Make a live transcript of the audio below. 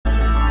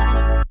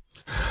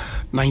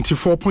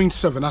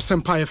94.7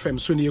 Asempa FM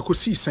so ne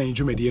Ekosiisen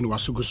dwumade no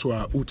wasugo so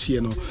a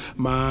utie no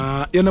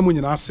ma yana mu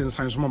nyina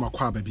asensan so mama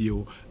kwa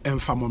babio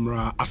emfa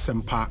momra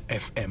Asempa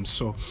FM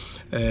so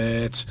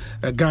it's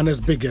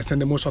Ghana's biggest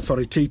and the most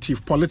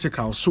authoritative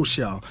political,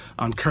 social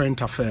and current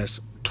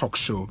affairs talk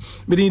show.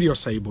 Medin your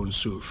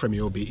Saibonsu from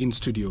Yobi in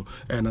studio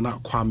and Nana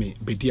Kwame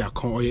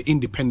Bediako, or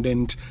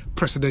independent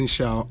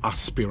presidential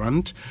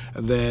aspirant,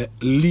 the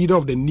leader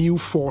of the New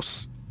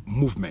Force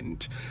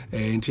movement.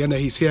 And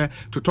he's here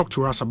to talk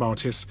to us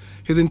about his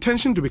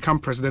intention to become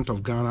president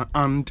of Ghana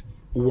and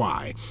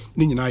why.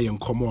 Nina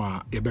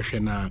Yankomoa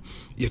Ebeshena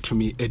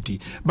Yetumi Edi.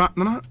 But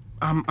Nana,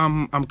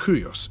 I'm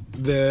curious.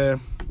 In the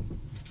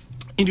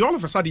all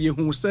of a sudden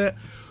you say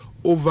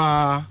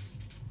over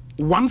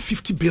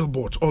 150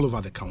 billboards all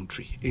over the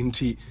country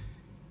into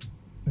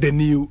the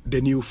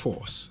new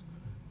force,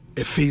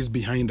 a face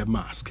behind a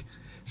mask.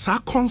 So our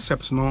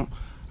concepts no.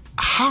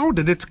 How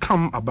did it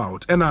come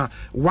about? And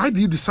why did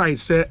you decide,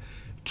 say,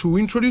 to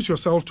introduce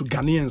yourself to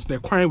Ghanaians? The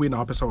quiet way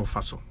now, person of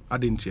Faso. I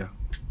didn't hear.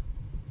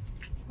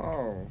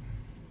 Oh,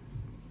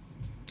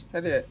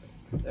 I did.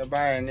 I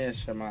buy a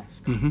niche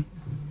mask.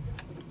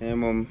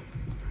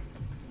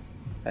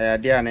 I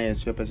did not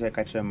super say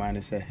catch a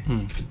man say.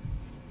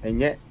 And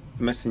yet,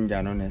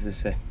 messenger no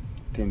necessary.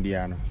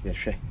 Timbiano,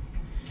 yes,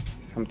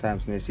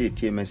 sometimes they see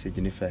a message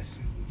in the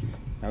first.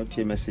 Now,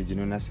 a message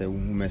in the say,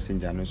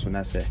 messenger no soon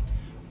I say.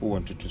 Who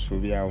wanted to so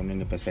be out in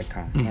the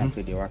Peseka,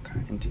 after the work.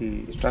 And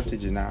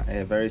strategy now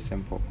very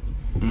simple.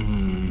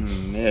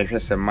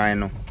 Just a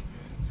minor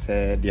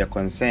say their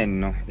concern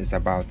no is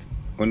about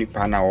only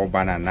pana or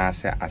banana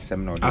say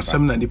assembly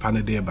the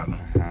pana de banner.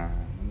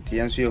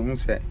 The answer who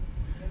said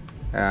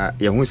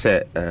who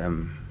said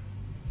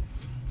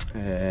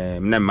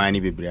money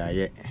be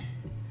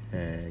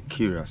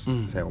curious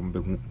say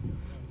umbehu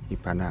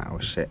ipana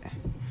or share.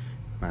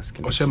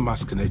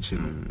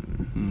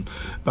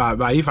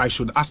 But if I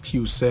should ask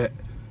you, say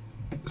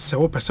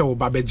what person will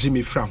babe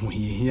Jimmy from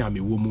here me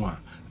woman?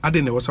 I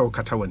didn't know what's our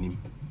Katawanim.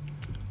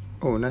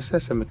 Oh,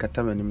 Nasa me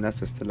Katamanim,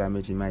 Nasa Stella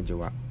Meji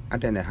Majoa. I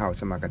don't know how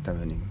some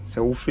Katamanim.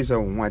 So, freezer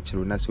on watch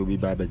you, Nasa will be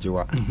Baba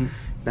Joa.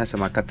 Nasa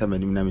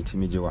Makatamanim Namiti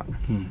Mijoa.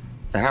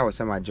 The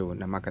house of my Joe,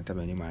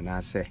 Namakatamanim, and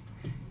I say,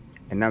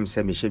 and I'm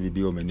semi Chevy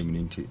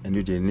Biomanimity, and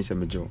you didn't miss a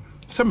Majo.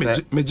 Some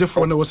major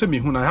phone was me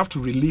who I have to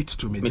relate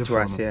to major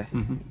phone.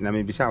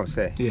 Nami Bissau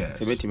say, yes,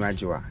 Sebeti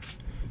Majua.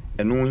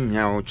 And no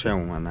one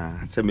chen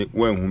one, say me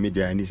when who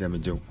media and is a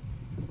Majo.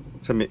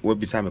 So me what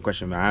beside my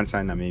question, my answer,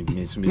 and I may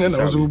miss me. Yeah,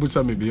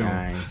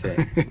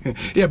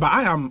 but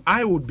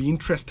I would be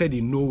interested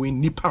in knowing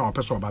Nipa or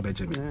person about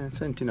Benjamin.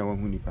 Sentina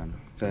one Nipano.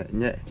 So,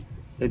 yeah,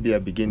 it be a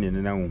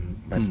beginning now,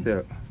 but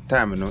still.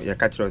 Time no your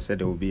catcher said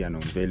there will be an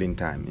unveiling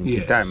time in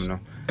the time no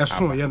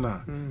so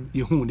yana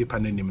you hu nipa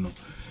nanim no.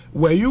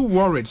 Were you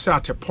worried say,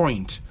 at a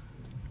point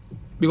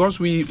because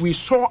we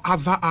saw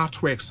other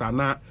artworks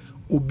and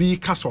obi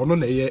kasa no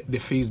na the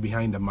face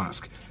behind the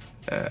mask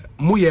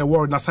mo ye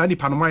worried na sa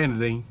nipa no man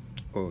den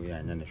oh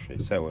yeah nya na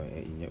say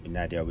in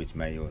idea with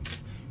my own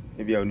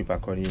maybe I nipa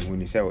koni hu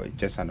ni say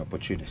just an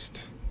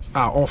opportunist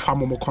or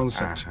farmer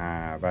concept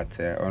but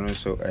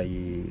also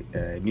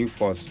a new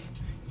force.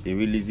 They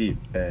release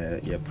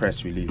your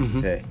press release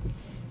say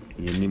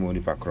you need money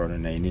per corona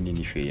na you need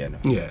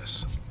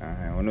yes.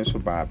 Also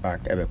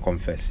back ever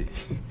confess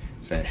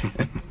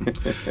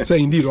say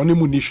indeed only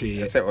money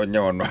share say on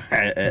your no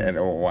and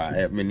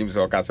why my name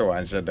so cast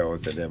one shadow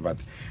said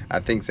but I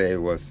think say it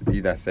was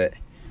either say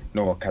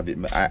no cabi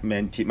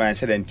man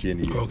shouldn't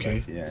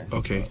okay yeah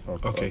okay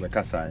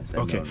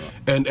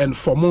and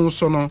for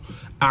monsono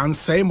and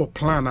same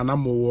plan and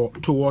more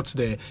towards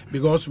there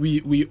because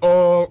we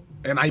all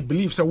and I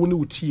believe so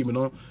one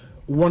team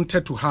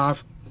wanted to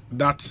have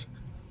that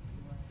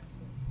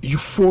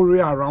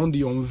euphoria around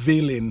the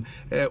unveiling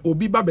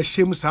obi ba be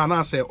shame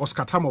sana say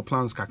oskatamo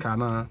plans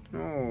kakana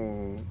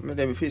no me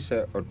dem feel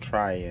say or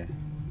try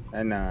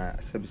and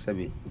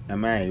sabi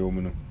am I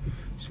no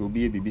so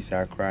be bibi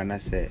sa kra na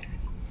say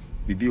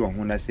bibi won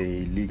ho na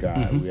say legal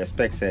we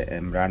expect say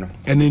emra no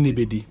and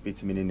anybody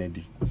betimi ne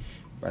di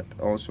but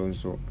also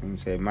so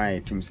say my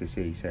team say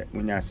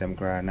munya asem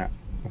kra na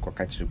ko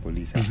catch the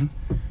police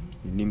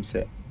nim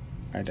say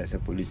either say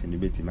police in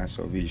the betimi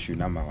solve issue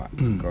number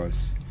one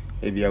because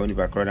maybe I only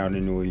background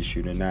no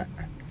issue na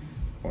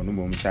onu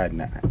mom side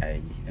na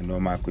and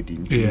normal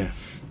couldn't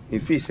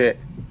if he say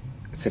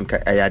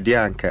senka ayade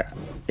anka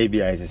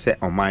ABI say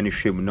on man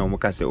hwem na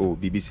omuka say oh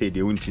bibi say de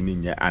untimi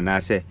nya ana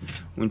say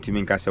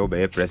untimi nka say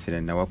obey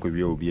president na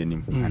wakowie obi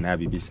anim ana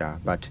bibi sa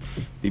but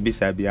bibi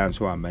sa bia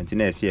nso ambanti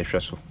na ese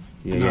ehwe so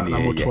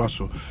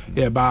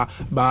yeah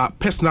but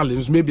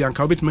personally maybe an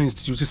Calvin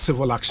institute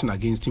civil action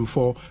against him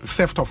for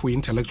theft of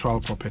intellectual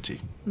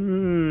property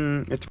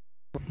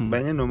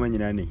Banya no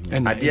manyina ne hi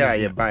adia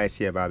ye ba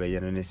ese ba be ye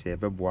no ne se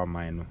be boa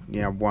man no ne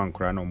aboa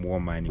nkora no mo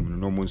man ni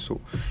no mo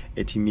so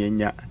etimi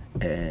anya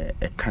e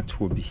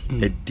katwo bi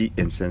edi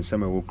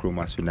ensensema wo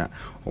kroma so na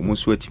omo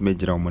so etimi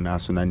gira omo na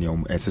so na ne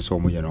omo esese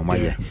omo ye no ma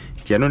ye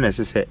tie no na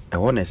esese e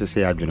ho na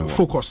esese ya adwene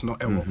focus no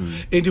ewo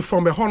edi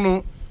from be ho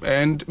no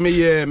And me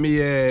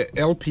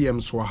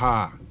LPMs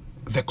were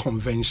the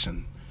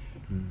convention.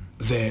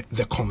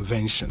 The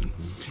convention.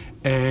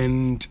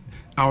 And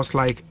I was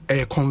like,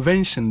 a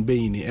convention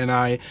being, and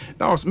that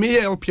was me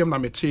LPM na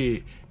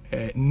mete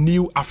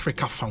New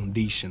Africa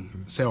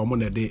Foundation. Say I'm on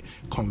the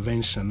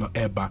convention no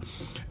eba.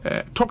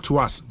 Talk to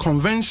us.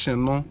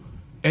 Convention no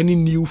any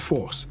new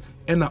force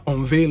and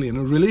unveiling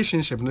a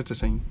relationship not the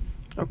same.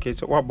 Okay,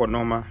 so what about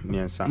normal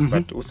miensa,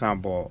 but also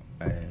about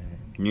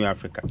New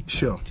Africa.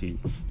 Sure.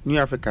 New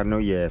Africa no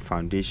ye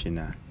foundation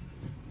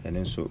and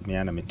then so me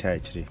and me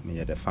territory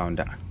me the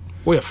founder.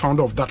 Oh, you're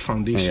founder of that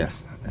foundation.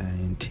 Yes.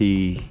 And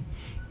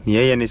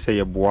near any say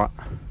a bois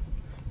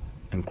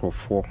and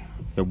crofo,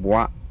 a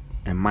bois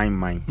and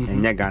mine,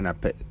 and Yagana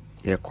pet.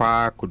 Ye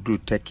kwa could do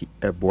techie,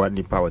 a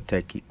boani power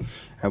techie,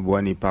 a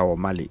boani power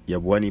mali, your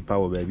boani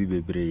power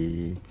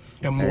baby.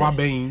 And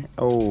Mwabain.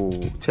 Oh,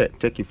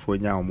 techie for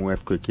now, more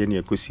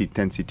Ekosiisen,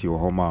 Ekosiisen city or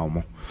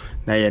home.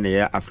 Na ye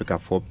Africa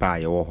for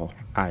pie or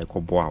I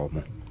call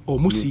boamo. Oh,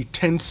 Musi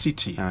 10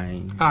 city.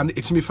 And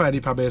it's me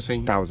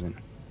 5,000.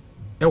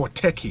 Ewa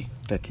techie.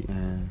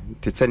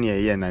 Titania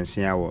year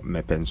Nancy hour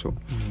me pencil.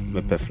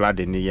 Me pe flood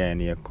in the year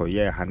and ye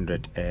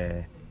 100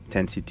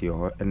 10 city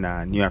or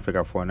na New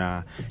Africa for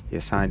na ye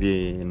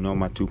Sunday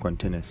normal 2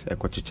 containers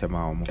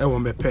ekochichema ewo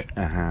mepe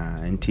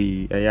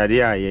nti eyade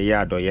ye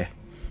yado ye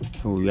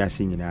o wi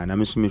asin nyina na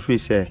me so me free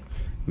say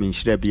me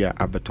nhira bia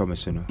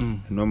abetomeso no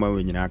normal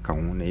we nyina aka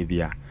ho na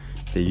bia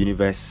the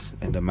universe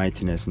and the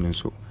mightiness no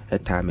so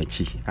eta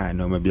mechi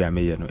normal bia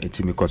me ye no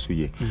etimi koso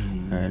ye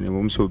na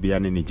wo so bia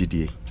ne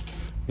gidie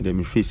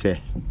me free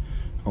say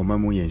o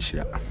mamu ye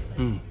nhira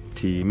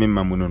ti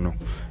memma mu no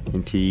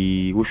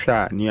nti wo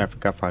hwa New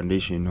Africa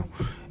Foundation no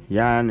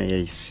ya na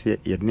ye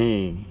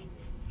ne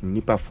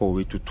nipa for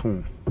we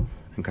tutun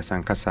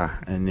nkasa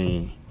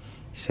ene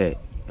se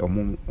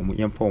omu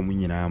yempa omu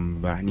nyina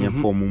mbra ne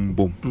yempa omu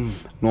mbom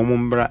no omu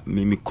mbra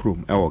mimi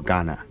krom e wo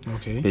Ghana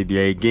baby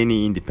I gain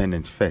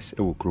independent first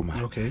e wo krom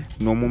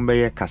no omu mbe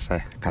ye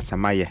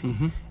kasamaye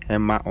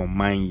ema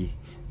oman yi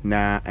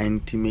na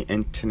antimi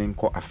entene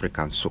ko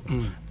African so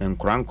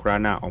nkura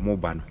na omu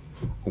ba no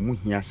omu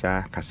hia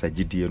sa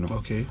kasagidie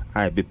no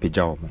ai be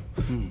peja omo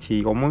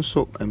ti omo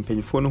so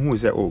empanifo no hu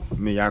se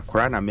me ya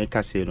kora na me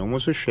kase no omo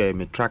so hwe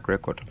me track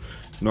record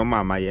no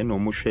ma ye no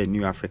omo hwe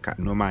New Africa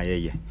no ma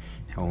ye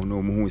no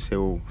omo hu se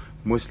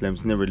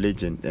Muslims ne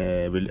religion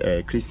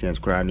Christians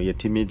kora no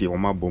yetimi de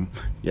omo bom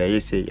ya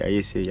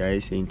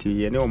yese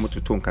nti ye ne omo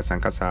tutu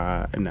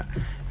nkasa na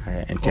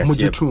omo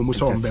tutu omo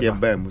so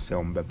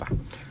ombeba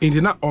indi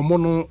na omo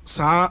no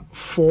sa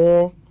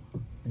 4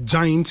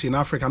 giants in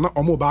Africa, not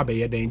Omo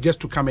Babe, then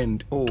just to come and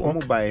talk.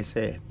 Omo Babe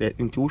say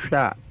into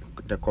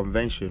the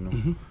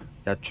convention,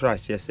 that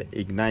trust yes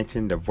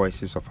igniting the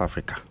voices of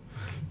Africa.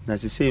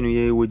 As you say,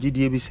 you would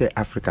GDB say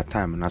Africa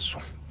time na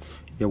so.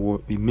 You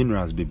will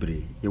minerals be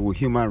brave, you will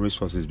human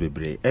resources be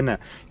brave. And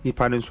ni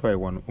parents why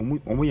one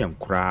omo yam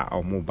kra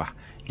omo ba.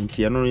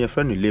 Inti ano your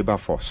friend labor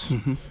force.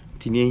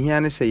 Tini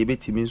here say you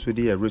beti mean so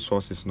the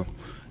resources no.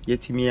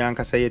 Yetimi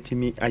ankasa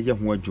yetimi aye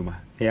ho adwuma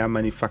na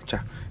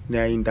manufacture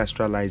na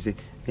industrialize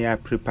na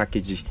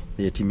pre-package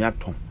na yetimi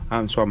atom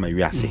anso ma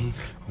wiase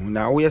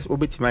na wo yes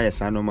obetimi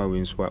ayesa no ma we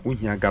nso a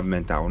uhia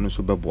government a ono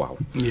so beboa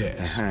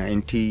yes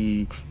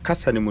enti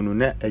kasa ne mu no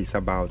na is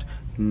about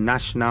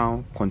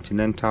national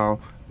continental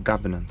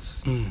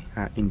governance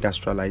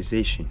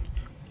industrialization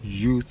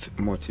youth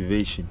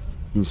motivation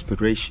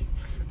inspiration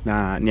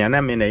na ni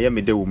ana me na ye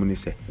me de wo mu ni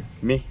se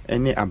me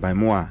ene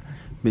abaimo a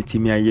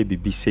metimi aye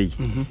bibi say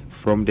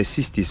from the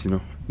 60s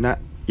no na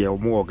ye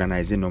mo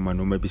organize no ma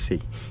no ma bi say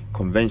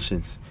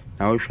conventions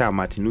na wo hwa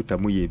Martin Luther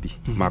mu ye bi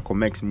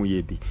Malcolm X mu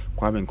ye bi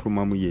Kwame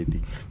Nkrumah mu ye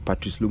bi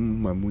Patrice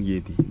Lumumba mu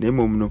ye bi na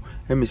emom no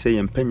emi say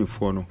ye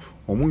mpanyifo no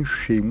omo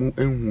hwe mu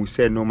enhu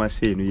say no ma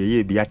say no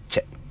ye bi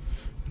ache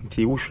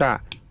nti wo hwa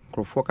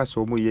krofo ka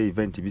so mu ye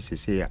event bi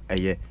say ya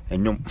eye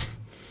enyom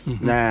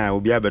na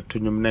obi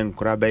abetunyum na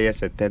nkura be ye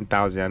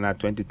 10,000 na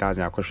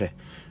 20,000 akohwe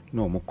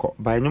no moko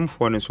by nyum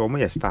for no so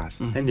mo stars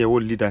and they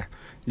will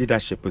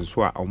leadership and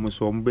so almost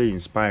so be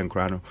inspire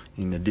nkura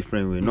in a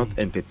different way not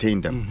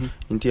entertain them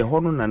into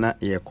hono nana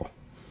yeko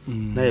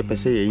na ye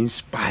pese ye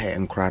inspire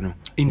nkura no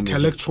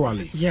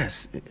intellectually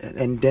yes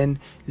and then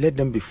let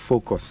them be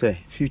focused say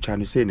future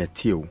no say na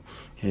tio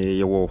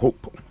ye will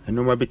hope and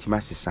no mabeti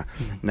masisa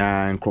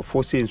na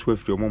nkrofo say nso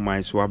afiri mo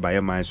man so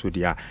abaye man so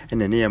dia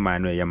and ne ye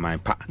man no ye man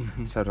pa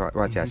so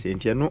what you say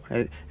ntia no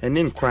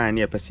ene nkran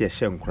ne pese ye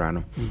hye nkran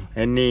no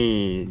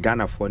ene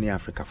Ghana for ne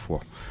Africa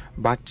for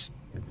but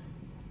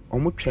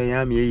omo twan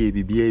ya me ye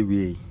bibia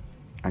wi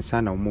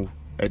ansa na omo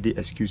the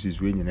excuses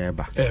we nyina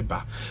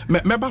eba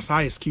meba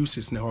say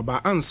excuses na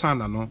oba ansa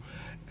na no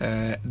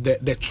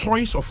the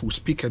choice of who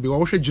speaker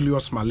because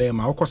Julius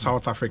Malema of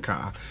South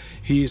Africa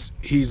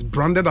he's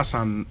branded as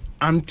an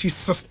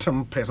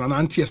anti-system person, an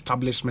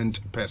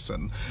anti-establishment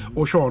person.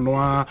 Osho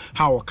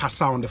how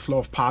Kasa on the floor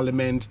of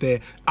Parliament, the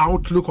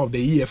outlook of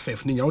the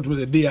EFF,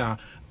 they are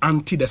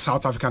anti the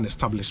South African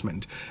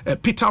establishment.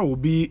 Peter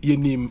Obi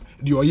Yenim,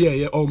 the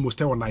year almost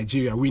there on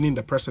Nigeria winning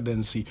the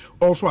presidency,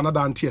 also another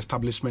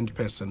anti-establishment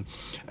person.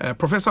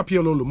 Professor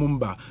Pielo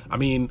Lumumba, I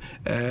mean,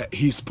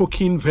 he's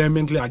spoken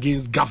vehemently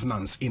against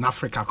governance in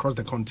Africa across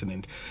the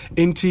continent.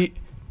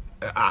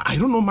 I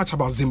don't know much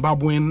about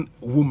Zimbabwean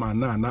woman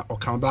Nana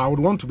Kwame, but I would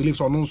want to believe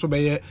so. Also,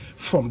 be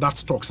from that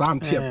stock,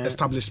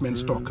 anti-establishment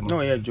stock.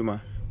 No, yeah,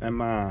 Juma,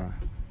 I'm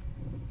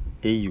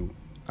AU.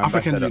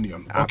 African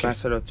Union. Okay.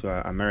 Ambassador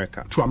to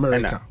America. To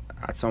America.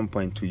 And at some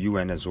point to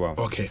UN as well.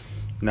 Okay.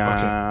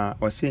 Now,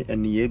 was say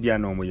any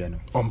Abia no moyano.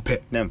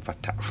 Ompe.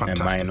 Nemfata.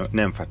 Fantastic.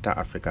 Nemfata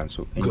African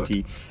so.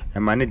 Enti a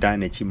money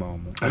dine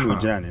chimomo.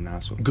 And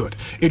also. Good.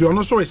 It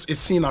also is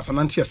seen as an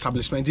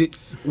anti-establishment.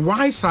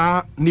 Why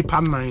sir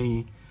Nipan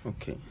nai?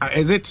 Okay.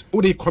 Is it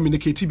would they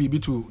communicate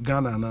BB to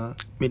Ghana na?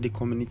 Made the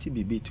community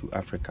BB to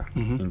Africa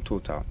in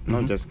total,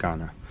 not just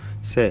Ghana.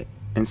 Say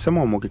and some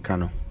more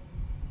Mogikano.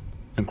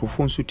 And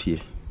Crofon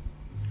Sutie.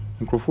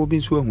 And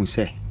Crofobin Sue who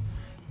say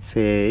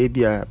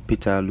Abia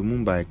Peter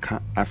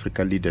Lumumba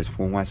Africa leaders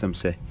for one some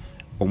say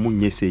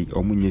Omunyese,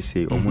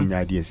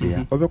 Omunyadi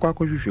say,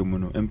 Obequaco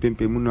Muno, and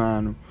Pempe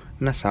Munoano,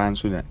 Nasan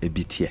Suna a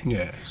bit here.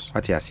 Yes.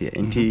 What I say,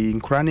 and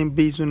in craning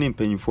based on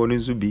impending for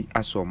Zubi,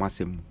 I saw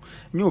Massimo.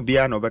 No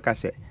Biano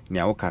Becase,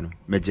 Niaocano,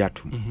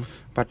 Mediatum.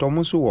 But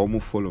almost all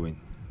move following.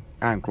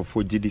 And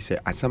Crofo Gidi say,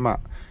 Asama.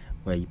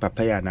 Where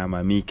papaya na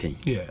ma making.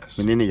 Yes.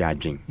 Menene ya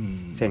drink.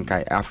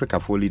 Senkai Africa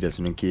for leaders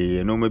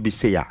nke no maybe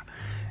say ya.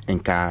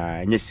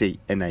 Enka nyese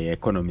na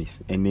economists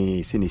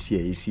ene sinisi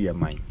esi ya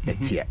mine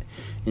etie.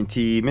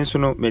 Nti menso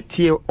no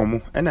metie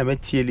omo na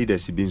metie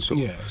leaders bi nso.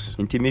 Yes.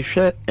 Nti me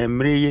hwe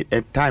emre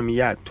time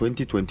ya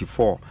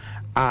 2024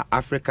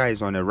 Africa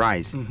is on a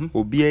rise.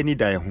 Obi ani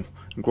dai ho.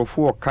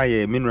 Nkrofo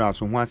kaye minerals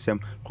ho asem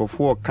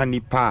nkrofo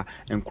kanipa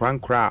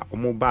enkrankra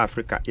omoba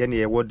Africa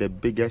yene what the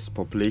biggest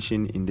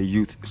population in the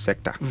youth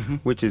sector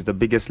which is the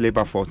biggest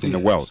labor force in the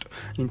world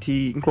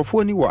inti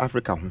nkrofo ni wo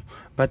Africa ho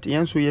but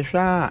yenso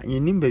yehwa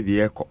yenim baby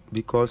eko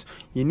because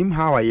yenim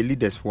how are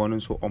leaders for no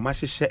so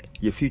omahye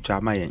ye future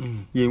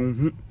amayen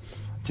yenhu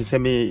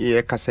tiseme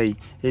ye kasai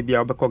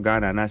ebia obeko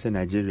Ghana na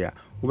Nigeria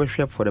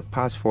for the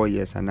past 4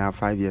 years and now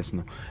 5 years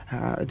now.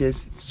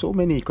 There's so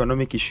many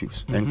economic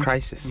issues and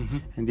crises,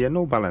 and there are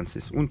no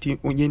balances.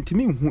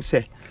 Who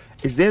say,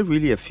 is there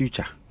really a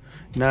future?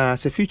 Na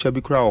se future be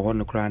crowd on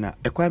the crana,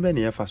 a quabe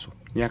near faso,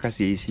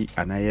 Yakasi easy,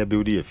 and I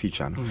building a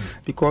future.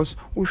 Because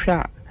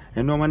Usha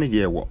and no money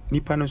dear what,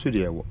 Nipano so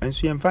dear what, and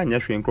so I'm fine,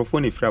 Yashi and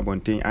Crofoni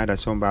Frabontain, either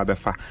some barber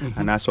fa,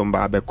 and as some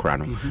barber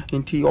crano.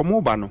 Inti or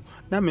mobano,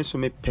 na me so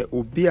me pe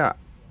ubia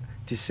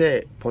to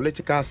say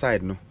political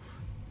side no,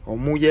 or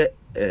muye.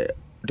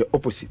 The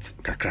opposite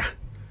kakra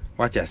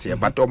what I say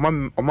but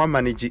oma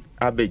manage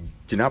abe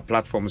jina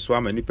platform so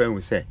am any pen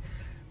we say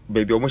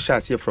baby almost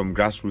shall see from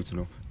grassroots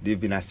no they've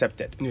been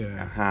accepted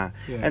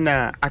and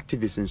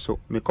activists and so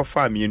me ko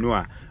fa me no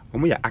a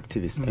omo ya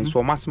activists and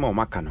so masema o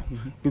maka no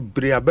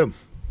bebre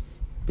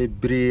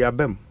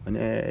abam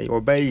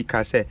obey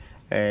ka say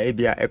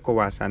ebia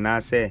ECOWAS and I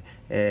say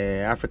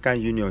African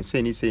Union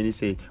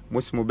say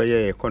most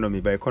mobile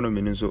economy by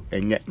economy nso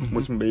enye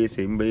most mobile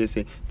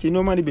say ti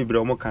no money be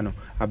bromo kano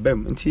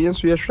abem nti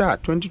yenso ye hwa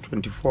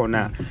 2024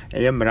 na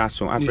eyemra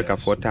so Africa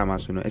for time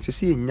so no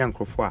etese enya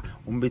nkrofo a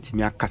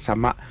umbetimi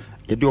akasama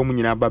yede omu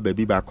nyina ba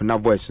baby ba ko na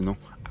voice no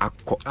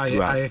akọ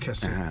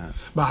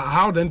but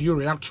how then do you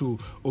react to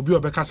obi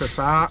obeka say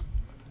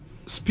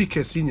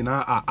speakers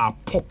nyina are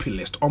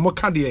populist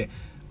omoka de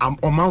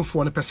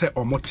omanfo ne pese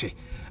omote.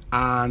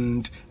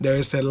 And there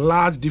is a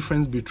large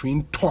difference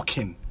between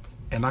talking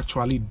and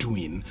actually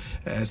doing.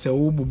 They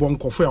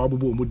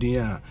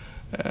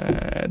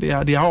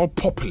are all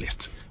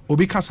populist.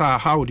 Obikasa,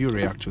 how would you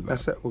react to that?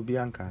 That's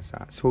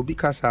Obiankasa. So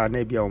Obikasa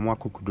nebi a omwa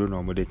kukudo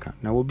no modeka.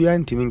 Na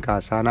Obiantimin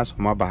kasa na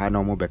soma baha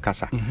no mo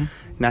bekasa.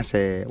 Na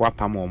se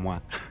wapam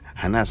omwa.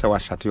 And that's how I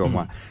shut you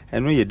on.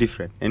 And we are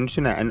different. And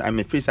I'm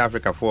a free South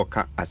Africa for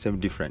asem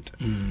different.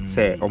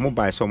 Say omo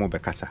buy some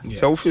bekasa.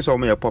 So if you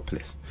me a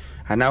populist.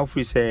 And now if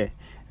we say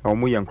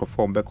omo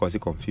yankrofo because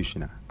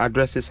confusion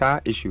addresses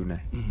our issue na.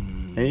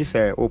 And you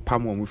say o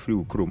pam omo free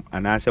ukrum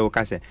and I say o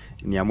ka say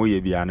niamo ye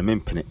bia na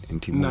mempene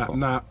ntimo.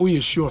 Na o ye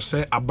sure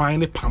say aban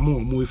ne pam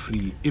omo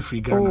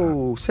free Ghana.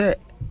 Oh say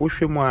o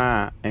hwemu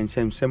a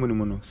ensem no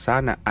mu no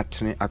sa na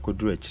atene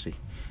akoduru akire.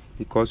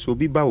 Because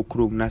obi ba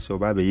ukrum na se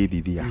oba be ye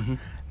bibia.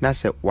 Na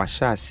se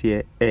washa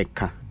ase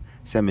eka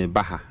se me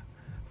baha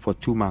for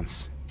 2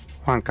 months.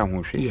 One kan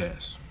ho hwe.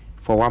 Yes.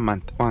 For 1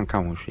 month one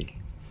kan ho hwe.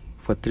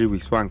 For 3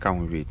 weeks one kan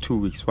ho hwe. 2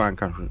 weeks one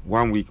kan ho hwe.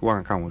 1 week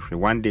one kan ho hwe.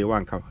 1 day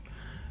one kan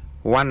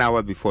 1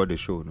 hour before the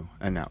show no.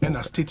 And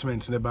a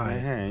statement in the by.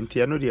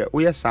 Nti ano de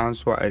we sound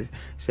so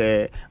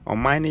say on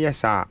mine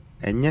yes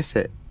enye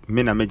se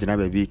me na megina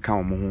ba bi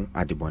kan omo ho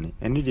adebone.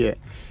 Eno de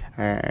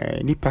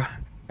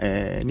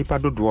nipa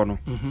dodo no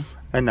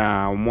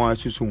ɛna ɔmo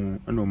asusu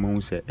ɛna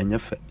ɔmo sɛ ɛnyɛ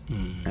fɛ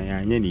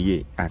ɛnyɛ ne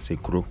ye ase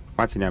kuro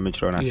wate ne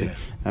ametro na se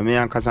na me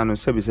ankasa no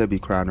sebi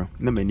kra no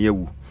na mani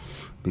awu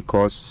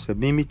because se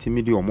me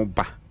mitimi di ɔmo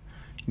ba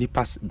ni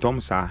pass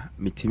dom sa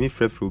mitimi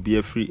frɛfrɛ obi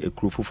afri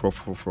ekuro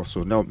foforo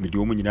so na me di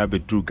ɔmo nyina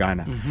bedru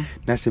Ghana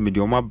na se me di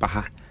ɔmo ba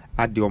ha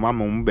ade ɔmo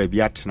amom ba bi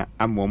atena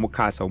ama ɔmo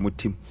ka sa ɔmo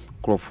tim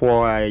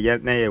krofo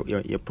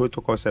ye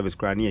protocol service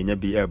kra ne nya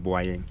bi ebo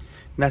ayen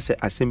na se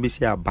asem bi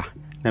si aba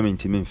na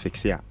mentimi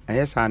fix ya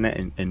ayesa na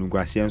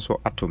enugwase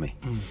nso atome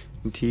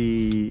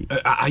nti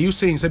are you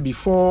saying say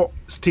before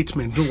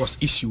statement was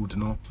issued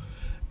no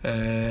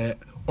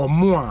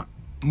omo a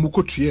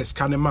mukotue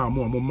scan ma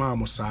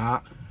mo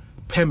saa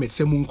permit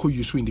say munko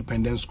use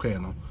Independence Square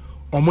no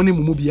omo ne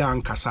mumu bia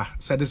ankasa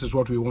say this is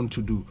what we want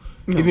to do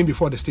even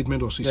before the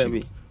statement was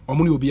issued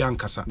omo ne obi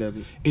ankasa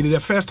in the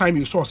first time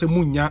you saw say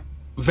munya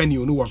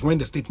venue no was when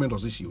the statement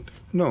was issued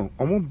no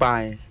omo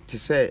buy to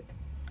say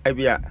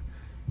ebia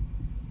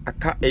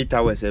aka 8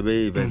 hours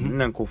ebe even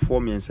na nko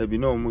 4 miensa bi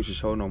no omo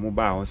hihye no omo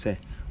ba ho say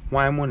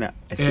why mo na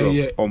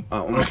okay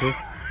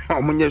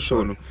omo nye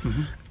show no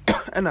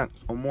ana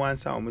omo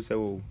ansa omo say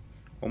o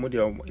omo de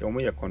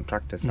omo ye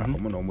contractors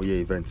omo na omo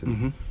ye event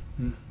no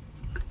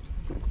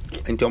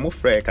enti omo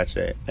frɛ ka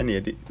kire ana ye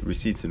de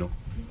receipt no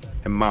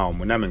emma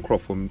omo na me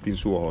microphone bi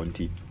nso ho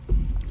nti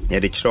ye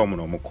de kire omo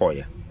na omo call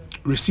ya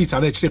receipt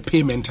and actually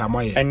payment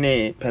amaye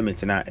any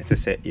payment na it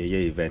say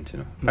ye event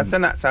no but say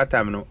na that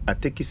time no I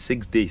take it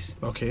 6 days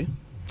okay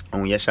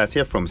and we shall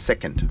say from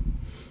 2nd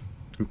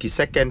into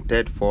 2nd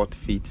 3rd 4th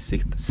 5th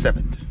 6th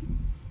 7th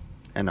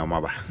and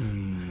amaba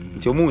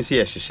until mu see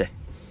hye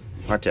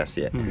what you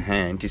say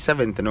into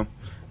 7th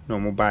no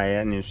mo buy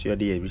and so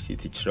dey receipt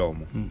kire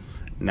omo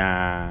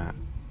na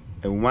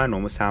e woman no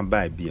mo san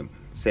buy biem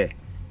say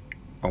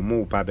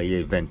omo ba be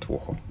event wo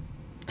ho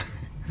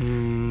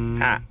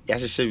ya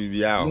hye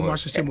bibia ho mo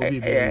hye mo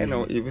bibia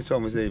no if so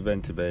mo say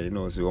event be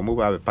no so omo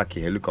ba pack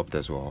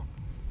helicopters wo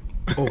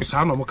oh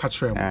so no mo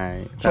catch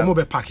them so mo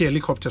be pack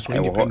helicopters for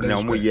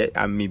Independence no mo ye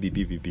ami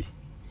bibi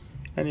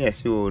and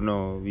yes you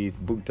no we've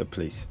booked the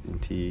place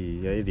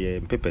until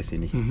the papers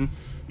ni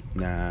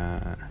na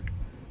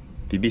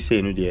bibi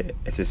say no dey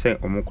say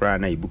omo kra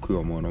na ibuku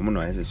omo no mo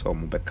no say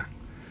omo beka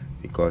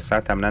because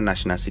that time na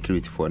national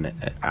security for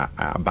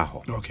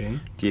abaho okay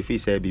tf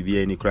say bibi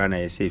any kra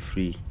na say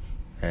free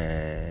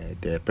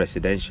the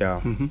presidential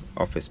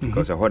office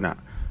because a hona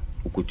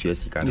ukutu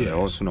sika na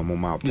also no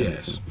mama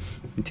opportunity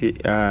nti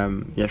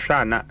ya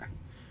hwa na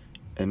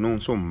eno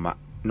nso mma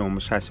na omo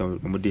sha se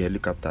omo de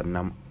helicopter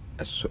na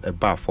e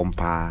ba from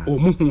pa o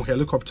mu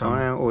helicopter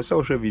o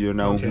so hwe video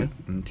na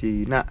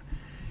nti na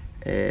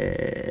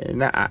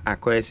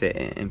akoye se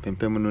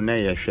empempem no na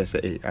ya hwe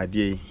se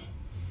ade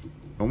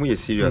omo ye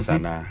serious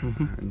ana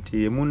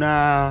nti emu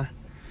na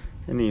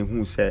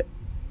hu se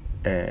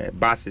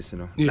buses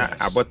no na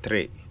about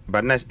 3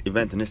 but next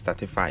event ni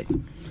start 5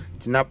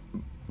 tina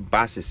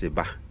buses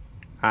ba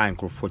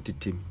anko 40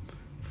 team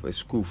for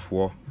school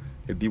for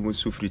ebi mo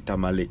sufri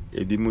tamale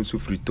ebi mo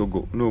sufri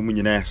Togo no omu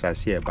nyina ya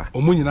hase eba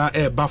omu nyina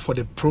eba for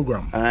the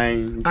program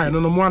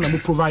no mo na mo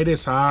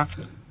providers are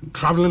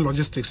traveling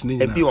logistics ni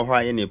nyina ebi wo ho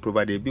aye na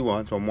provide ebi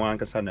wo so mo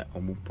ankasa na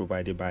omu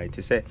provide by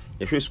it say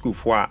ye hwe school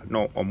for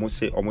no omu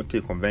say omu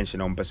take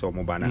convention omu pese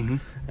omu bana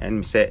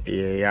and say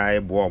ya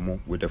ebo omu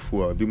with the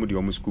fuel ebi mo di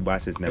omu school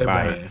buses na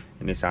buy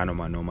ni sa no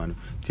man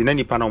ti na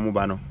nipa na omu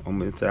ba no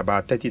omu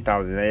about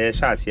 30,000 ye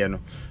sha ase no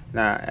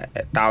na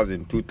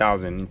 1,000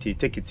 2,000 nti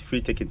ticket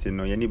free ticket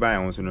no ye ni buy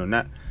won so no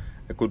na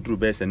ekodru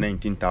be say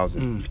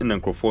 19,000 na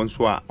microphone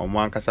so a omu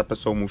ankasa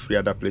pese omu free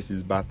other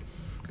places but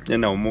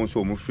na omo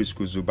so omo free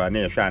school zuba na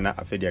ehwa na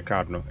afede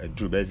crowd no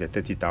edru be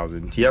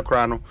 30,000 tie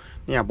kra no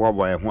na ya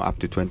boabo ya ho up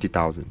to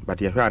 20,000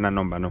 but ehwa na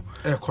number no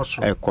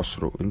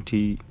ekosro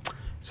nti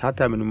saa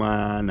time no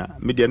ma na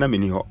media na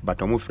meni ho but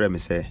omo frɛ me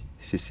sɛ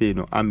sese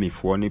no army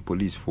for ni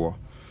police for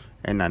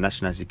na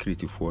national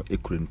security for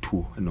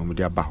ekrentuo na omo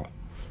de aba ho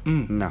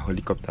na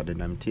helicopter de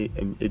na mti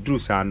edru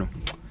saa no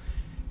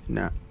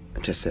na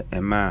just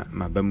ema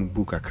mabamu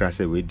book akra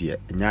se we die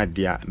nya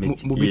de a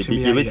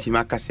metima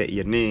aka se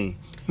ye ne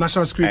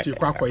national security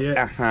kwa koye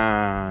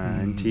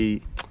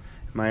nti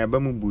ma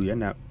yabamu bu ye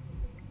na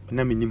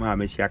minim ha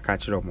mesi aka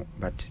kire mo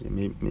but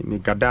me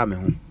gada me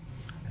ho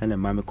ena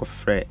ma me ko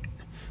frɛ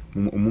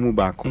mumu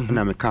ba ko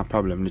na me ka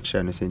problem ni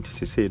kire no senti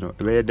sese no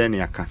e be den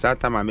aka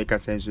sata ma me ka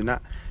sensu na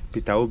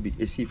Peter Obi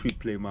esi free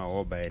play ma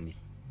o ba ani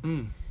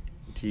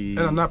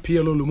and na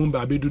PLO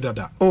Lumumba abedu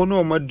dada oh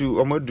no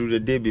omodu the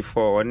day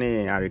before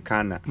oni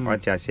Arikana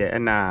what you say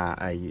na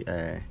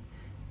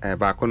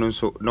ba kono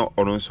so no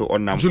ono so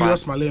onam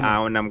Julius Malema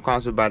onam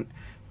council ban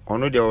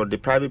ono the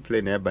private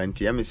plane e ba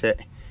nti am say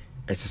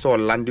so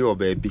landing or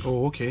baby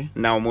oh okay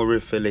now mo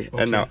refill it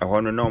and now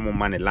ono no mo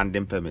man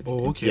landing permit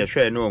yeah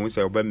sure no we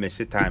say oba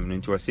miss time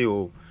nti we say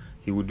oh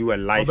he would do a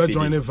live video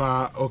join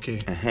eva okay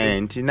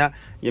nti na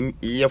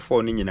ye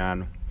for ni nyina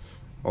no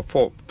or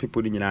 4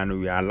 people in Nana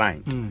we are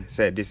aligned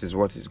said this is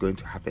what is going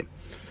to happen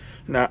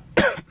now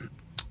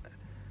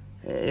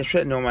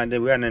no man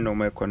we are no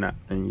more corner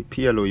and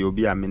PLO you'll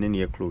be a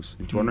minute close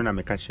into one na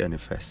make share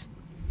first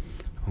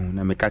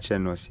na me catch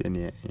no se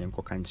ne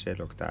yenko kanche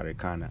Dr.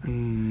 Rekana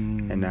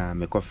na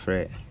me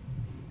kofre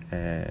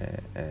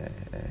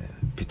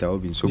Peter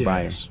Obin so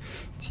buy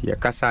ti ya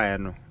kasa ya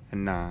no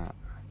na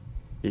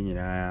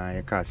yenyina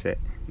ya ka se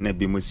na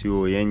bi musi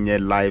o yenye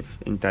live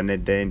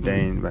internet den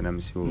bana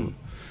musi o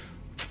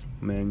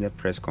menye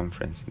press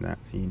conference na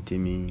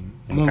intimi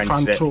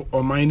monfanto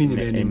o mine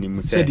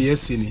ni said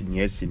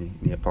yesini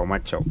ne pa ma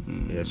chaw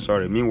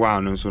sorry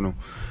meanwhile no so no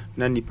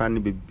na nipa ne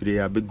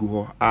bebre abegu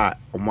ho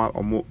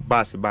omo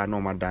bus ba na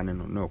omo dane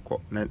no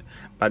ko na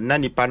but na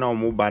nipa na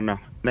omo ba na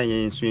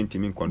yen so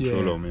intimi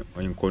control omo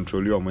in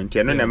control omo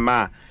nti no ne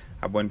ma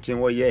abontin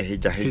wo ye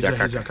heja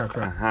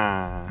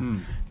kaka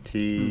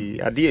ti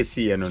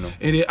adesi no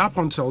and up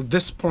until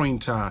this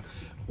point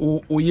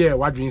yeah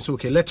what dreams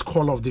okay let's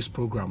call off this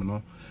program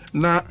no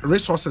na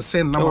resources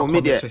send na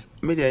committee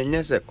media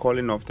yes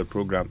calling off the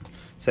program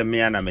say me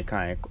and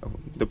American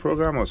the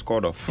program was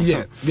called off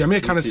yeah the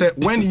American say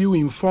when you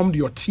informed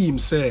your team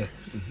say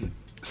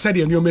said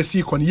you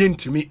mercy kon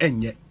yentimi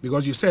enye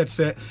because you said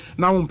say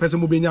now one person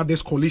mobenya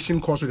this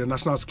coalition course with the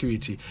national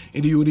security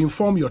and you would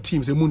inform your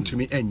team say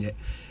muntimi enye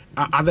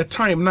at the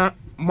time na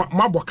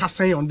maboka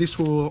say on this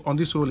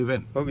whole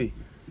event Bobby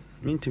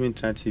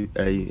Mintimint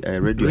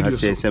radio has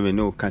said seven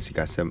no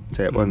kasika say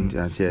on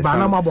say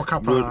Banama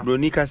Bokapa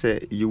Bronika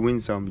say you win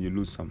some you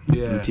lose some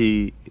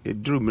nti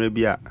drew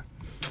maybe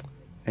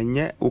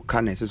enye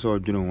ukane so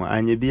dwuno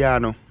anye bia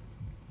no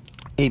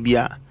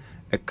ebia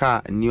a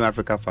car New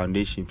Africa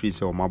Foundation free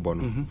say o mabo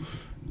no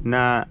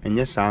na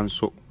enye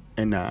sanso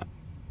na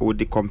o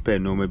de compare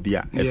no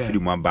mabia e free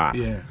mo ba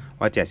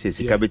what I say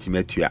sika beti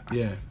matua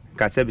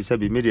ka say be say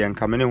be media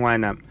nka me ne hwan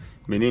na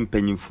me ne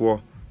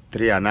mpanyimfo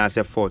 3 and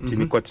 4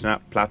 timi kotena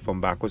platform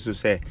ba ko so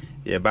say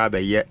ye ba be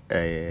ye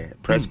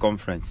press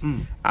conference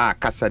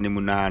kasa ne mu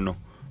na no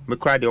me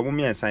cry de omo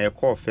miensa ye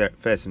call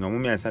first no omo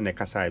miensa na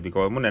kasa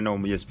because omo na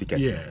omo ye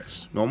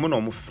speakers no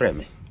omo frame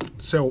me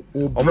so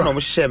omo no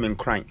share me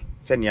crying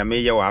say ne me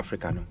ye wa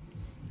Africa no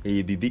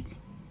e bibi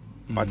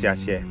what ya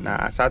say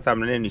na satam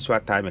na ni so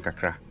time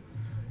kakra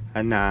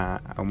ana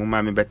omo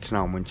ma me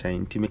betena omo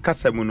nchan timi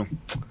kasa mu no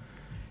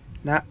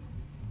na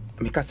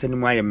me kasa ni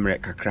mu ayemre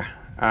kakra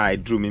I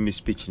drew me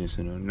speech in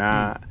so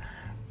na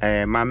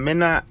my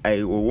mena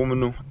a woman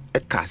no e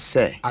ka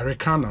say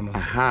Arekana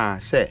no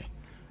say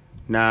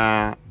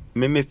na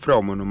me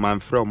from no man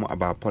from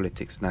about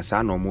politics na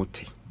sa no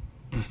moti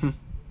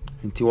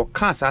nti wo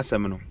ka sa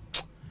asem no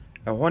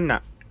e ho na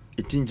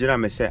etingira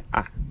me say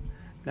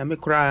na me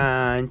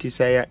kura nti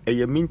say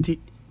e minti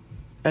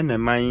ena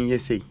man ye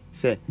say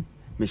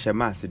me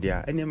shamas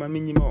dia ena ma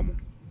me nyima omo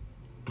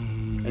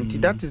and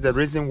that is the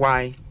reason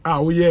why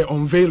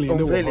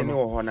unveiling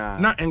no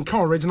na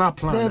enka original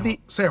plan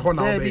say ho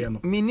na obey no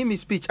minimi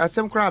speech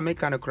asem kra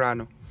make na kra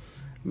no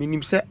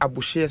minim say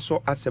abuhye so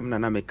asem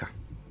na meka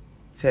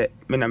say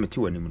me na meti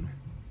wanim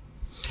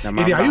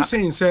no are you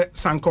saying say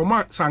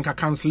sanka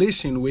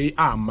cancellation we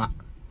ama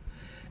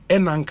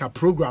enanka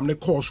program ne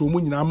course o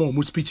mu nyina ma o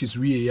mu speeches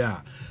we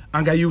ya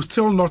and you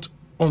still not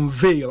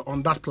unveil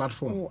on that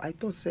platform? I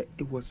thought say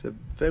it was a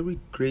very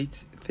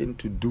great thing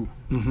to do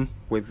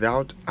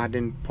without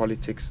adding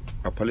politics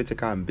or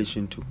political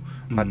ambition to.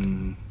 But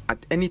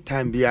at any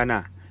time,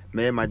 Biana,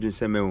 may imagine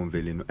say me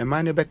unveiling. No, a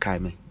man never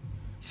came me.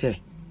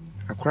 Say,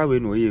 I cry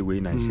when we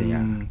na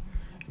say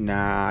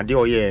na de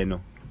oye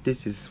no.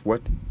 This is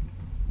what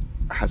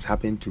has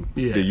happened to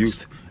the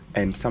youth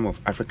and some of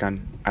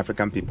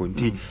African people.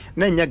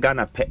 Na nya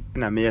Ghana pe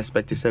na me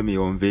expect say me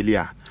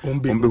unveil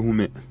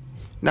umbehume.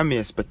 Na me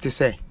expect to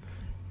say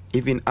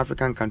even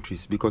African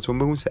countries because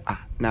when say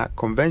na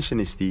convention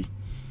is the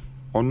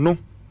or no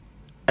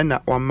na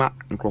wama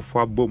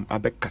nkrofo abom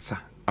abekasa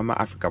ama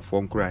Africa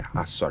for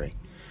nkura sorry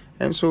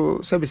and so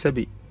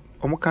sebi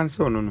omo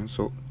cancel no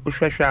so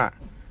ohwehwa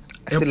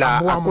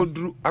sila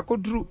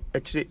akodru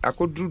echire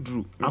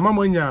akodru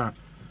amamanya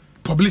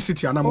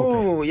publicity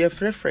anamope ye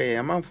frefre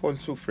amamfo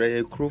so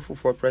frɛ krofo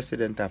for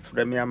president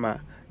afrɛ me ama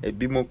a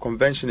bimo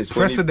convention is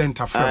president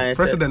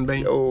president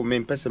ben me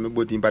person me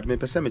body but me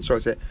person me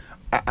say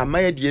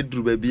amaya de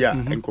duru ba bia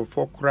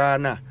nkrofo kra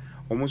na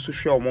omo so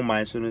hwe omo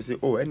man so no say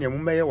ene mo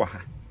meye wa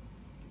ha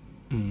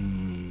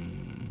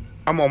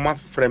ama omo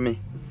frɛ me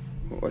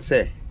o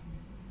say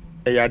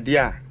eyade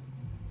a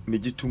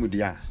megitum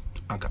dia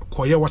aka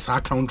koye was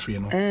our country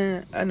no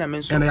ana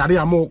me so and eyade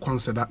am o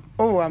consider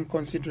I'm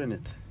considering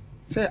it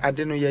say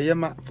ade no ye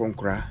yema for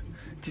nkra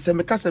ti se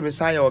me kasa me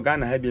say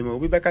Ghana ha bi me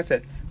obi beka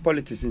say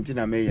politics nti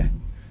na meya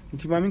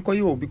nti ma me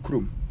koye obi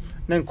krom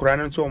na nkra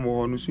no so omo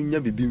ho no so nya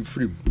bibi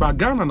mfrim ba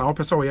Ghana na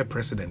opesa we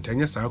president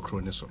enye sa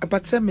akro ni so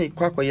but say me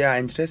kwakoye a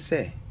entre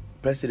say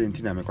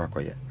president na me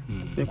kwakoye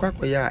me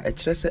kwakoye a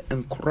ekire say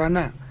nkra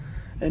na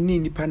ani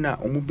nipa na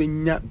omo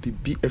benya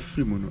bibi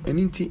afrim no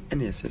eni nti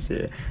ene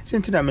yesese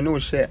senti na me no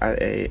share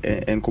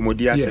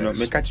enkomodia se no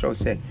me ka kire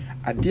say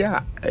ade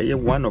a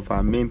one of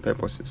our main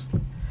purposes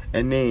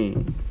ene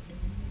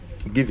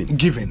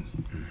giving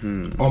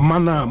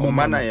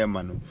omana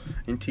yema no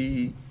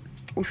nti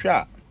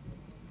uhwa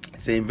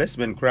say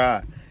investment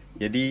kra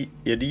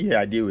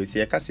yɛde idea we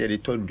say ka say de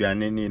ton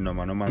duane ne no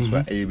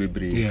so e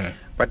bebre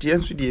but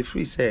yensu de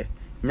free say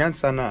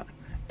nyansa na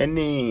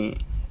ene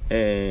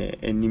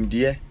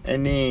enimde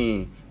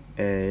ene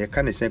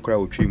ka ne sen kra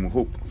otwe mu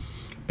hope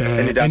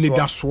ene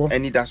daso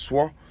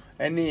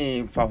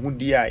ene fa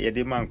hudi a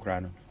yɛde man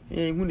kra no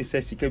hu ne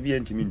say sika bi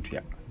antimi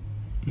ntua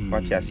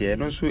what you say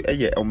no so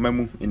eye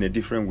omamu in a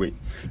different way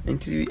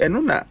nti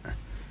eno na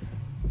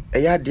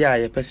eya de a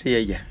ye pese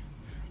ye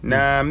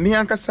na me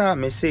ankasa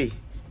me say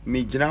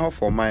me gina ho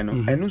for mine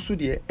no eno so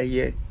de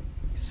eye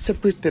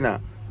separate na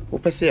o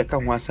pese ye ka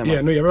ho asem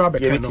no ye be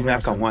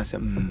ka ho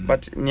asem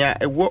but nya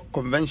ewo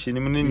convention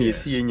mu ne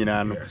esi ye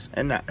nyina no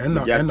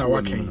ena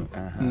working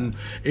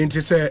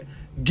nti say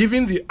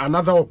giving the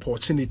another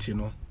opportunity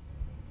no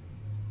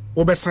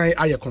obesan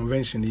aye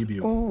convention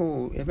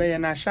ibio ebe ye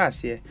na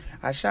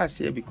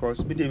ahase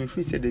because me dem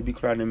free say de bi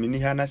kra na me ni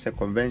ha na se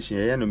convention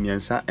ye no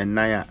miensa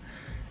enan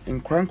a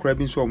nkran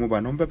bi so omo ba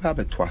no beba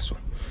beto aso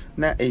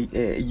na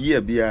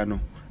year bia no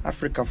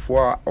Africa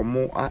for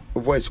omo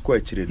voice ko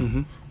akire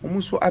no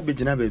omo so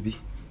abegina ba bi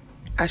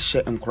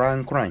ahye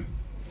nkran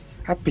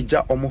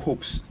apija omo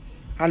hopes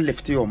a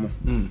lift omo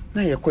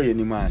na ye koye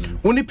ni man no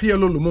oni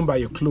PLO Lumumba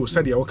ye close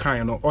said ye o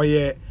kan no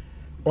oye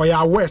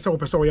aware say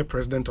person oye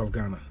president of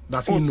Ghana.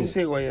 That's he know.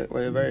 Say we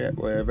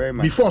very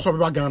much. Before so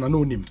about Ghana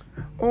no him.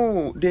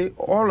 They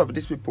all of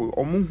these people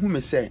omo hu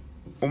me say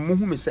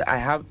I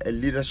have a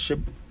leadership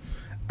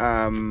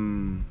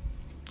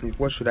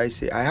what should I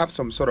say? I have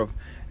some sort of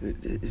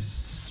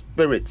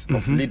spirit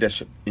of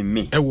leadership in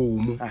me. Oh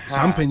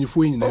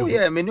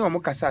yeah, many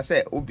omo kasa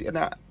say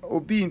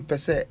obi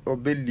impese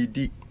obe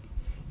lidi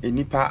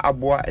enipa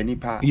aboa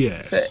enipa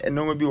say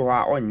no bi ho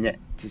a onye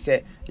ti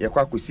say ye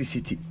kwa kosi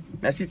city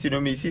na city no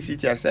me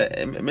city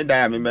say me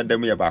dan me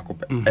madam ye ba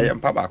kope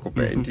mpa ba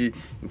kope nti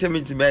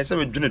me be say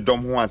me dwene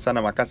dom ho ansa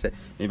na maka say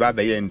me ba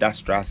be ye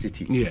industrial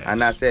city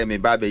and I say me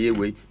ba be ye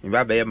we me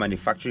ba be ye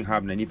manufacturing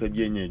hub na nipa bi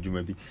enya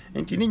adwuma bi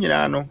nti ni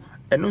nyina no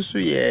eno so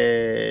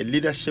ye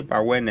leadership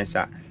awareness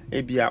a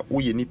ebia wo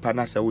ye nipa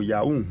na say wo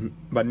ya unhu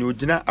ba ne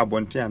ogina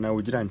abonten ana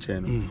ogina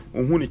nchen no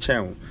unhu ni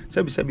chen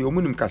sebi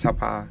omunim kasa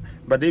pa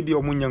ba de bia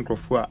omunya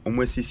nkrofo a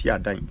omu asisi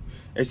adan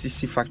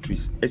SCC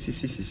factories,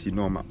 SCC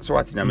normal. So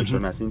what in a metro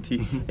na sinti?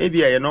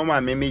 Ebia ye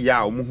normal me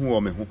ya omuhu o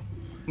me ho.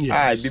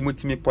 Bi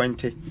mutimi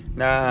pointe.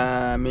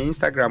 Na me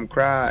Instagram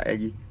kra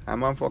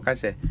amam for ka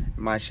say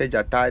ma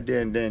Cheddar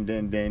then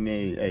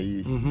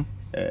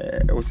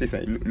o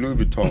say Louis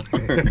Vuitton.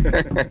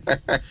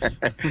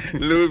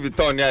 Louis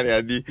Vuitton ya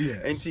ready.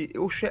 Enti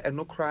o hwe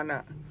eno kra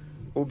na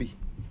obi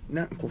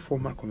na nkofo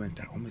ma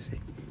commenter o me say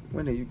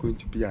when are you going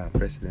to be our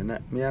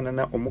president? Me and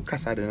na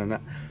omukasa de na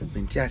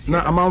mentiasi.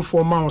 Na amount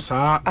for mouse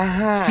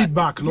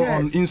feedback no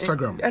on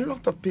Instagram. A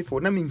lot of people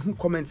na me who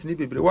comments ni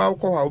bebre. Wa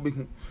ko ha obi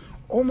hu.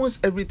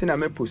 Almost everything I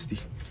me posti.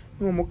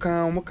 No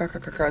omuka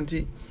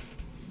kakanti.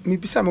 Me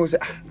bisa me say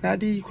na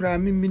di kura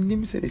me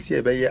nim say see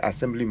e be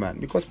assemblyman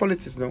because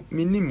politics no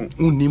me nim.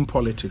 Unim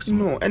politics.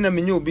 No, and na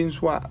me nyo obi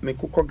nso a me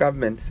kokọ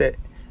government say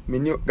me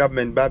new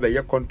government ba be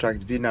ye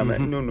contract bi na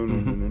no.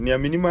 Ni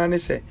minimum ne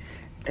say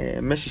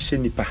meshishe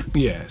nipa.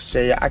 Yes.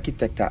 Say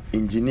architect,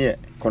 engineer,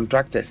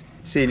 contractors.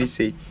 Say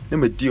na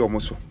me di omo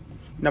so.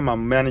 Na ma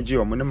manage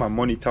omo, na ma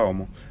monitor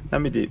omo. Na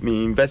me de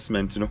me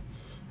investment no.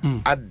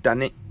 Add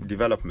done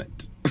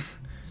development.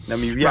 Na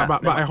me we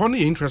but I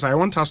only interest I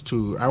want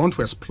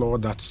to explore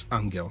that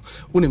angle.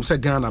 Unim say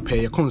Ghana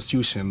pay a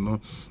constitution no,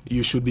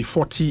 you should be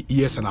 40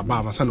 years and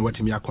above and say what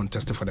me are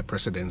contested for the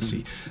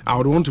presidency. I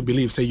would want to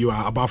believe say you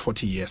are above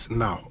 40 years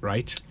now,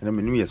 right? Na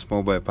me a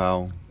small boy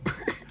pal.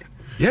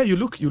 Yeah, you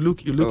look young.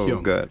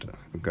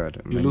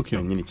 God. You look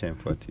young. You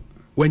 40.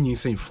 When you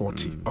say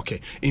 40, okay.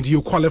 And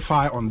you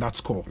qualify on that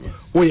score.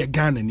 Yes. Or you're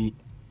Ghanaian.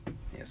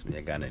 Yes, me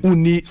a Ghanaian. Who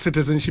need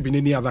citizenship in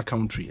any other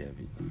country.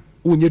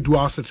 Who need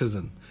dual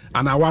citizen.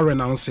 And I will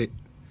renounce it.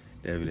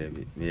 Me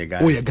a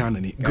Ghanaian. Oh, you're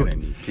Ghanaian.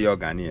 Good. Pure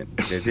Ghanaian.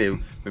 They say,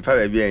 me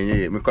probably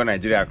be me call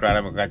Nigeria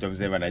crowd, me catch up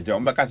say Nigeria.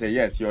 But say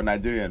yes, you're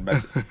Nigerian,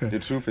 but the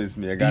truth is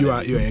me a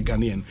Ghanaian. You are a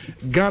Ghanaian.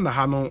 Ghana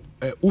hano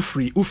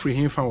ufri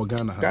him from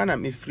Ghana. Ghana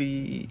me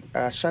free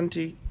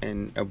Ashanti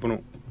and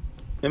Ebunu.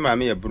 Me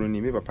mama Ebunu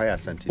ni me papa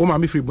Ashanti. O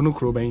mama free Bunu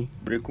Kroben.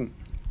 Brekum.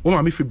 O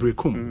mama free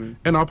Brekum.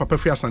 And our papa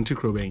free Ashanti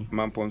Kroben.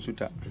 Mampon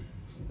Suta.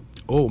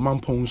 Oh,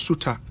 Mampon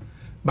Suta.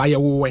 By your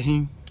wo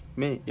him.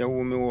 Me ya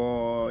wo me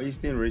wo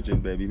Eastern region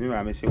baby. Me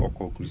mama say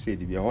Oko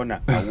Crusade be ho na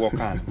walk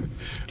an.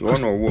 To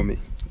honor wo me.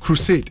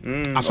 Crusade.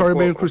 Sorry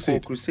ben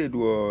Crusade. Crusade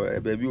wo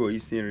baby wo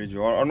Eastern region.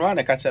 Ono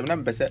na catch na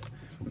pese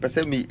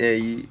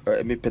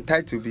me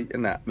title bi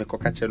na me ko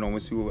catch no mo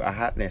si wo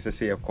aha na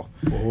ese ye ko.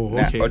 Oh,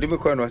 okay. Na odi me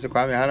ko no se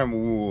kwa me hana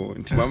mo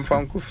nti mam fa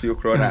nko fie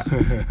kro na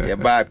ye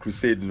ba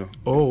Crusade no.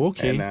 Oh,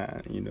 okay.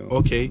 And you know.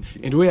 Okay.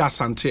 In the way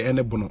Asante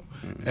ene bono.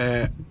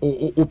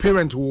 O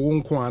parent wo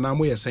nko ana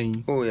mo ye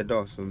saying. Oh, yeah,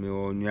 does so me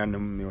o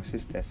nuanum me o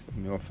sisters,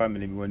 me o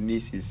family, me o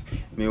nieces,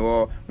 me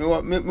o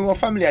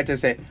family I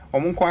say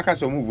omo nko aka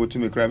so mo vote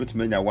me kra me to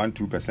menya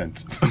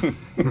 1-2%.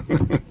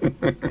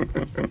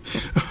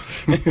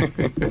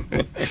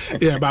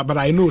 Yeah, but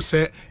I know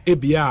say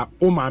ebia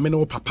o ma me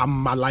no papa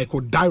ma like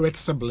o direct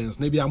siblings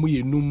maybe amu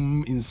ye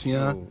num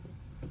insia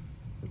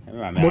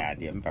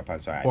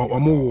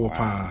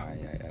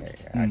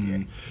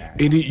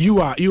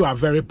you are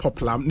very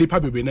popular nipa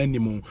bebe na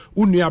nimu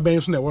unua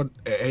ben so na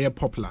e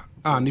popular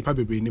nipa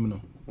bebe nim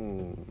no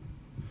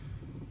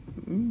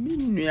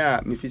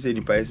minua me fi say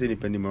nipa ese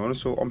nipa nim no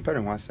so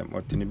ompere ho asem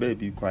otene ba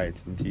be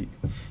quiet nti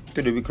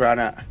to do bi kra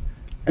na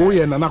o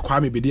ye Nana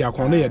Kwame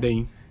Bediako no ye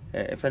den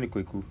fani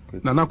kweku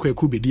Nana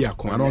Kwame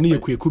Bediako ana no ye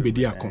kweku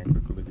Bediako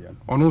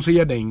ono so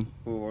ye den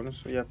ono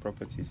so ye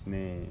properties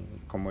ne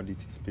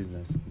commodities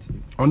business nti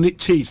ono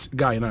chase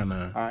guy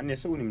na ne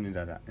se wonim ni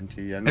dada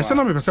nti ya no ese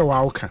na me pese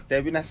wa oka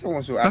da bi na se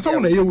won so na se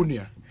won na ye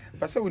wonua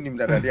pese wonim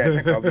dada dia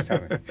take obisa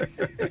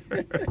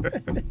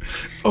me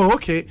oh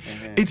okay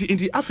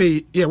inti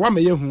afi yeah wa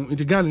me ye hu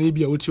inti Ghana ni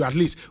bia oti at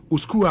least o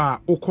school a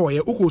o call ye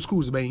o ko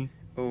schools ben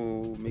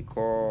oh me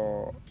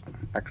ko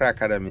Accra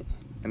Academy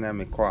na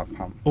me ko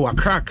apam oh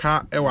Accra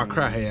ka e wa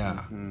Accra he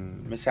ya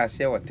me sha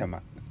se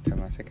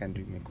Tema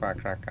secondary me ko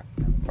Accra ka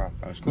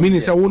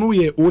meaning say wonu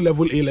ye O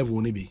level A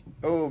level ni bi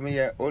oh me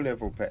ye O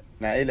level pe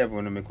na A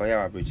level no me ko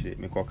ya Abuchi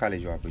me ko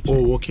college wa Abuchi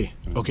oh okay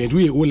okay do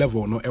ye O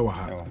level no e wa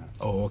ha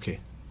oh okay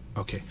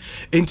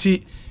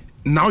inti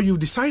now you've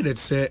decided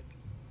say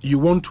you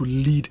want to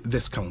lead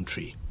this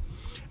country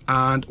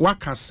and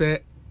what can say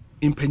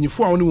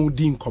impanyifo a wonu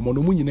di nkomo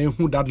no mu nyina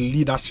hu that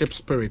leadership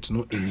spirit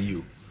no in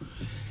you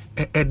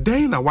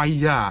then na why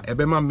ya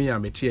ebema me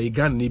amete e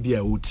Ghana ni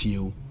bia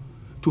otie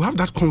to have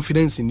that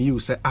confidence in you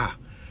say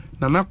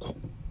Nana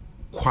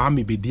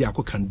Kwame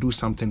Bediako can do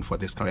something for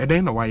this country.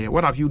 Then why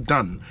what have you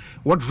done?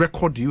 What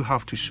record do you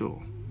have to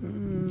show?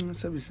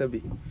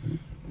 Sabi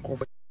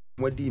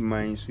what do you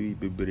mind so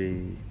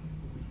bebre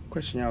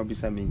question ya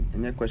obisa me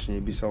enya question e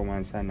bisa o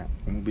mansa na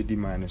o mu bedi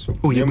man so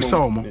oh you bisa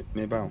o mo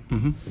me ba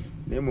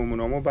na mo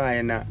no mo ba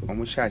ye na o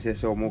mo sha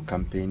se o mo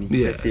campaign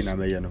se na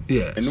me ye no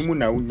enu mu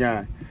na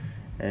unya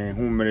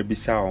hu mere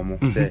bisa o mo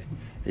se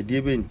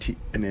edie be nti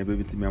na ebe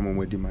bitimi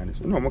amom edi man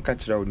so no mo ka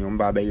kira o ni o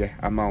ba be ye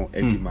ama o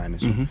edi man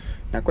so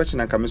na question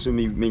na kam so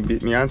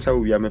me answer o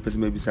wi am pese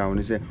me bisa o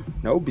ni se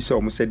na o bisa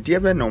o mo se die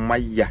be na o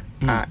maya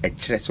e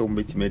kire se o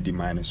bitimi edi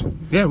man so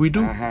yeah we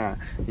do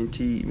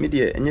nti me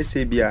de enye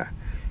se bia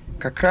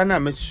kakra na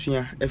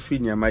mesua afri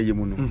ni amaye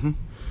mu no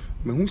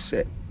me hu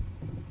se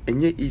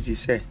enye easy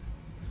se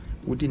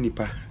wodi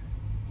nipa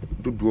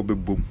dodo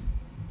bebom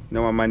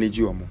na wa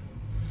manage omo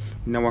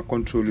na wa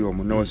control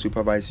omo na wa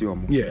supervise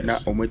omo na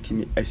omo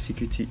timi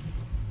execute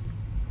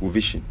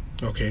vision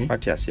okay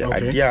patiasia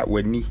adia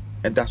wani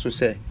eda so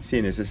se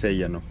ne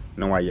ye no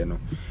na wa ye no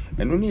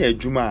eno ne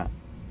adwuma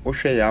wo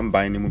hwe ya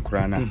amban ni mu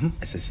kura na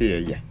esese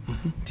ye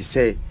ti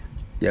se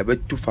ya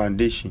betu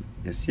foundation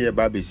ya se ya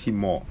ba be si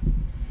more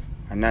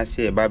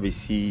anase babe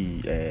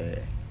si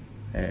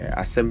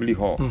assembly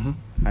hall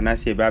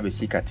anase babe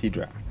si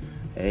cathedral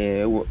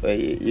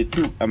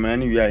yetu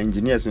amanani we are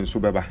engineers nso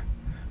beba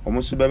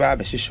omo so beba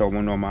be hihye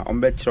omo no ma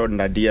ombe kire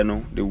ndade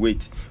no the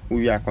weight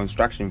we are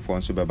construction for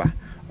nso beba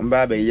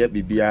omba be ye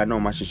bibia na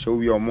omo hihye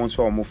we omo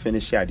so omo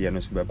finish ade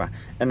no so beba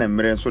na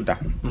mmere nso da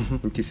ho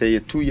nti say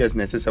 2 years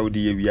na sesa we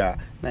ye wi a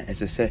na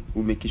esese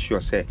we make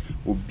sure say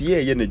obi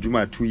ye na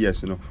dwuma 2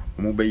 years no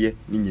omo be ye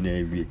ni nyina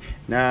ewie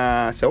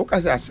na se wo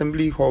ka say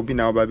assembly hall bi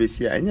na oba be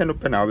sia enya no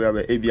pe na oba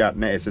be ebia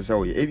na esese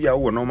wo ye ebia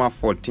wo normal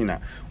 14 na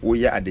wo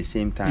ye at the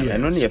same time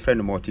eno na ye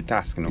friend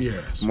multitask no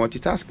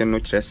multitask no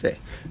kire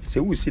se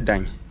wo si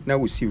dan na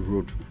we see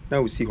road na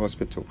we see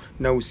hospital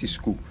na we see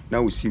school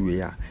na we see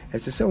where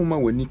esese wo ma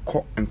wani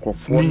ko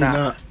enkrofo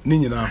na ni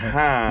nyina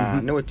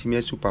ho na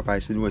watimi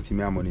supervise ni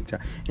watimi monitor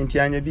nti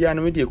anya bia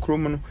no me de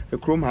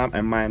ekrom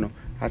ha man no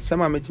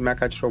asama metimi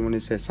aka kiro mo ni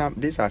say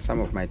these are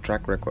some of my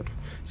track record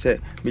say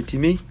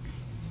metimi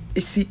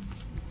esi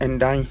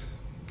endan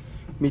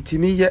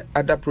metimi ye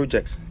other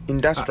projects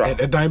industrial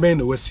dan ben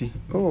no wasi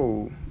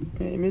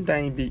me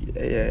dan bi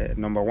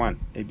number 1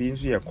 e bi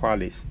nso ye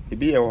qualis e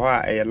bi ye ho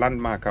a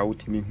landmark a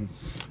utimi hu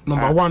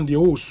number 1 de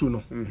o su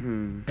no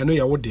eno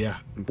ye wo de a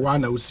wa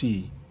na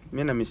usi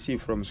me na me see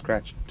from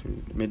scratch to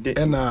me de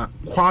ena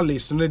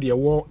qualis no de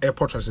wo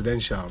airport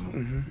residential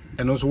no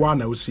eno so wa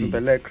na usi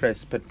Belle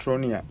Crest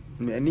Petronia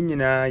ani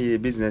nyina ye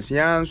business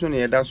ya nso na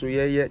ye da so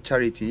ye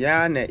charity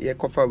ya na ye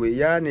kofa we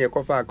ya na ye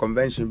kofa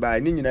convention ba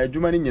ni nyina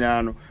adwuma ni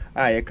nyina no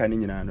a ye ka ni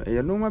nyina no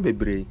ye no ma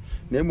bebre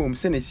na emom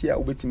se na si a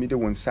obetimi de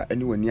wonsa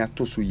ani wani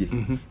atoso ye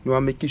no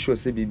wa make sure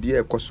se bibia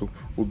ekoso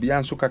obi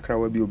anso kakra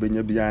wa bi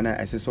obenya bia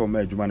na esese o ma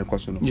adwuma ne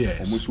koso no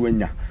o musu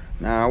anya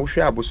na wo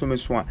hwe abosome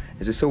so a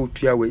esese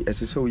otua we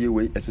esese oye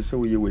we esese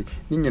oye we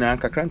ni nyina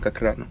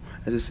kakra no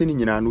esese ni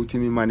nyina no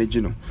utimi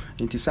manage no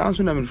nti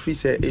sanso na me free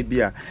se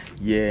ebia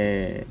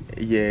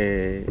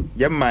ye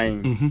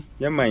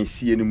man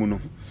sie ni mu no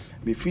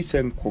me free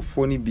se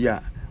nkofo ni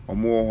bia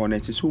omo ho na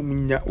esese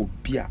omunya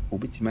obia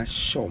obetima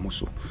hye omo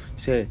so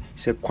se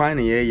kwan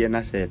na ye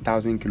na se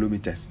 1000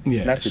 kilometers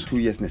that's 2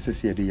 years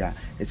necessary dey ya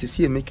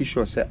esese make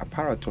sure say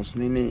apparatus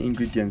ni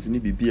ingredients ni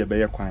bibia be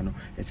ye kwan no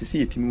esese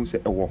yetimi hu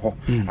se ewo ho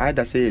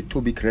either say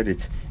tobi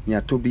credit ni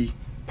atobi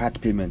part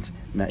payment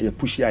na ye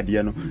push ya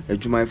de no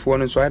adwumayfo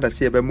no so ada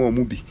se be ma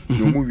omu bi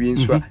no mu wi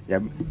nso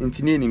ya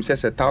intini nim se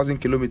 1000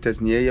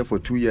 kilometers ne ye for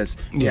 2 years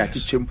ne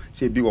akichem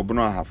se bi wo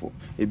bono ahafo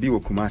e bi wo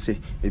kumase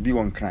e bi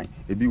wo nkran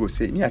e bi wo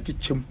se ne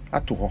akichem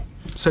ato ho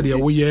said ye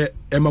wo ye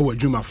ema wo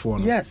adwumafo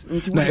no yes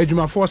na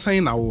adwumafo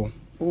san na wo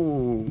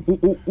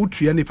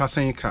utua ni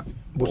pasan ka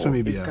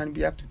bosomi bia it can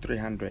be up to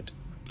 300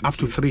 up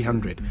to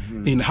 300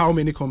 in how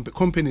many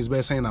companies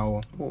be saying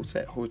now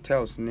say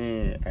hotels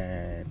ne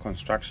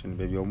construction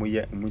baby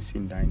omoye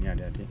musin dan near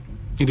there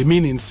in the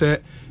meaning say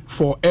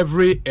for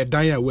every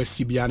dan we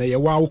see bia na ye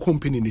wa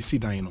company ni si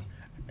dan no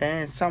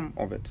some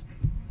of it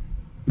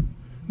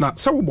na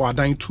say wo bo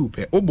dan 2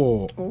 pe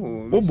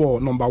obo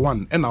number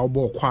 1 and na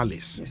obo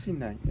Qualis yes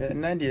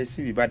na dey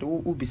see but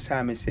wo be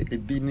sa me say e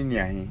bi ni ni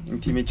ahen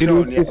nti me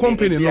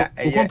company no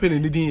company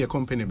ni din ye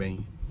company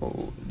ben.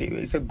 Oh,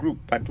 it's a group,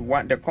 but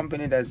the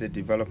company that's a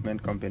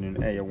development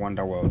company,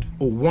 Wonder World.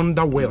 Oh,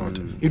 Wonder World.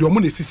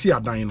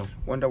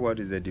 Wonder World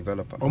is a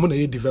developer.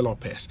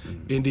 Developers.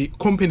 In the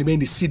company being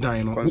the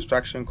Sidino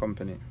construction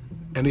company.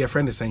 And your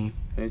friend is saying,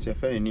 and it's a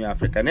friend in New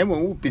Africa. Never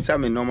who pizza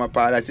me normal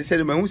part. I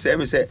said, who say,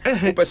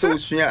 Upaso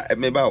Suya,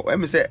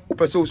 Meba, say,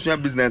 Upaso Suya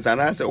business,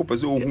 and I say,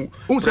 Upaso who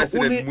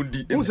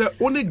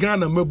only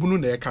Ghana Mabunu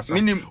Nekasa.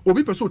 Meaning,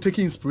 Obi Paso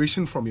taking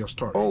inspiration from your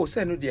story. Oh,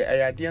 say no,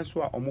 dear, I didn't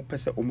so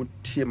Omupesa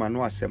Omutia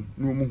Manuasem,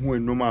 no Muhu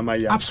and no Mama.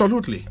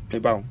 Absolutely.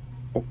 Meba,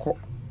 Oko,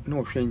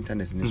 no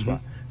internet in this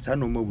one. So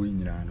no more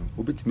winning.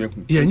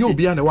 Yeah, you'll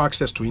be no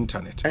access to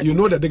internet. You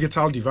know the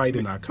digital divide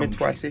in our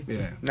country.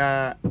 Yeah.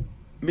 Now,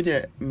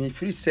 me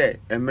free say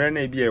emre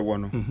na bia ewo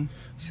no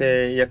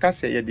say ye ka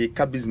say ye dey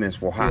ka business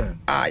for her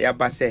ya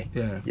ba say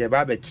ye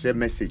ba be kire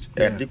message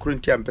the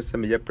Corinthia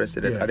person me ye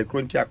president at the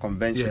Corinthia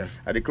convention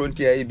at the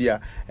Corinthia bia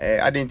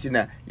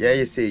adentina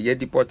ye say ye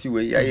deport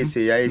we ye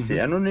say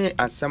eno ne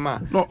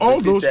asama no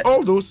all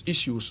those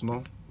issues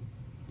no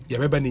ye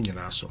be ni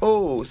nyina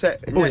so say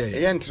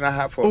ye ntra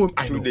ha for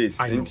 2 days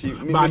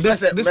but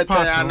this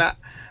part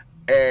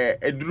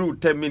drew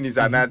 10 minutes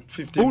and not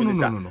 15 minutes.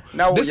 No.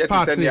 Now this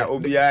part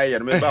OBI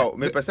and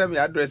me person me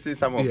addressing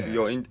some of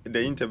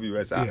the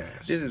interviewers.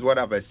 This is what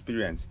I've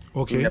experienced.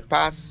 Okay. In the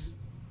past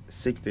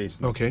 6 days.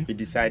 Okay. He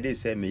decided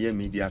say me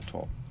media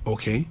tour.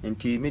 Okay.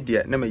 Inti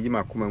media na me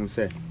yima kuma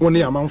say.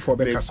 Only amount for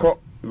bekasa.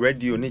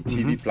 Radio ni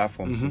TV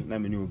platforms na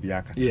me ni obi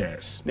akasa.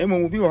 Yes. Na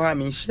mo obi wo ha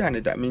me share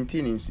ne da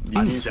maintenance the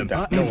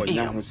incident na wo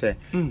nya ho say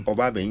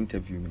oba be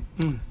interview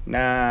me.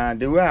 Na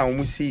the way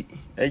I see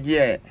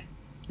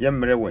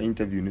yemre wo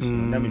interview no so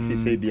na me fi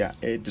say bia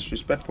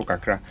disrespectful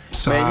kakra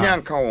me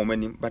nyanka wo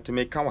mani but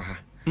me ka wa ha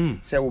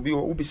say obi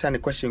obisa ne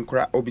question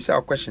kura obisa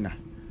a question a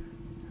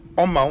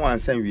on ma wan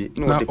san wi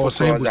no de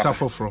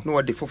foforo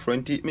no de foforo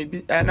nti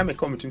maybe na me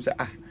come to say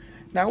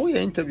na we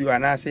interview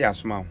ana say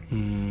asoma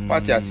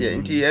what you say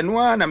nti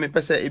eno na me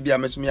pese e bia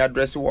me so me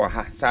address wo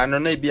ha sa no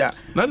na bia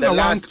the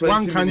last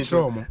one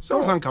control mo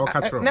so san ka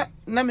control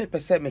na me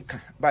pese me ka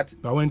but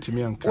I went to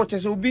me anka what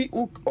is obi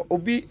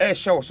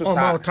show so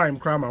sa time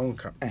crama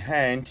unka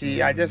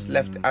nti I just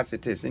left as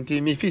it is nti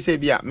me fi say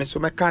bia me so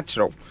me ka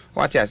control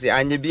what you say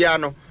anye bia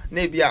no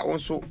na bia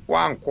onso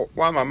wanko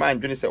wa mama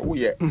andwene say wo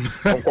ye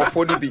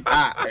onkofo ni bi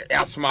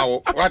asoma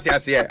wo what you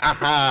say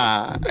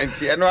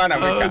nti eno na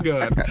me ka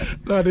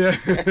no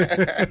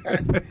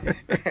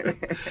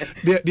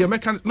the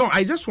American no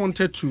I just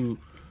wanted to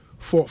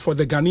for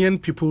the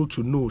Ghanaian people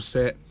to know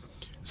say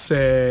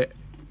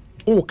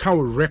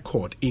can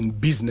record in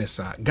business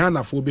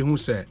Ghana for be who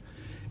say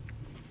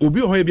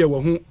obi o bia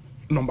wo hu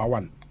number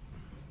 1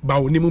 ba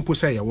oni mu po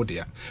say ye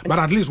there but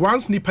at least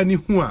once nipa ni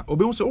hu a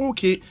obi hu say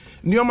okay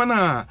nioma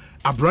na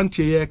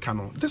abrantie ye ka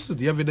no this is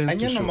the evidence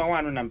to show number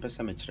 1 na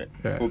mpesa me kire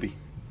obi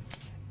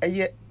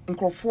eye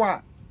nkrofo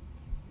a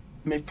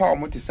me fa o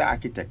motisa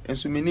architect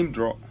enso menim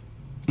draw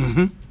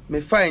me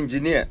fa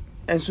engineer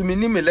enso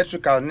menim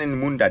electrical nen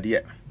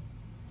mundade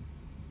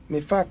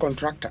me fa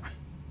contractor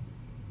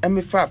and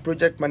me fa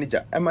project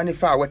manager and me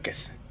fa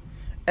workers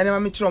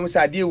and me tro mo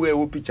say ade we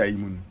wo picture yi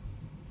mu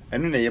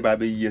enu na ye ba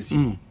be yi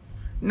asi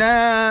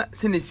na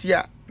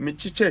sinesia me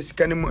chiche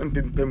sika ne mu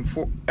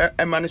mpempemfo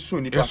ema ne so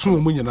nipa so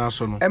mu nyina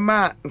so no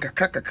ema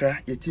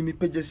nkakra yetimi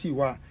pejasi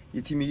wa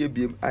yetimi ye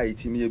biem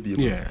yetimi ye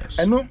biem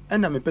eno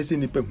na me pese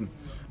nipa hu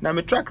na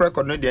me track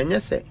record no de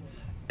nyese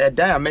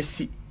dan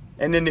amasi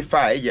ene ne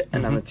fa eye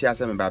na me tia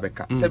se me ba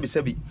beka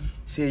sebi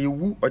se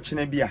yewu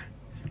ochene bia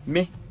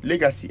me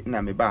legacy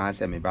na me ba ha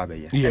se me ba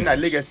be ye na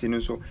legacy no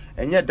so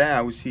enye dan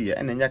a wo si ye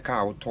ene nya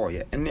ka wo to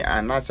ye ene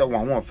anase wo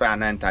ho fa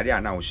ana ntare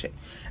ana wo hye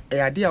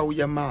ade a wo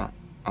ye ma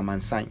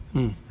amansan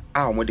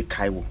a mo de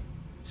kai wo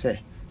se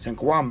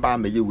nko wa mba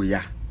me ye we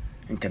ya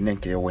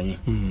nkenenke ye wo ye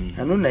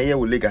eno na ye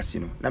wo legacy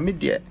no na me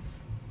de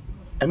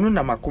eno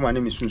na makoma ne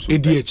me sunso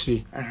edi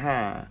akire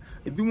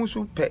ebi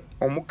musu pe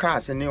omuka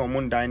ase ne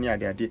omundan ne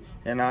ade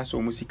na aso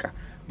omusika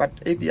but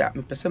ebia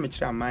me pese me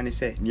kira amane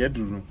se ne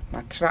aduru no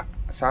matra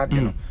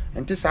saade no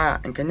enti saa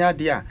nkanya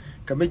ade a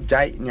ka me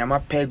jai ne ama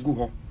pegu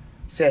ho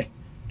se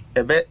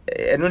ebe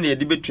eno ne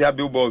yedi betua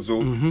billboards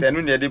o se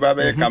eno ne yedi ba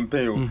be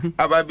campaign o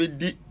aba be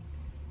di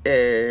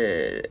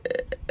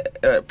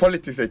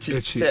politics a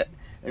chief say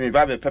me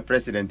ba be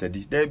president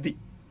adi there be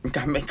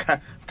can be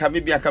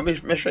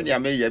measure the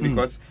amey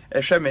because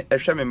ehwe me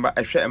ba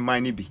ehwe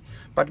man bi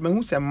but me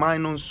hu say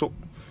man no so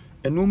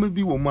eno ma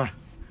bi wo ma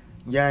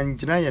ya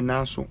ngina ye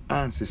na so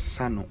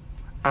ansesa no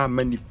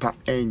amanipa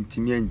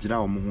entimi ngina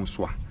wo ho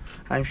so a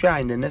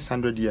anhwe in the next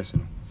 100 years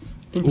no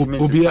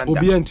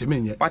obi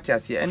entimi nye what you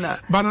say na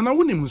banana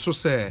wonim so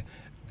say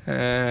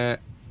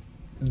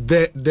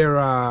there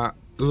are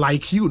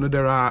like you know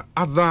there are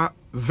other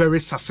very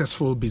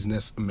successful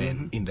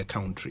businessmen in the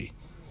country.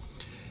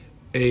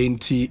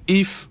 And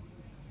if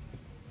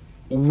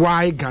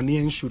why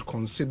Ghanaians should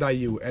consider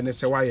you and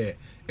say why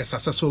a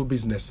successful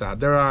business,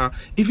 there are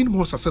even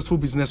more successful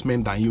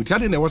businessmen than you. Tell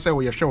them what say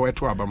we show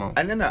to Abama.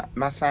 And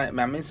then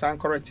my main sound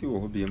correct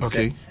you be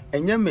okay.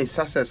 And you may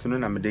success no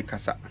na medeka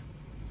sa.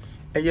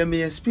 And you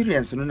may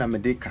experience no na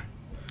medeka.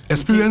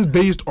 Experience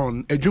based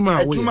on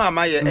ejuma way. Ejuma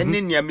ma ye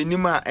ene nia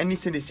minima ene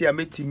se se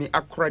ametimi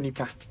akora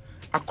nipa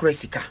akora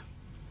sika.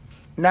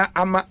 Na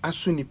ama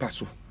asu nipa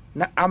so.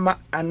 Na ama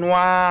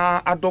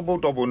anwa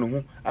adobo no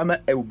ho ama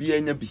obi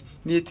anya bi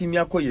na etimi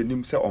akoye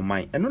nim se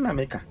oman eno na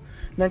meka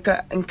na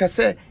nka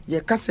se ye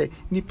ka se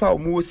nipa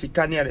omo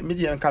sika ne me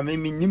de nka me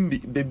nim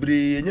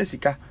bebre anya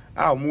sika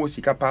a omo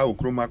sika pa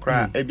okroma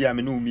kra ebia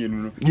me no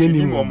mienu no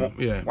nim omo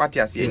what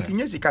ya se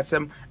entinye sika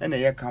sem ena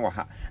ye ka wa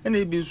ha ena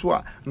ebi nso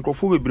a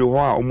nkrofo bebre ho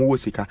a omo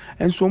sika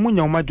enso omo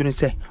nya omadwene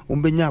se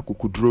ombenya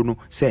akokuduro no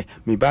se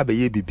me ba be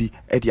ye bibi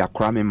e de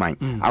akra me man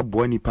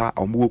abo nipa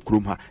omo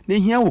okroma na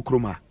hia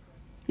okroma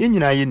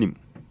yenyina yenim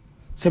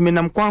se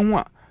menam kwa ho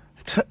a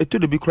eto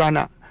de bi kura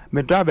na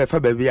me driver fa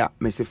ba bi a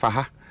me se fa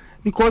ha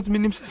because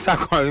minim se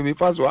sakwa me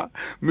fa so a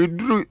me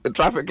duru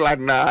traffic light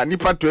na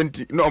nipa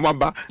 20 no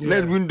maba na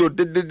window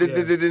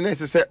de na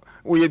se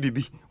wo ye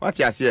bibi what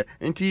ya se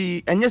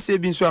enti enye se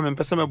bi nso a me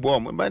pese me bo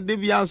om but de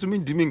bi anso me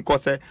dimi nko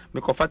se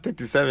me ko fa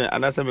 37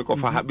 anase me ko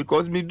fa ha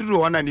because me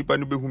duru ona nipa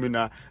no behu me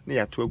na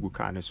ya to agu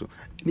ka ne so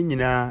ni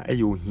nyina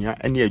eye ohia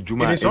ene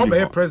adwuma ene so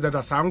be president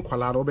asan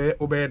kwala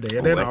obe de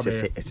ye na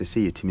obe ese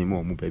se yetimi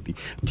mo mu ba bi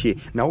tie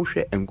na wo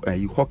hwe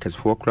hawkers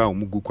for kra o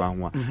mu gu kwa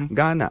ho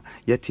Ghana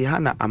yete ha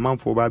na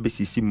amanfo ba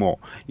sisi more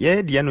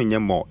ye de no nye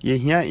more ye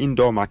hia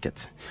indoor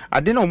market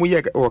ade na omo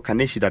ye o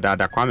kaneshi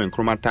dada Kwame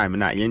Nkrumah time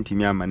na ye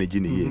ntimi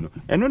amanage ne ye no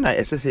eno na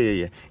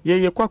esese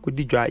ye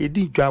kwakodi dwa ye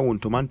di dwa won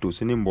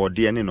tomatoes ne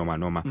mbode ne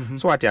noma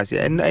so what ya say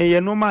ye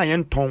noma ye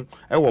nton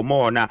e wo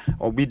more na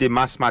obi de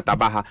mass mart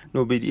abaha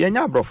na obi ye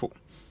nya brofo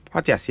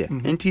what ya say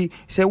enti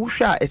se wo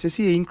hwa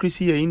esese ye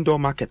increase ye indoor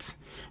markets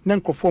na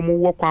nkrofo mo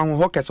wo kwa ho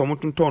hokese mo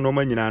tonton no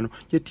ma nyina no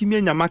ye timi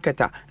anya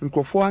marketa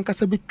nkrofo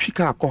ankasa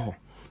betwika akoho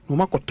no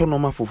makoto no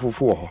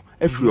mafofofo ho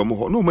afiri omo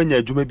ho no manya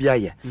adwuma bi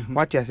aye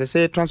what ya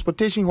say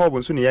transportation hub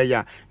nso ne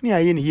ya ne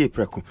aye ne ye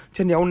preku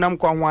te ne wonam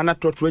kwa ho ana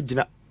trotro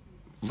agina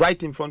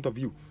right in front of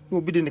you no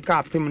obi de ne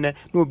car pem ne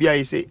no obi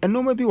aye say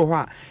enoma bi wo ho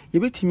a ye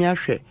betimi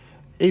ahwe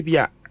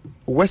ebia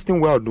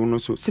western world no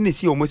so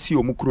sinisi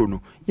omo kro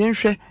no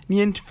yenhwe ne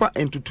yentfa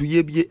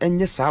entutuye bi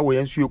enye saa wo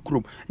yenso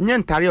yokrom nye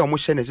ntare omo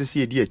hye ne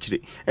sese edi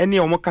akire ene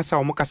omo kasa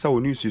o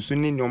news so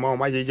ne ne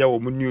omo ayeya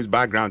omo news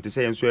background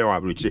say yenso ye wa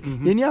abrochire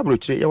yeni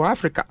abrochire ye wa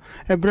Africa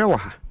ebre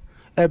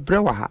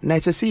wa ha na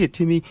sese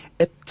yetimi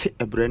ete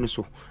ebre no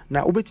so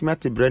na obetimi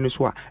ate ebre no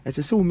so a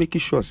sese wo make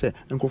sure say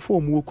nkofo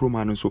omo okrom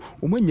anu so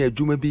omo nya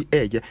adwuma bi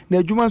eye na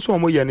adwuma so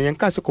omo ye ne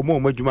yenka se komo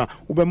omo adwuma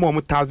wo be ma omo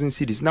 1000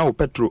 cedis na wo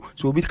petrol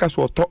so obi ka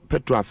so top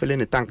petrol afele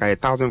ne tanka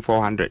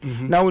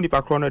 1400 na woni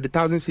pa krono the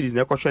 1000 cedis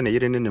na ekohwe ne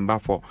yere ne mba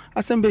for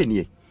asembe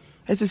nie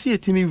SSC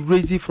etimi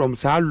raise from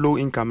sa low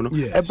income no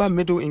eba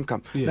middle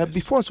income na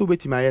before so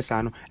betimi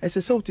ayesa no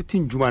SSC utiti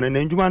ndwuma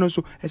na ndwuma no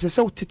so SSC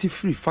utiti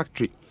free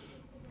factory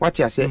what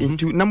you say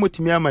into na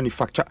motimi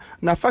manufacture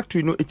na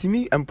factory no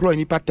etimi employ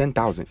nipa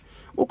 10,000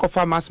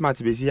 ukofa mass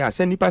mart bezi ya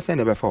send nipa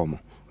send ebe for mo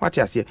what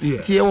you say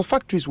tie o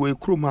factories we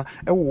kroma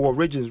e wo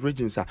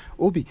regions a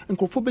obi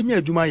nkofo benya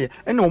adwuma ye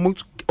e na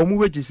omo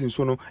wages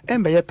nso no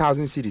embe ye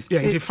 1,000 cedis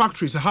the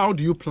factories how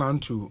do you plan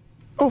to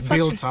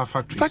build our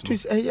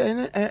factories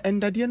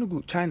and that no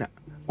go China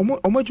omo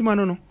adwuma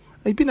no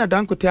ebi na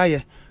dankote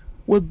aye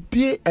we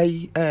be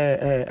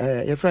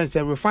your friends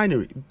say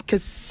refinery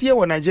kese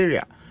wo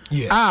Nigeria.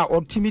 Yes.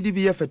 Or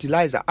TMDB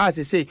fertilizer. As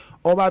they say,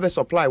 Obabe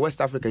supply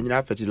West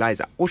Africa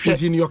fertilizer.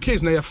 In your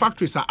case, now your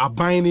factories are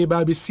buying a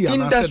baby.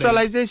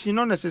 Industrialization,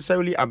 not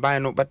necessarily a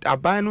buying, but a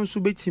buying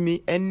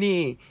subitimi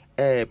any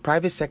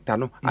private sector.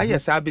 No,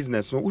 our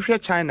business. No, Usha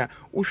China,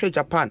 Usha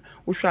Japan,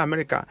 Usha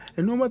America,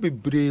 and no maybe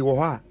brave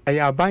or I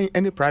are buying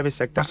any private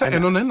sector.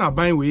 And on a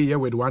buying way here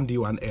with 1D,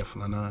 1F,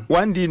 Nana.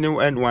 1D,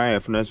 no, and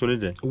 1F, no, so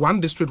day. One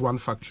district, one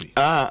factory.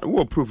 Who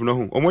approve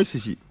no? Almost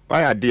see.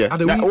 Why are there?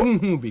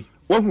 Who be?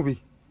 What will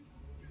be?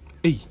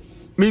 Hey,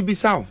 maybe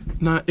so.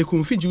 Na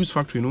Ekunfi juice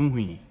factory no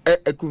hui.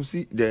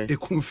 Ekunfi there.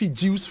 Ekunfi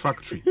juice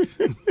factory.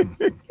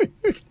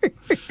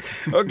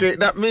 Okay,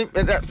 that mean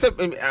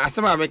that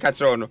some make a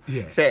try no.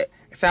 Say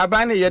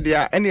abane ye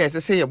there any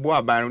say ye bo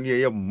abane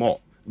ye more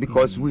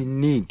because we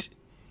need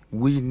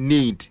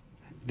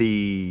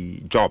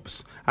the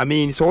jobs. I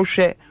mean so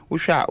we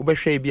share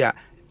bi a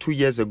 2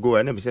 years ago,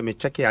 and let me say, me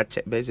check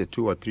it, basically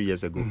 2 or 3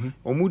 years ago.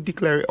 Omu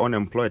declare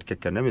unemployed,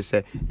 let me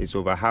say, it's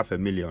over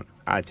 500,000.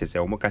 I just say,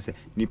 Omu say,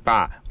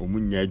 nipa, omu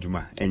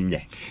nyejuma,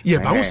 enye. Yeah,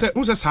 but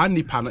who says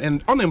nipa,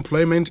 and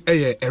unemployment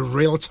is a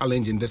real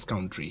challenge in this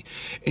country.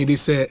 It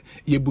is a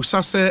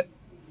yebusa say,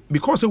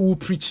 because we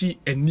preach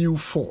a new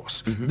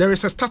force, there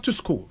is a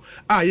status quo.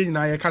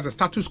 Because a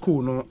status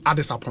quo no are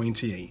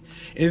disappointing.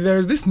 And there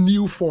is this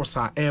new force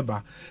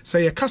ever.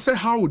 Say,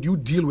 how would you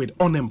deal with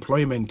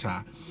unemployment?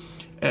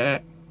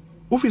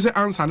 If you say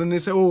answer and they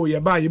say, oh, yeah,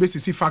 buy you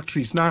basically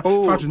factories now.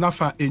 Factories now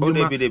for is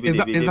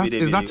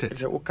that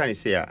it? What can you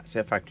say?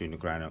 Say factory in the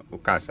ground.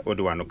 What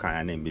do I know? Can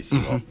I name this?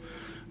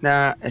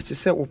 Now it's a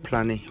set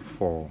planning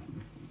for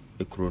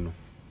a chrono.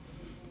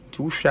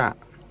 2 shot.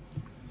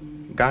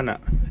 Ghana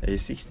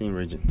is 16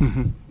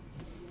 regions.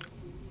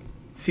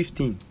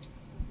 15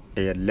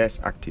 are less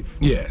active.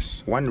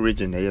 Yes. 1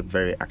 region is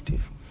very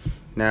active.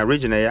 Now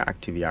region is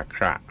active is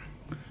Accra.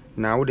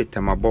 Now the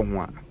Tema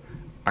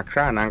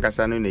Accra and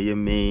Ankasa is the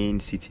main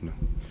city no.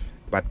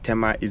 But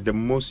Tema is the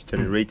most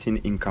generating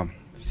income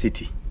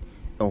city.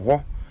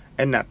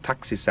 And that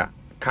taxes are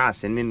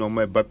cars and no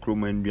more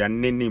backroom and we are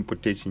no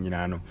importation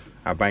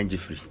are buying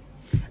free.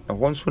 And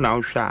once we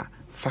now share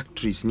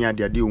factories near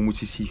the idea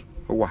musisi.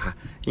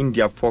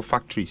 India 4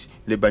 factories,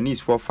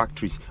 Lebanese 4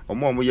 factories,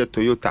 omo ye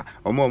Toyota,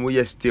 omo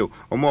ye steel,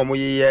 omo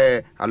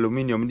ye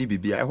aluminium ni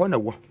bibia. I wanna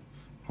wo.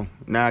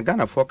 Na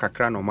Ghana 4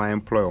 kakra no my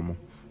employ omo.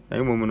 Na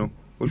imo no,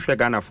 we share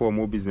Ghana 4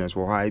 more business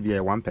wo ha be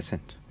 1%.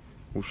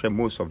 We share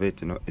most of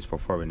it is for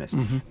foreigners.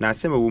 Na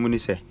same woman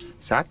say,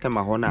 sa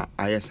tema ho na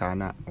ayesa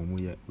na omo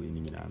ye we ni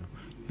nyina no.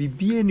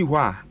 Bibia ni ho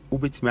a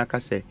obetimi aka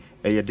say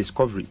e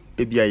discovery,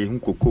 e bia ye hu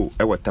koko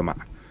e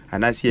wotama.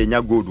 And I see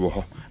a gold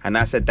wo and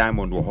I said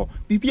diamond wo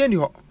bibia ni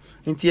ho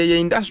into a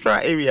industrial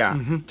area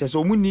there's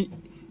so many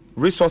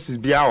resources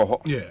be our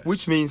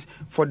which means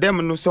for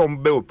them no so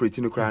be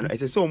operating crown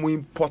it's so we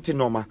importing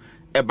normal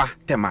eba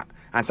tema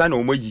and say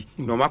no yi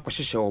no ma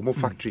kwhehye o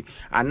factory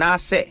and I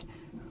say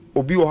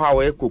obi wo ha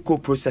we cocoa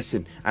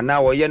processing and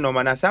now we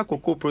normal na say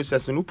cocoa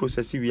processing no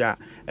process we are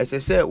as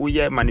say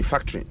we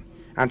manufacturing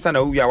and say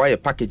na we are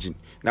packaging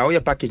now we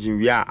packaging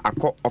we are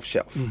off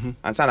shelf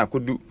and say na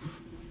could do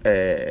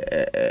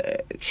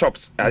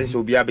shops as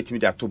will be able to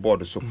meet to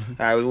board so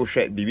I will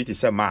share BB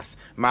say mass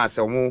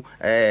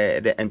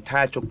the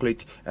entire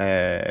chocolate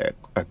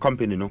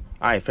company no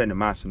I friend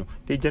mass no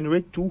they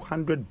generate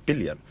 200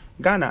 billion.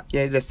 Ghana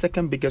the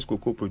second biggest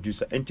cocoa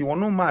producer and you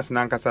no mass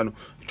nankasa no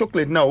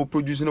chocolate now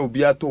producing no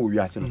be ato we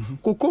ase no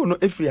cocoa no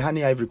every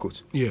honey ivory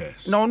coast.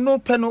 Yes, now no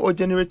pen or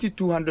generated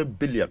 200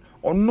 billion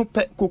or no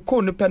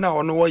cocoa no pen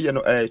or no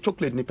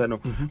chocolate ni pen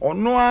or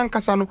no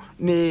ankasa no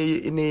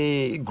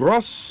ni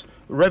gross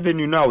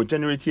revenue now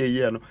generate a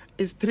year no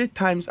is 3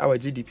 times our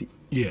GDP.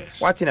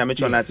 Yes. What in I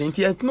mention as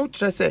no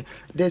stress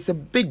there's a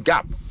big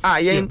gap.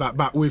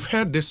 But we've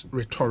heard this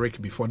rhetoric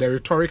before. The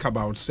rhetoric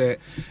about say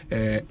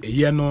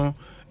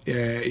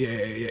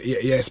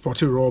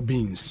exporting raw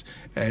beans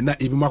na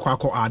ibima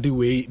kwako ade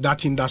way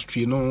that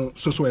industry no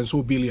so and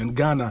so billion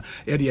Ghana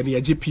the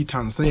GP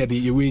tons na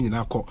the way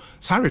nyina ko.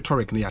 Sa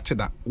rhetoric na yate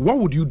that. What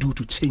would you do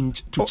to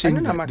change the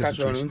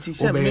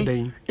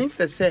situation?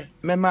 Instead say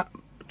mema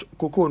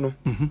cocoa no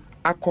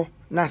ako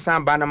na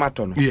samba na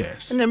matono.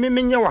 Yes. Na me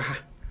menye wa ha.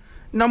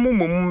 Na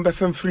mumum be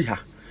fam free ha.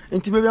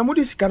 Enti be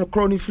amudi sika no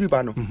crony free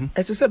ba no.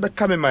 Ese se be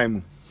ka me man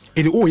mu.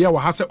 Edi oh ya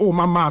wa ha se oh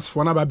ma mass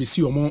for na ba be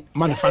see omo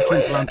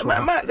manufacturing plant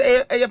wa.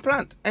 A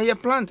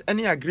plant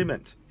any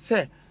agreement.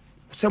 Say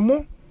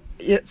mo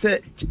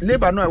say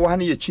labor no e wa ha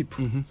na ye cheap.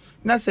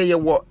 Na say ye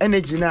wo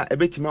energy na e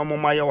betima omo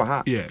ma ye wa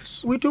ha.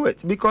 Yes. We do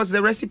it because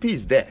the recipe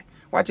is there.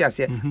 What you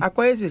say?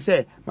 Akoye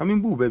say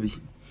mami mbu baby.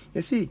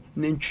 You see,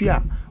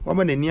 Nenchia,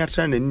 woman in near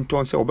turn and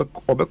tons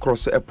obe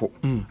cross apple,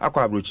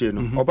 aqua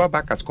brochino, oba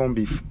back as corn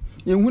beef.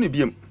 You wouldn't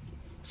be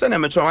send a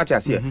metro what I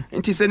say.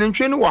 And tis an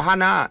entrain or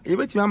hana, you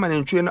bet him an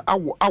entrain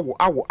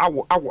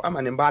I'm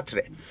an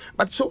battery.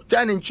 But so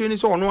Jan and train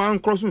is on one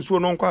crossing so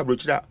non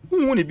quabrocha.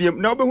 Who wouldn't be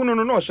no, but who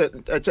no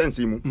a chance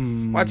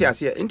him. What I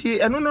say, and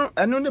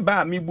I know the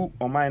bar me book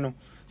or mine.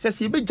 Says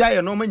he be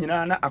giant no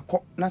man a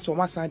cock, not so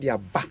much idea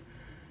ba.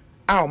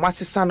 Our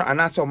master son and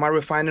answer my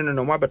refining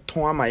no more but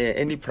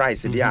any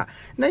price there.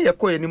 Na ye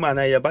ko any man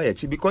na buy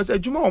it because a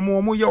juma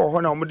omo ye ho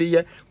na omo de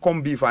ye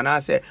corn beef and I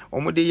say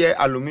omo de ye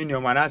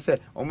aluminium and I say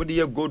omo de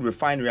ye gold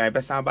refinery I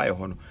be san buy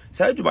ho no.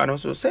 Say juma no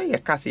so say ye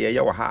kase ye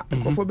wa ha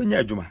ko fo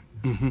benya juma.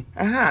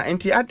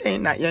 Enti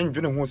aden na ye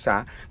ndwene ho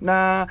sa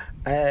na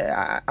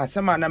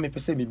asema na me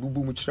pese me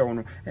bubu mu kire ho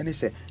no ene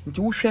say nti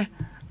wo hwe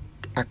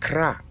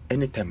Accra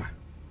any tema.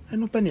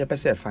 Eno pe na ye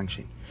pese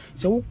function.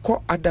 Say wo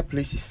call other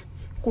places.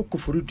 Coco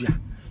Frudia.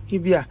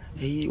 Hibia,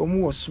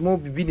 omu was small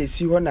business,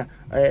 you honor,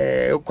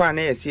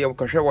 Kwane, see a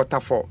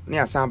waterfall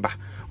near Samba.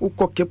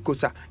 Uko Cape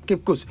Coast,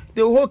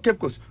 the whole Cape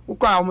Coast.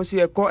 Uko almost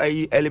here call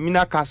a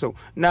Elimina Castle.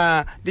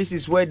 Nah, this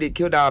is where they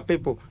killed our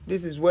people.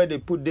 This is where they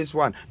put this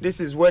one. This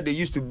is where they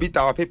used to beat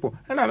our people.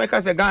 And I make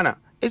us a Ghana.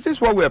 Is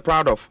this what we're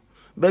proud of?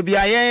 Baby,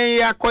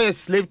 I call a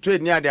slave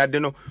trade near the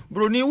Adeno.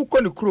 Bruni, Uko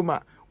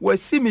Nkruma, where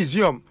see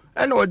museum.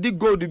 and or the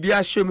gold be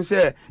a shame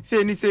say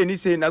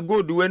na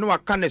gold we no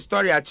can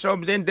story a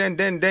chrob then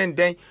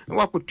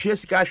what could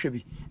trace cash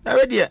be now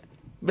ready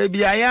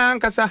baby I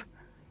kasa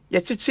ye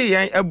chichi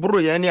yen ebro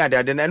yen ni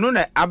ade na no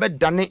na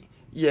abedane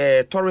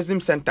ye tourism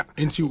center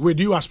into where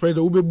do you aspire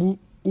the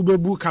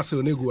ubebu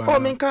castle nego oh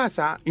min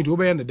kasa into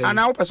obey the day and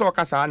now person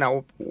kasa na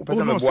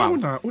person me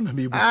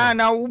boa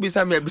na u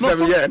bisa me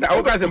yeah na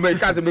u kasa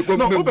me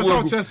no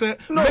person say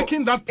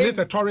making that place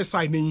a tourist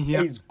site in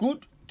here is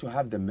good to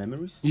have the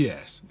memories.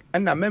 Yes.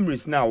 And the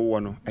memories now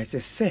one as I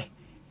say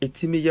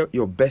etimi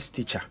your best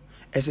teacher.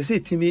 As I say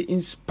etimi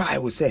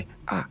inspire we say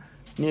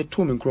near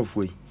Tom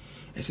Crawford.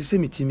 As I say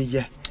metimi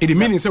yeah. It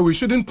means we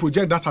shouldn't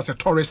project that as a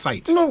tourist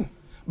site. No.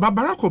 But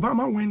Barack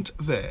Obama went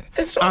there.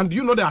 And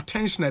you know the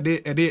attention a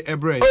day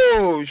every.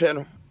 Oh, you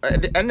know.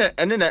 And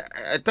then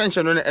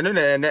attention and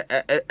then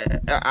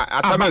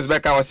at times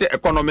like I was say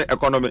economy.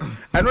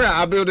 I know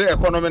I build the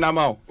economy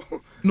now.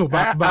 No,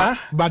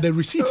 but the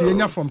receipt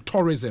from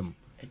tourism.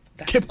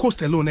 Cape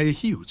Coast alone are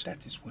huge.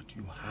 That is what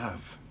you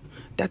have.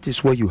 That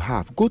is what you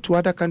have. Go to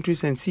other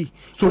countries and see.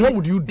 So what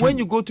would you do? When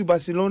you go to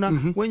Barcelona,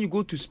 when you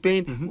go to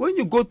Spain, when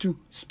you go to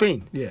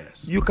Spain,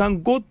 yes, you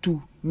can go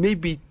to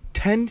maybe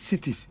 10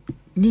 cities.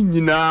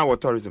 Nina or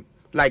tourism.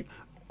 Like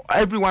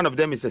every one of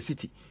them is a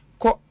city.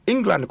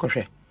 England,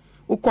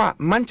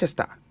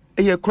 Manchester,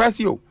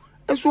 Crasio,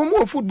 and so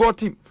more football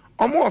team,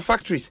 or more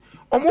factories,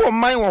 or more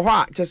mine or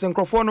what, just in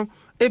Crofono,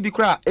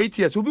 Ebicra, 8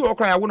 years, will be all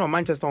cry. I won on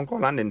Manchester on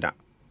London that.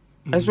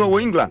 And so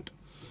England,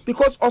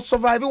 because of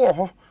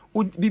survival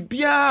would be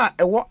bia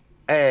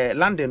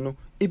London no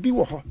e bi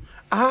wo ho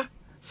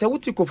se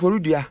wuti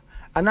koforudia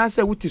ana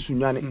se wuti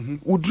sunyane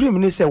wo dream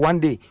ne say one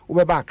day wo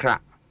be ba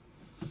Accra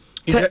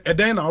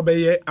then na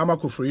obeye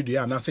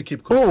amakoforudia ana se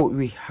Cape Coast. Oh,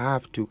 we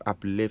have to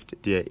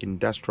uplift their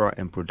industrial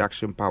and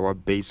production power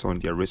based on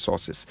their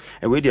resources.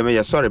 And we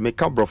dey sorry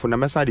make up bro for na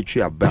mesa the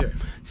tree about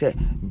say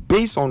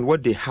based on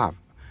what they have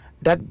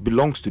that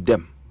belongs to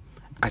them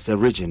as a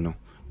region no.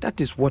 That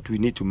is what we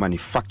need to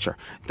manufacture.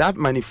 That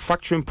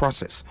manufacturing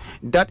process,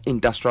 that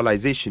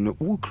industrialization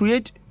will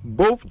create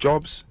both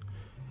jobs,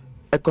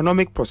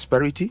 economic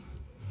prosperity,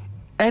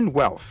 and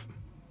wealth,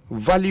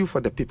 value for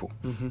the people.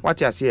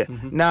 What you say?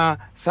 Now,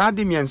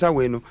 Saudi mianza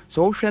weno.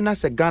 So oshena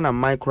se Ghana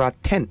micro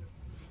 10.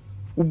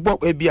 Ubo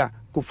ebia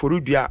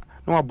kufurudia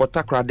no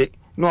abotakrade.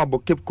 No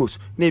abo Cape Coast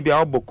na bia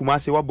abo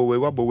Kumasi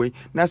wabowe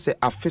na se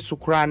afeso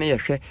kra na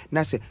yehwe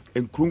na se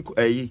enkrunk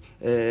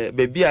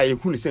baby a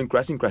ehunu se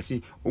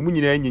nkrasi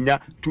omunyina nyinya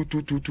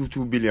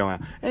 2 billion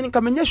en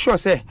kamenya sure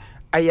se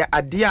aya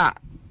ade a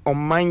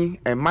oman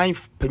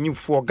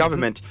panyimfo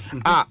government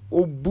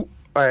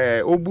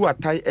obu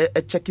atai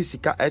cheki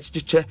sika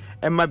echiche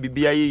ema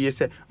bibia ye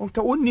se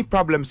onka oni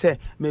problem se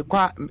me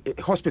kwa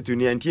hospital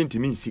ni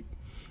antimi nsi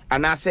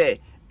ana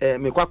se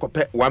me kwa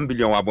kope 1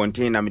 billion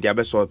wabontin na me dia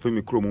be solve for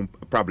me chrome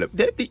problem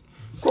there be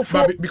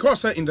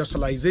because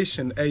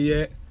industrialization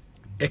a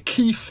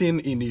key thing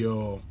in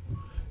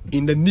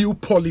the new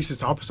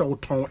policies opposite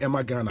what ton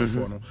Emma Ghana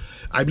for no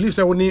I believe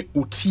say only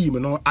o team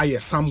no I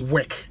some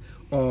work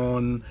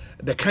on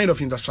the kind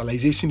of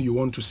industrialization you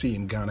want to see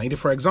in Ghana. And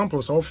for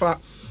example, so far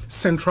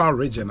central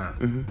region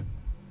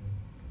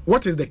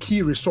what is the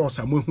key resource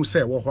and who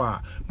say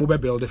what mobile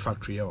build a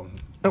factory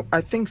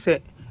I think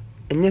say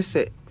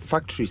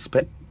factories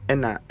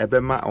ena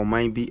ebema or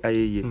mine be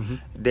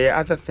there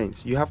are other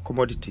things. You have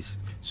commodities,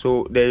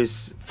 so there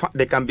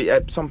can be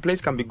some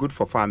place can be good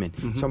for farming,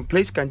 some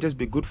place can just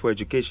be good for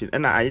education,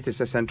 and it is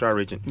a central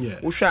region.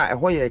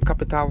 Usha a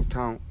capital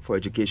town for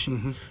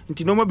education.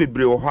 Nti no be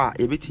bre ho a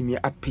ebetimi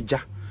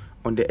apija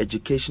on the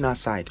educational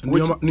side.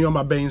 It's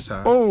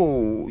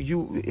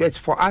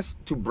for us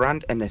to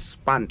brand and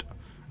expand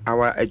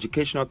our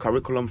educational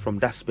curriculum from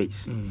that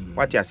space.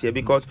 What you say?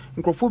 Because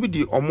nkrofo bi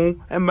di omo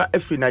emma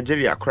every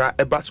Nigeria kra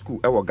eba school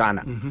ewo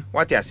Ghana.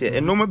 What you say?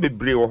 And no be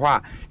bebre wo ho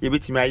a ye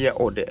betimi aye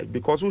order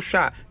because wo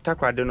hwa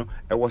takrade no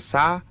e wo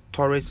sa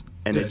tourist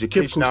and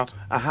educational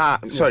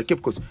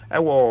Cape Coast e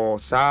wo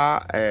sa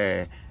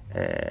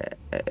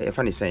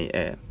funny saying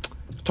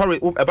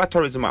tourist about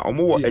tourism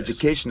omo wo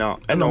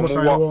educational and omo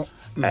wo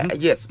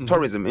yes,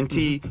 tourism.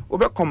 Nti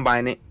obe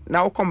combine it.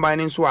 Now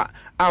combining so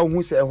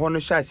who say hono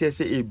sha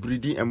say a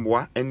breeding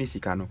emboa any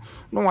sika no.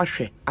 No wa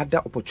hwe other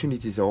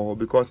opportunities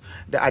because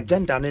the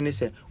agenda no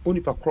say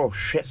only pa cross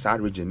share sa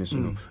region so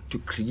no to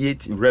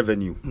create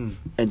revenue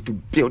and to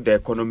build the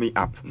economy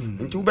up.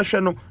 Nti obe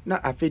hwe no na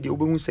afedi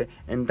obe hu say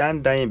and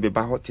dan be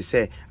ba hot to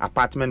say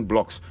apartment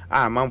blocks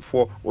man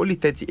for only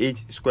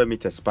 38 square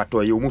meters but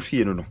you mu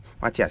fie no.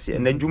 What you say?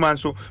 And then juma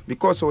so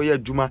because we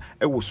juma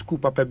e wo school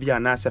papa bi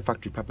na say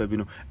factory papa bi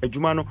no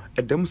ejuma no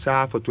edam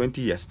sa for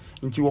 20 years.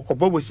 Nti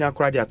okobobo sia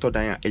akra de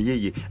atodan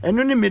eyeye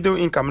eno ne middle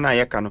income na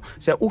yeka no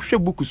say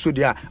ohwe book so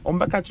dia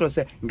ombeka tro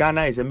say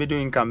Ghana is a middle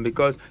income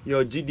because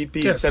your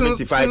GDP is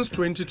 75 since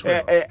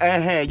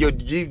 2012 your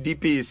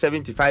GDP is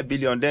 75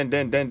 billion then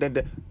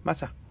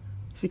massa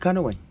sika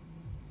no when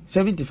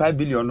 75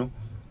 billion no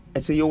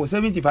it's a you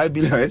 75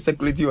 billion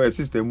circulate your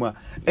system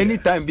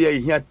anytime be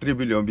here 3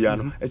 billion be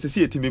no it's a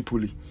see etimi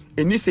puli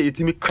eni say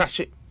etimi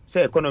crash it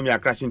say economy are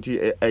crashing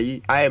to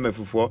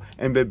IMF for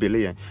MB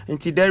billion. And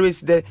there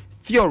is the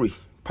theory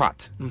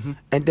part,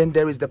 and then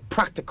there is the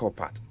practical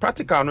part.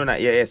 Practical no na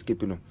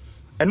escape no.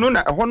 And no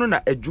na hono na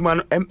adwuma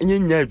no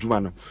nya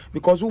adwuma no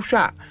because wo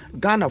hwa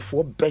Ghana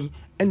for ben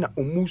na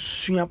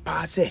omusua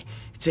pa say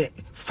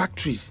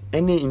factories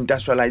any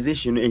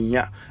industrialization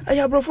ehia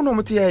aya brofo no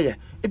mte ye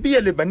e be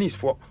Lebanese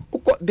for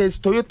there's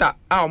Toyota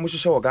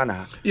omuhwehwe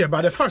Ghana. Yeah,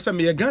 but the fact that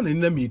me Ghana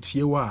na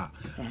metie wa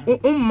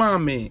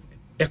me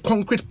a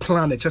concrete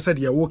plan that just said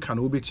you work can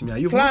obetimi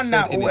you plan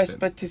na o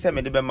expect say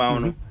me de be ma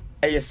no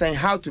e saying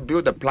how to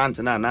build the plant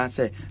and I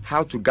say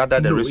how to gather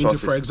the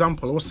resources. For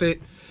example,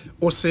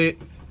 or say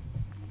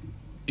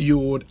you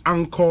would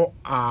anchor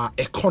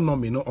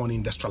economy no on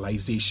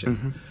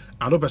industrialization.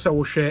 And also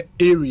we share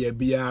area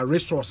be a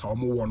resource or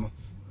more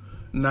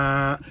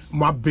na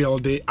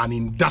build an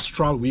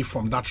industrial way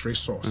from that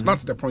resource.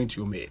 That's the point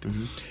you made.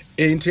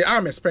 And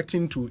I'm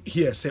expecting to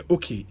hear say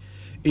okay,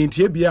 in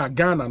Tibia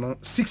Ghana no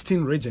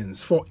 16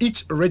 regions for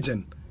each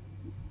region.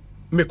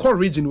 Me call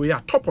region we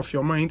are top of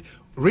your mind.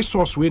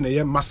 Resource we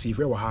na massive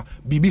we ha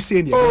BBC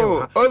in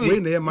we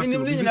na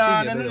massive BBC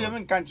na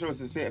can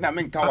say na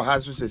men kan ha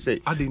so say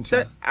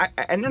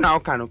I know now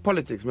kind of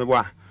politics me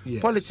boa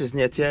politics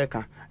near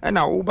Tieka and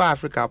now over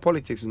Africa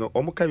politics no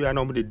omuka we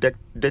na the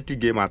dirty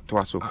game at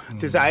so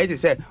say I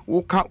say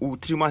wo ka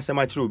utrima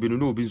sema obi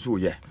no obi so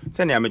ye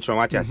say na metro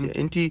what ya say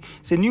enti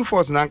say new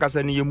force na nka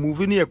say na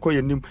move ni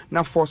ekoye nim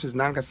na forces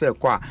na nka say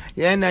kwa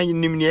ye na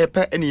nim ni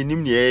epe na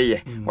nim ni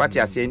ye what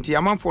ya say enti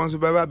amanfo nso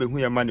baba be hu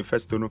ya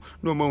manifesto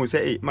no mo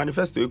say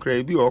manifesto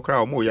ekra bi o kra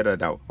o mo ye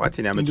dada what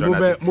na metro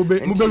na mo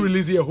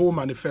release a whole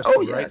manifesto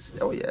right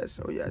oh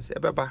yes e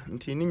baba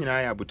enti ni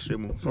nyina ya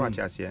botremu so what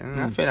ya say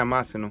afa na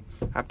mass no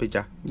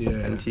apeja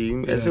enti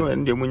ese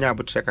ndem munya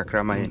abotre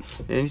kakra ma he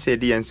ni say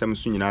de ensem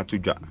so nyina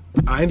atodwa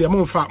ende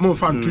mo fa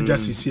ntodwa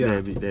sisi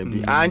a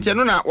enti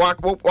no na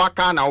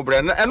waka na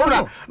obre no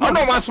na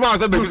no masma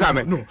so be bisa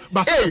me no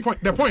but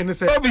the point is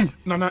say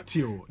Nana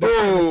Tio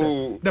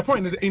the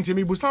point is enti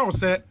me busa o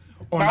say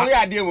now we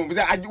are dealing with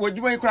what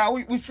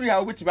you we free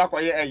how which back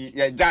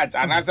a judge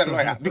and as a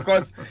lawyer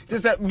because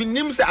just we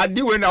name say I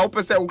do when I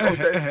open say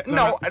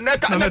no na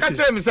catch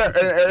them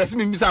say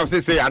me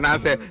say and I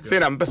say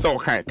I'm person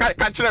kind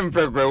catch them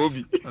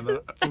obi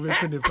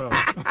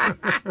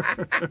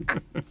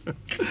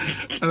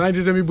and I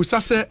just me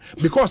busa say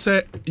because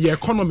your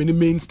economy the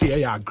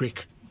mainstay are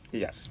Greek.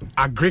 Yes,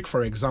 a Greek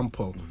for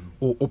example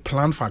or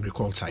plan for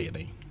agriculture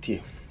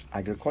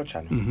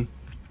agriculture no.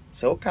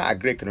 So okay,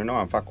 agriculture no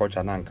amfa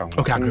culture na nka ho.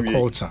 Okay,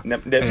 agriculture.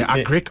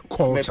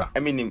 Agriculture. I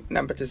mean,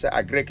 na better say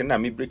agriculture na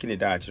me breaking it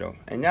down chiro.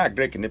 Enya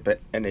agriculture ne pe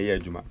na ye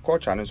adwuma.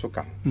 Culture no so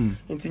ka ho.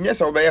 Nti nye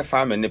se wo be ye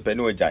farming ne pe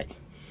na ojai.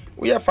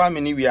 Wo ye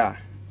farming ni wi a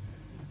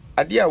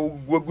ade a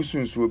wo gusu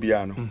nsuo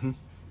bia no.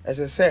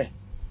 Ese say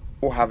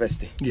wo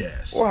harvest.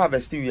 Yes. Wo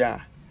harvest wi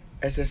a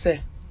ese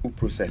say wo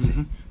process.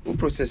 Wo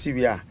process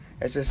wi a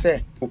ese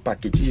say wo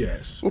package.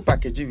 Yes. Wo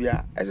package wi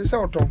a ese say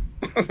wo ton.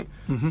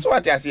 So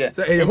what you say?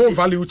 A whole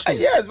value chain.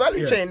 Yes,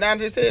 value chain. And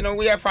they say,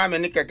 we are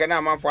farming keke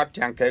na man for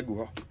tanka egu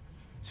ho.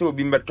 So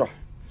be meto.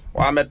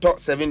 Wa meto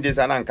 7 days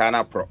ananka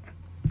na pro.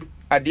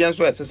 Adian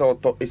so ese so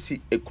to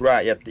esi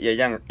ekura ye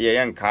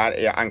car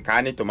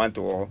anka ni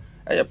tomato ho.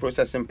 A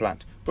processing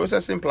plant.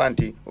 Processing plant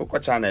oko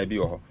China bi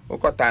ho.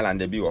 Oko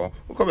Thailand bi ho.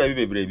 Oko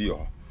baby bebre bi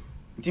ho.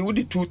 Nti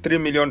wudi $2-3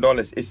 million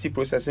esi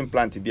processing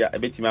plant bia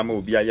ebetima ama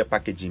obi aye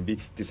packaging bi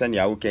ti send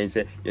ya wo ken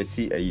say ye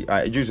see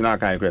juice na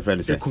kan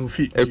refer say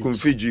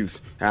ekunfi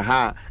juice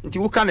aha nti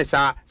wo kan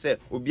say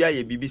obi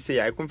aye bibi say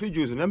ya ekunfi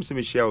juice na mse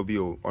me share obi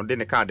o on de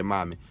ne card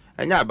ma me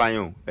enya aban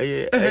o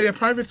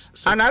private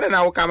another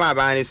na wo come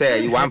aban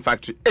say you one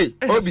factory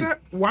obi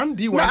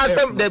 1D1 na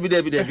asem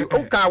debi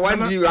o ka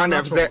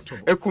 1D1 say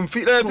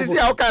ekunfi ti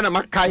say o kan na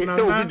makai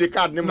say obi de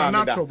card ne ma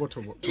me da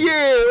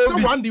yeah so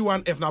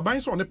 1D1F na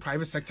ban so on the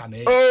private sector na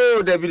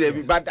oh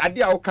debi but ade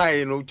a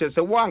okay no just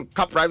say one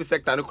cap private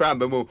sector no kra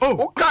mbemo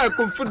okay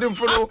confident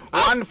for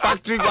one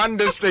factory one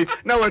industry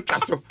na we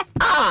kaso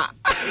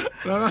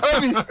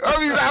obi we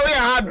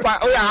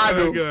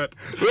hard good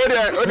we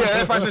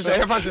dey fashion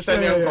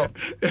ne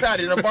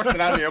started in a box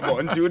na ne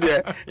bo nti we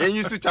dey yen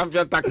use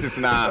champion tactics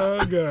na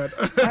oh god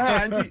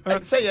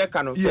and say you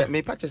can say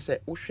me patch say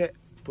wo hwe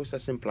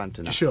processing plant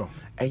na sure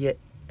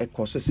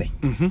Ekosiisen.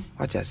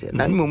 What I say?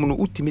 Na me no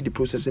ultimate the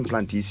processing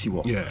plant is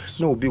wo.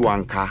 No be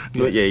one car.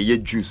 No ye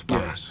juice.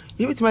 Yes.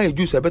 Even my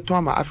juice e beto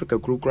ama Africa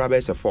kura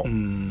be se 4.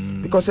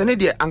 Because any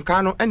dey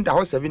anka no end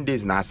the 7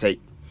 days na say.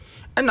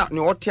 And na ne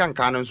wote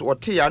anka no so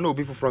wote ya na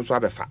obi foforo so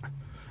abefa.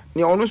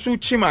 Ne ono so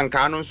chim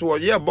anka no so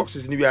ye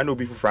boxes ni wi na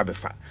obi foforo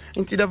abefa.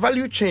 Into the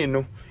value chain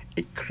no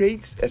it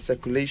creates a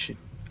circulation,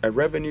 a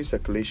revenue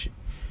circulation.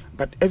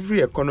 But every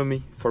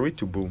economy for it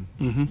to boom,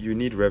 you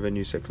need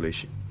revenue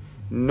circulation.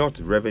 Not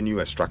revenue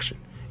extraction.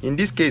 In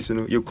this case,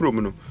 you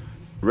know,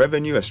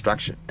 revenue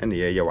extraction and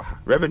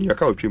revenue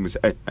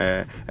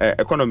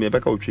economy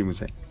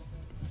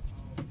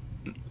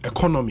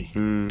economy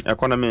and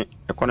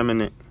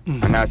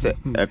I say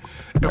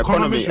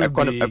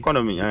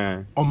economy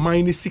on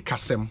mine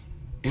sikasem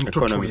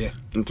Ntotoye.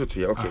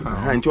 Okay.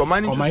 Nti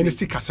omani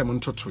si kasem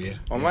ntotoye.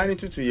 Omani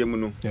ntotoye mu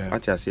no.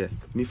 What you say?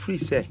 Me free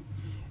say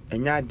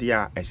enya de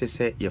a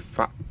esese ye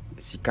fa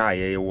sika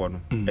ye wo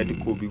no. E de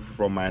ko bi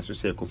from my so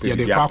say ko pe bi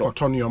ato. Ye de kwa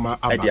kotonioma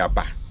aba. E de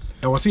aba.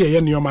 E wo se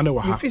ye nioma ne wo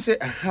ha. Me free say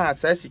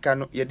sa sika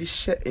no ye de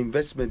share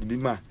investment bi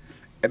ma.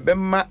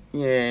 Ebema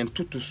ye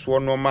ntutu so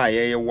no ma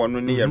ye wo no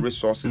ne ye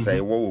resources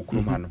ye wo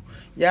kuruma no.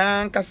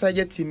 Ya nkasa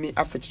ye timi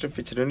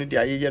afechire no de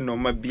aye no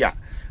ma bia.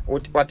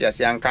 What you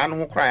say anka no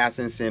ho kra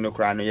asensen no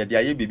kra no ye de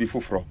aye bibi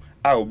foforo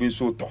a obi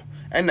so to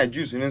na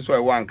juice ni nso e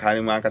wan kan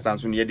mu anka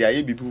sanso ye de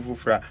aye bibi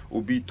foforo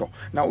obi to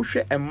na wo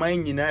hwe eman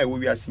nyina e wo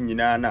wiase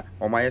nyina na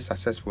o ma ye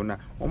successful na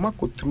o ma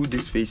go through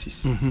these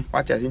phases.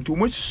 What you say nti o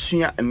mo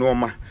sua no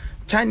ma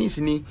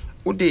Chinese ni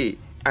wo de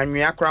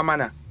anwea kra ma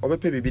na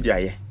obepe bibi de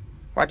aye.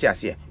 What you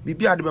say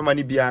bibi ade be ma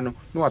ni bia no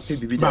wa pe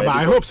bibi de aye. But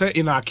I hope say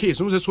in our case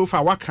so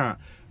far what can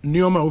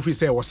nioma office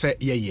say was say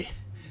ye.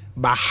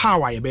 But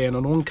how I be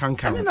no can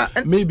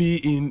maybe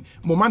in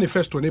my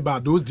manifesto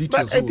about those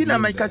details. But I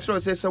my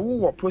cultural says a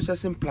war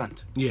processing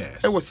plant.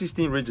 Yes. It was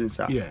 16 regions.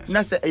 Yes.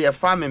 Na say a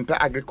farming per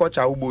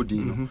agriculture ubodi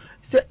no.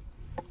 Say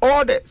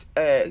all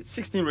the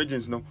 16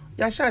 regions no.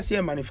 Ya sha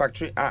say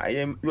manufacturing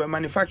you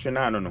manufacturing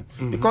no.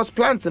 Because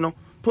plants no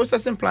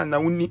processing plant na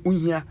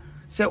unhia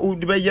say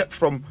we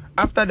from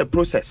after the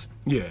process.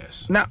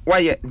 Yes. Now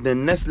why the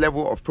next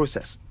level of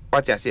process.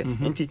 What you say?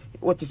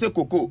 What you say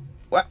cocoa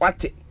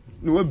what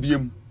no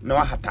biem na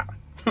wahata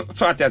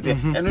so atiate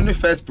eno the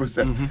first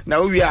process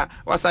na we are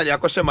wasa dey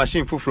akoshe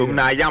machine from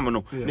na ayam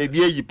no na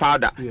bia yi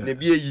powder na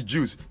bia yi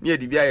juice na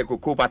dey bia ye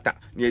cocoa butter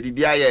na dey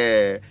bia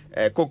ye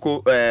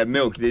cocoa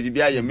milk na dey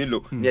bia ye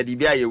milo na dey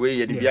bia ye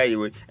we dey bia ye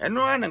we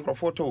eno an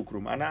nkrofo to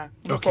okrum ana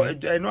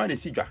eno an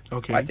sidwa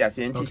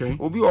atiase enti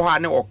obi o ha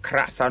na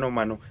okra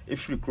sanoma no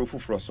efiri krofo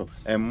froso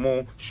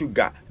emo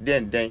sugar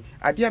den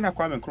ade na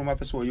Kwame Nkrumah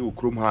pese o ye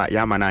okrum ha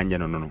ya ma na anye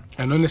no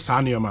eno ne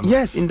sa ne ma no.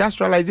 Yes,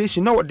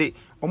 industrialization now de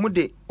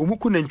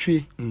omuku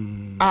nantwie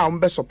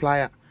ombe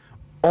supplier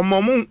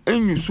omom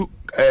enyusu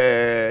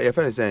ye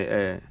fere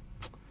say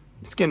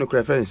skin no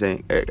reference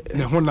say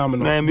ne honam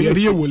no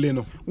ye wole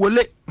no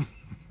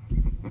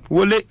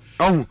wole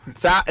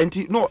sa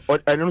enti no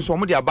eno so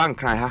omde aba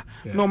nkran ha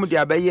no omde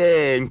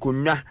abaye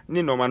nkonwa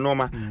ni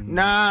noma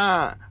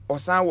na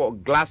osan wo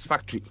glass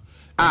factory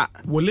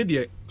wole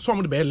de so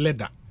omde be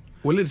leather.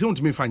 Well, it's going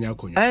to me find out.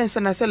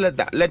 Say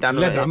leather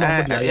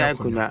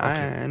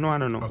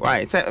no.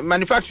 Why? Say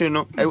manufacturing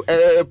no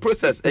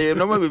process.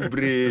 No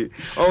be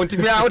oh, to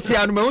me out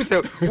here no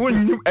say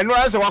and no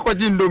answer what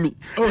indomie.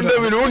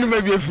 Indomie no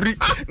only be free.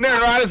 No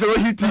answer what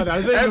hit.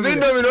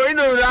 Indomie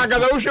no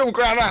aka show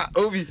krana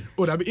obi.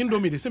 Oh, that be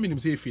indomie the same name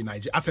say in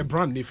Nigeria as a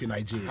brand name in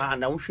Nigeria.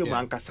 Na show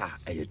man kasa.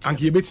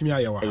 Anki betimi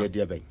ayawa.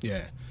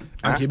 Yeah.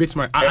 Anki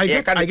betimi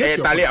I get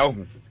your Talia.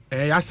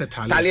 I said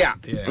Talia.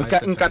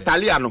 Nka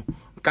Talia no.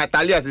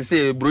 Katalia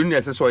say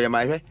Bruni so ya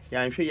mahwe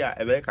ya nhwe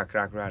ya ebe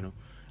kakra no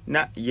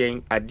na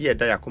yen ade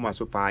da yakoma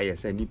so pa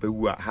yes nipa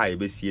wu ha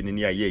ebe sie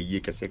ne ya ye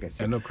kese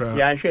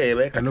ya nhwe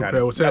ebe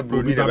kakra o say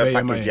Bruni da be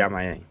package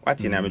amayan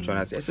what na me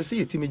chona say say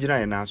yetimi gina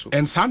ya na so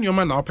and san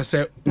yoma na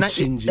opese u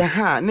change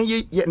na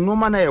ye no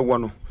ma na ye wo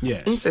no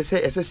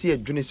insese esese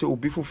adwune se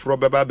obi fufuro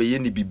beba be ye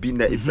ni bibi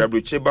na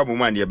ifrabroche ba mo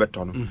ma na ye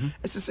beto no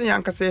esese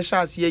yanka se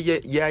sha se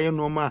ye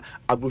no ma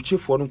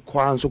abrochefo no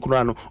kwa nso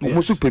kura no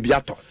omo so pebi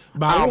ato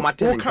ba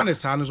o kan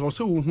sa no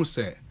so wo hu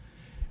se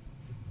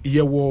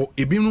ye wo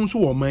ebinun so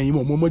wo man yi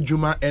mo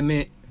madwuma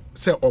ene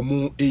se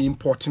omo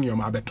importing your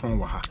beton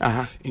wa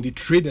ha in the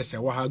traders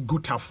wa ha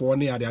gutafo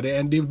ne ade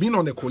and they've been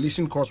on a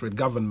coalition course with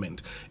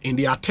government in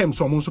the attempts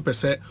omo so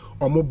pese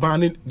omo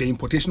banning the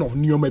importation of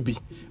new bi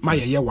ma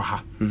ye wa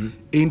ha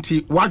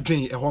enti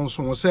wadwen e hon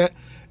so se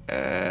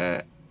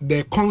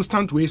the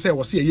constant way say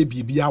was ye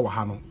bibia wa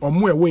ha no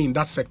omo e we in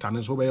that sector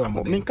no so be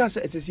omo me kan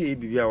say say ye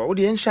bibia wa wo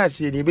de yen sha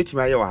ase ne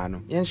betima ye wa ha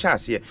no yen sha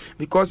ase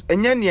because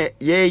enya ne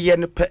ye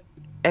ne pe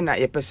ena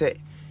ye pese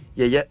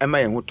ye ema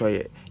ye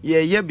hotoye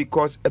ye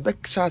because ebe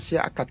chase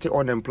akate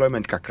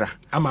unemployment kakra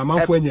ama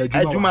manfo anya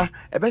adwuma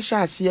ebe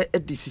chase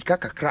edisika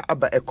kakra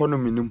aba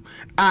economy num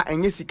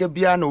enye sika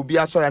bia na obi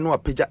asore na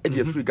wapeja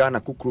edi free Ghana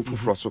kokro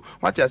fufuro so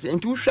what you say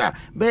nti hwa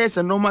be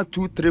se normal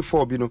 2 3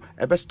 4 bi no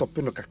ebe stop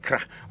no kakra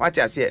what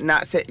you say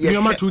na say ye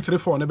normal 2 3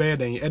 4 na be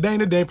den eden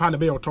ne den pa na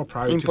be your top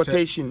priority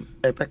importation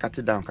ebe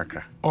cut down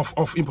kakra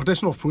of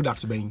importation of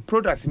products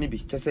products ni bi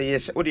just say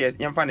yes o de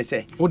yemfa ne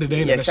say o de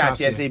den na be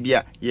chase say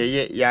bia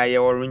ye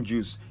orange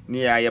juice ni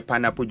ye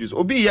pineapple juice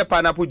obi ye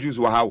pineapple juice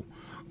wa how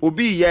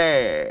obi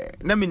ye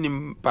na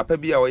minim papa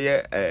bia o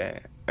ye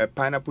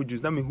pineapple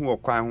juice na me hu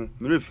okwan ho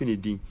me refini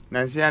din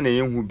na nsia na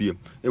ye hu biem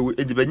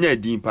edibanya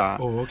din pa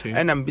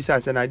na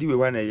mbisa se na di we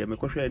wa na ye me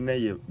kohwe na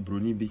ye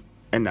broni bi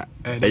na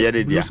ye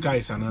de dia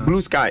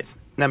blue skies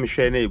na me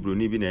hwe na ye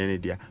broni bi na ye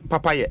dia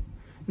papa ye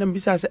na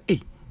mbisa se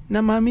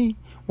na mami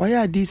wa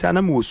ya di sa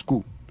na mo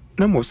school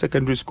na mo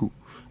secondary school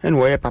en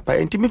wo ye papa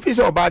enti me fi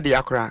se oba de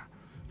akra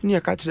ni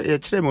ya ka kire ye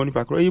kire me oni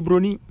pa kro ye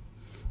broni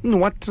no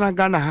watna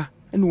Ghana ha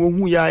ene wo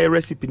hu ya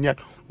recipe ni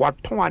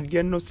waton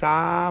ade no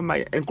saa ma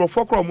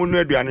enkrofo kro mo no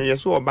aduane ye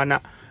so oba na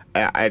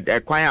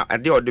kwanya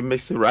ade o de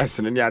mix rice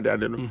ne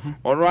ade no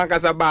ono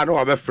ankasa ba no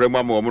obefrem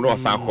am o mo no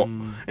sanko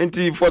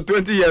nti for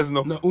 20 years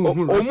no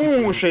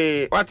omu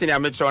hwe watini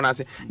amecho na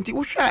se nti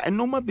wo hwa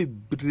enoma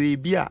bebre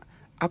bi a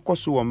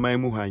akoso wo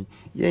man mu han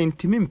ye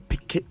ntimi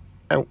mpike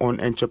on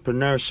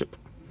entrepreneurship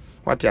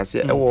what you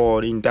say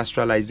or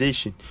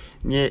industrialization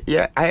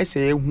yeah I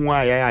say hu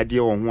a ya ade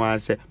wo hu a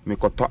say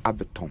mekoto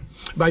abeton.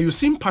 But you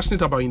seem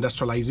passionate about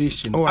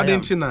industrialization. I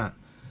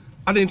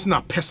didn't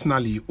know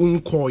personally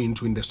unko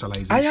into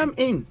industrialization. I am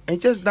in.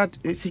 It's just that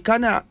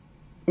sikana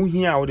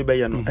unhia wo de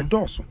be no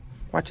edoso.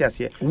 What you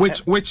say?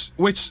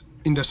 Which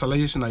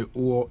industrialization are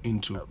you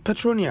into?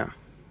 Petronia.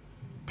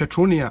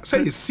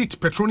 Say a city,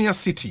 Petronia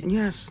City.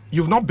 Yes.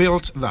 You've not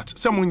built that.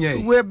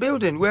 We're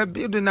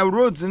building our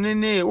roads and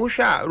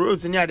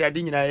roads in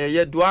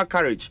the dual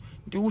carriage.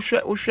 Do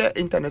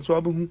internet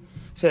so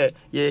say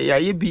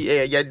yeah be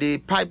the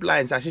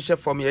pipelines are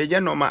from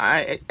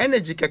my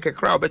energy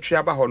crowd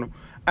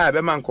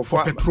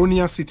for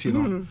Petronia City,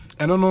 no?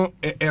 And no,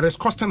 it is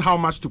costing how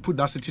much to put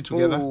that city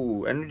together?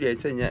 Oh, and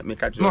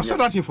no, so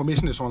that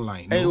information is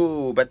online. No?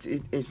 Oh, but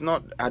it's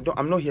not.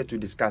 I'm not here to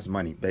discuss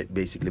money,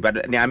 basically.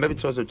 But I'm maybe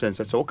also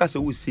chance. So, okay, so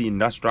we see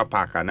industrial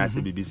park and I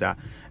say, "Bibisa,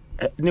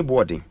 ne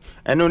boarding."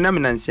 And no, na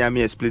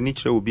me explain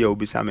it will be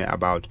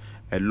about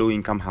low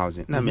income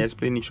housing. Na me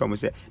explain it from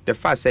say the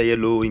first say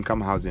low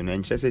income housing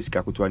and just say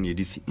sika kutu ani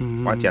edisi.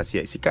 What you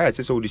say? Sika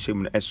say so di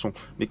shame eso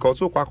because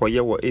so kwa ye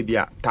wo e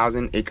bia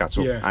 1,000 acres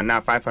so and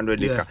now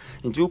 500 acres.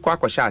 Into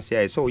kwa sha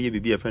say so ye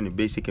be a friend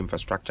basic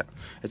infrastructure.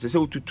 It's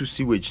say to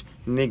sewage,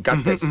 ne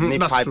gutters, ne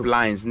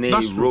pipelines, ne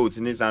roads,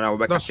 ne zana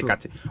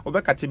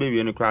obekati be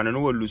we no kra no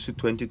we lose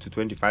 20 to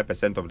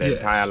 25% of the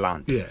entire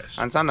land. Yes.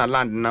 And sana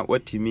land na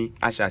watimi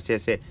asha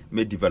say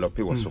me develop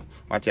it so.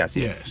 What you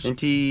say?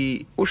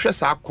 Nti o hwe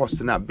sa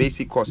cost na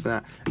basic cost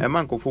na a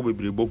man go for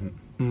bebre bohu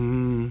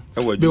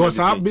because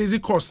our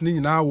basic cost ni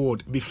na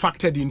would be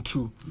factored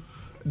into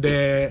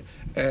the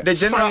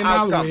general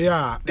outcome.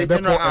 Yeah, the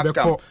general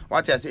outcome.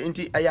 What you say?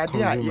 Inti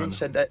ayade a yen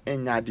sheda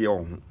enyade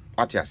ohun.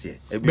 What you say?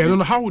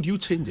 But how would you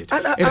change it?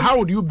 And how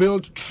would you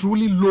build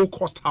truly low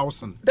cost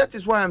housing? That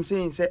is why I'm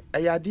saying say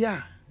ayade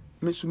a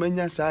me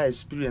sumenya sa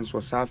experience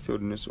was sa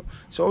field no so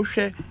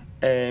hwe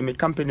my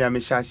company I'm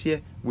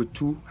share with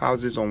 2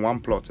 houses on 1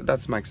 plot.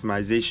 That's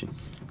maximization.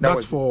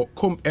 That's for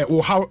real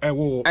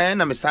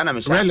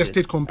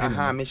estate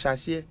company. Me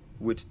share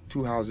with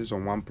 2 houses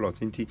on 1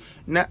 plot. Inti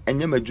na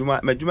enye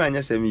majuma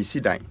anya se me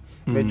si dan.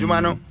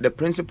 Majuma no the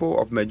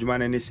principle of majuma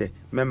na say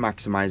me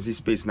maximize this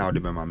space now the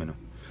mama me no.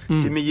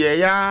 Ti me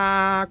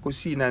ya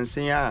kosi na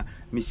nsen a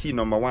me see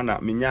number 1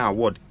 a me nya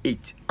award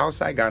 8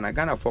 outside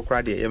Ghana for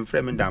crowd dey em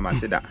frame ndam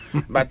aseda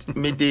but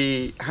me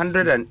the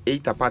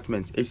 108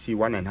 apartments AC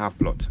 1.5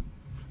 plot.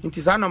 It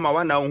is number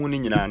 1 na hu ni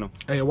nyina no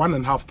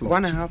 1.5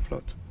 plot 1.5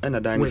 plot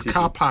and a with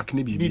car park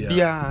ni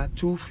bibia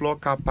 2 floor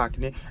car park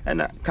ni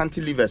and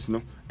cantilevers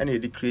no and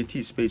the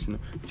creative space no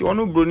ti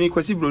ono broni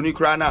kwasi broni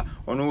kra na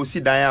ono si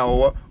dan a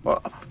wo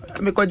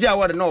me kwaje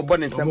award na obo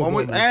ne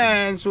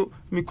nsem so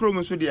me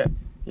krom so de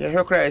ye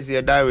hwekra is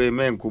ye die we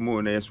men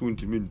komo na yeso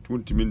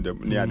untimi ndam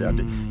ne ade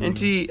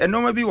enti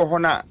enoma bi wo ho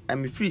na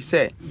am free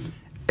say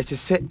it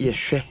is say ye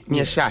hwe ne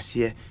ye hye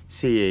ase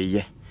say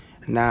ye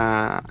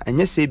na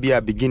enye se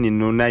bia beginning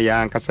no na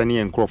ya ankasa ne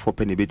enkrofo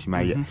pe ne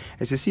betima ye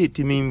ese se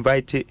etimi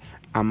invite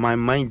a my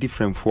mind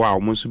different for a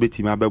omo so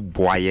betima be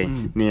boaye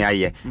ne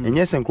aye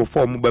enye se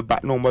enkrofo omo beba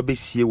na omo be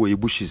sie wo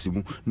ebushes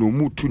mu na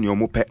omu tu ne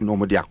omo pe na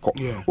omo de akọ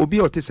obi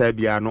a otisa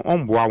bia no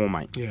omboa wo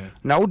man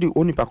na wo de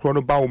onipa kro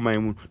no ba wo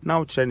man mu na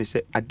wo kire ne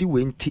se ade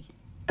we nti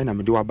na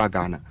me de wa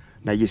bagana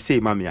na ye say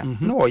mamia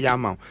no o ya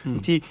ma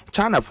nti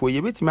China fo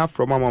ye betima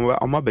from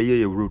mama be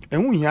ye road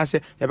enhu hia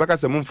se ye beka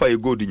se mumfa ye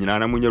gold nyina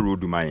na munye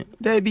road man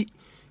da bi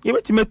ye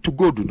betima to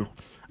gold no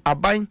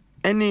aban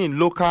any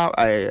local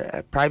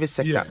private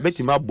sector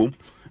betima bom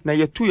na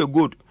ye to ye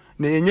gold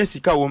na ye nya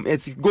sika wom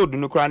eti gold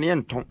no kra na ye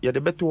nton ye de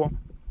beto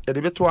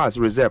as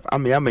reserve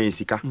ama ye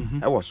sika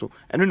e wo so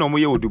eno no mo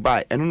ye wo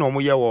Dubai eno no mo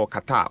ye wo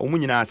Qatar omu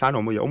nyina asa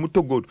no mo ye omu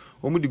to gold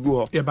omu di go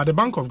ho yeah but the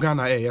Bank of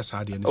Ghana yes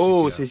ade ne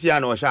sisia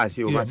na o sha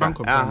ase o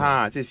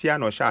masa sisia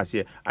na o sha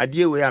ase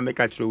ade we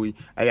ameka kire we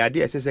ade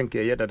esesen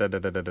ke ye da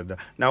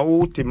na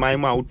wo ti man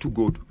ma wo to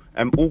gold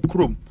o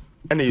krom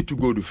and you to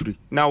go to free.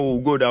 Now we'll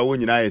go down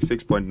when you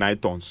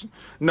 6.9 tons.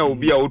 Now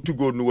be out to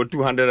go no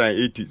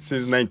 280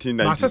 since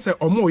 1990. I say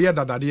omo ye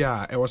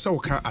dadadia e was say we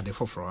can ade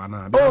for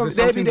ana. Oh,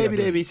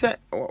 David say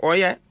oh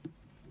yeah.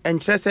 And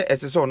just say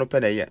it's so no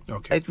pen here.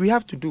 Okay. We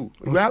have to do.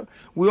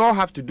 We all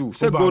have to do.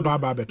 Say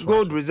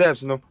gold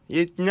reserves no.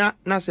 Ye nya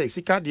na say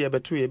sika de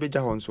betu ye beja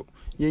hon so.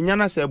 Ye nya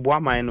na say boa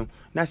man no.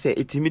 Na say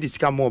etimi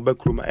sika more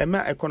backroom. E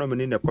ma economy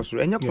ni na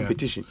kosoro. Enya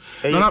competition.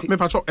 Na me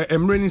pacho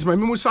emre my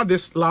memo said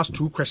this last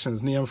 2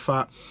 questions ni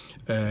emfa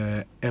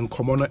en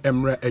common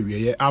emre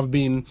awie. I've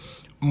been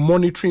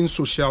monitoring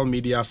social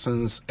media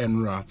since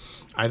Enra.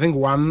 I think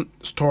one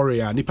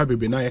story nipa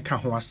bebe na ye ka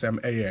ho asem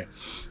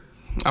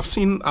I've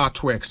seen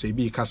artworks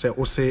because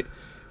say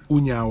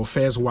unya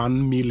first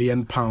 £1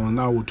 million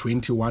now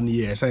 21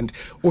 years, and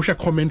Osha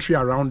commentary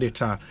around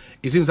it.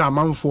 It seems a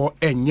man for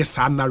a yes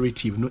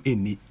narrative no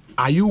any.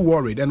 Are you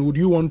worried, and would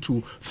you want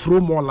to throw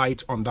more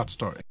light on that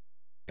story?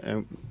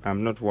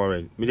 I'm not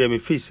worried. Me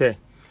free say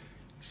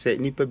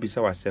nipa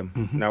bisa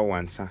wasem now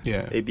answer.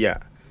 Yeah.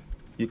 Ebia,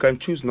 you can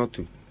choose not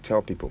to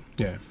tell people.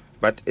 Yeah.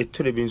 But it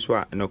to the bin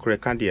so no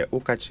correct candia o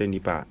catch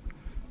nipa.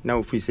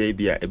 Now free say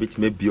ebia a bit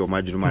maybe o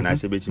madwuma na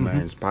say bit my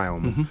inspire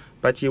mo.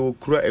 But you will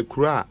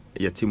kura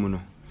yetimu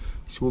no.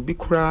 So will be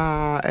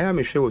kura I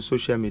am share with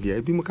social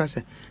media. Ebi mu ka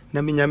say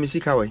na me nyame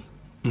sika we.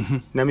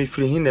 Na me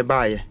free hin ne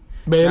baaye.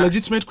 But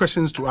legitimate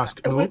questions to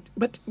ask. No?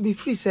 But be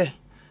free say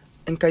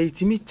enka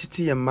yitimi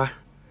titi yema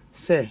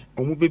say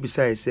omu baby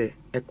say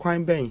e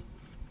kwan ben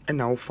e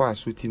na wo fa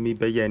so timi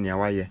be ye ne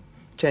awaye.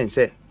 Chen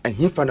say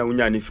ehfa na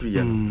unya ne free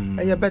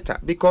ye. Better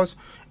because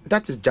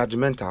that is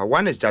judgmental.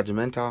 One is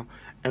judgmental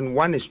and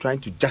one is trying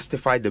to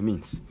justify the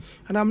means.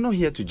 And I'm not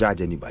here to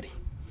judge anybody.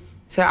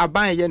 Say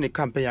aban ye ne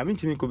campaign I mean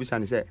timi ko bisa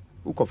ne say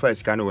uko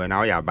first can we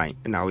now ya ban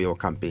na we your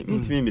campaign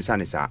mean timi bisa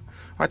ne sa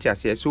what you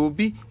say so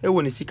be e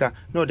woni sika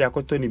no de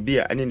akoto ni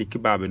bia ane ni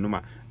kebab no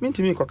ma mean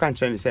timi ko kan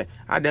kire ne say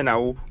ade na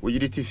wo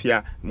yiri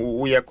tifia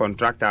wo ye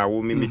contractor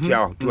wo me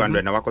tia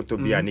 200 na wakoto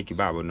bia ne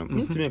kebab no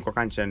mean timi ko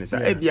kan kire ne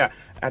say e bia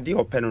ade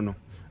openo no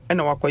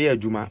ena wakoye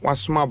adwuma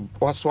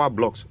waswa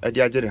blocks e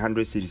de agere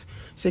 100 series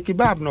say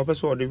kebab no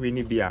person ode we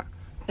ni bia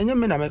enye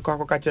me na me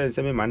kwa ka kire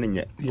se me ma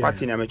nye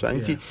kwati na me to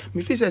anti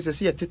me fi say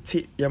say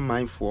tete ye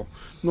mindful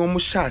no mo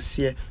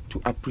shase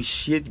to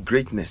appreciate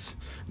greatness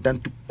than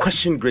to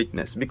question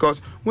greatness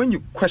because when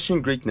you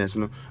question greatness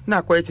no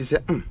na kwa it say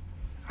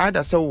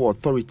either say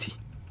authority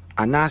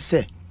ana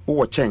say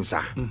wo chance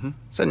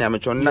say na me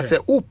to na say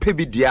wo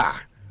pebi dia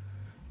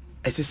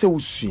ese say wo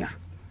sua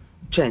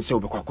chance wo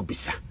be kwa ko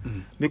bisa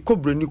me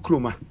kobre ni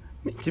kroma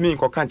me timi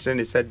nko kan kire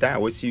ne say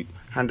dan wasi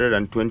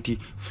 120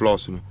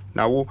 floors no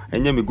na wo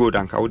enye me gold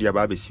anka wo dia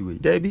ba be siwe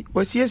dabi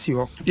wasi esi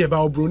ho yeah ba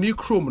obroni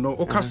chrome no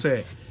o ka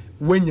say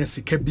when you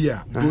sika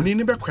bia broni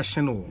ni be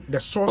question o the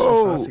source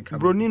of sika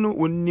broni no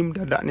onim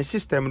dada ne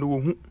system no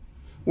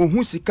wo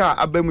hu sika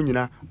abamu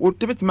nyina wo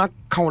tebetima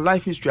count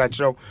life history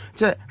akirao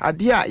say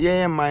ade a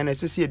ye man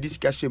say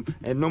disika shem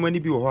and normally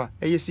bi wo ho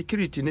a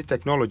security ne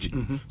technology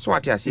so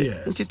what you say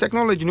nti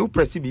technology no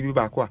press bibi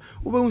ba ko a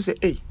wo be hu say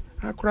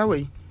akura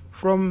we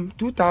from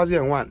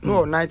 2001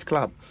 no night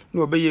club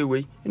no be ye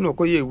we no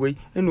ko ye we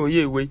no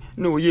ye we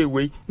no ye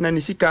we na ni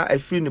sika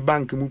afri ne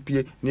bank mu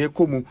pie na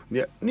ekomu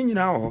ni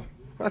nyina ho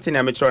wati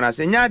na me tro na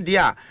se nya de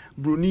a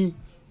broni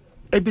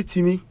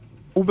ebitimi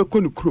wo be ko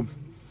no krom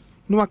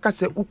no aka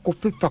se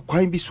ukofa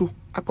kwan bi so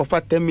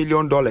akofa $10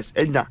 million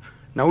enya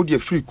na wo de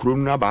free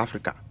krom na ba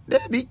Africa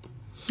debi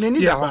na ni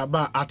da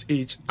ba at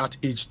age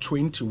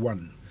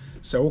 21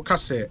 so oka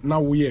say now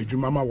we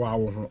adwuma ma wa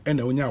wo ho and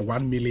onya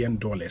 $1 million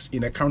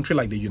in a country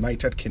like the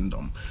United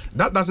Kingdom.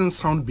 That doesn't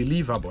sound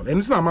believable. And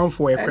it's not a man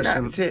for a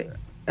question.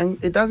 And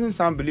it doesn't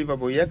sound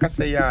believable. Yeah, ka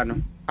say ya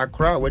no.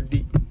 Accra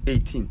wadi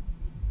 18.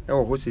 E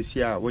wo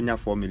hosesia wonya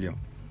 4 million.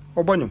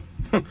 Obonyo.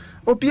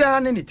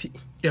 Obia na niti.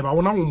 Yeah, but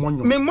wona wo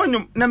monyo. Me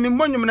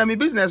monyo na me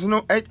business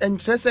no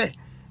interest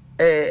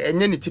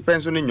enye niti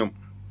penso no nyom.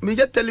 Me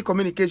get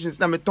telecommunications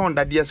na me turn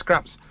that dear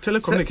scraps.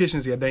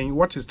 Telecommunications here then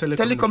what is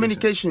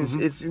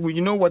telecommunications? It's you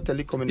know what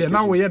telecommunications. Yeah,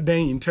 now we are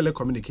then in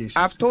telecommunications.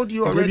 I've told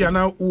you already. Maybe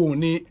now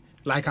only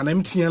like an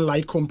MTN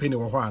like company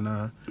or what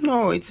na.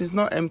 No, it is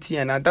not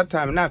MTN at that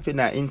time na fe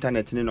na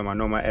internet ni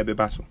normal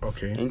ebebaso.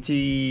 Okay.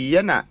 Nti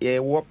ye na ye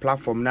what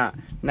platform na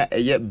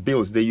ye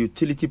bills the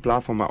utility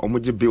platform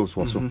omoje bills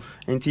was so.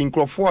 Nti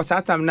nkrofo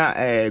that time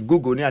na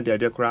Google ni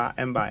ade kra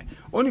embai.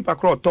 Only pa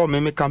kra to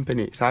me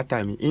company that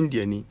time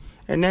India ni.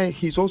 And then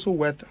he's also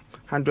worth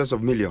hundreds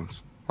of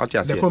millions. What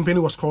you the company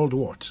was called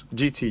what?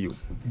 GTU.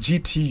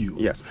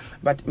 Yes.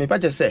 But me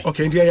just say.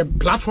 Okay, the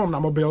platform na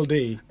mobile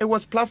day. It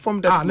was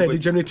platform that they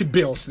generated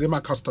bills, they my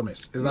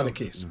customers. Is that the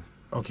case?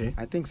 No. Okay.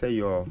 I think say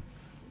you're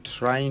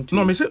trying to.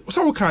 No, me say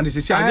so can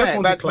this I just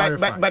want to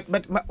clarify. But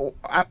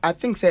I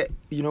think say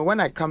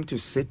when I come to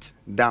sit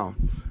down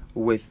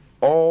with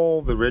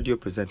all the radio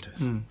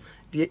presenters,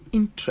 their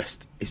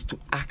interest is to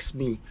ask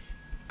me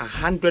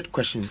 100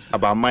 questions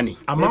about money.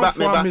 I'm not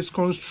for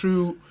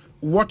misconstrue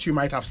what you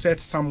might have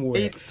said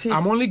somewhere.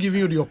 I'm only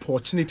giving you the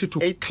opportunity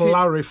to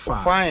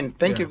clarify. Fine.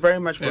 Thank you very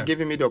much for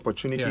giving me the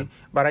opportunity. Yeah.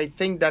 But I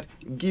think that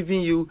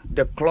giving you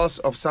the clause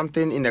of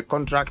something in a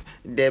contract,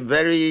 the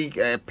very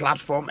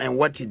platform and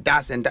what it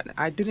does, and that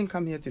I didn't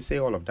come here to say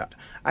all of that.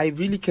 I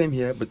really came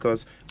here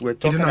because we're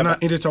talking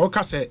about. In the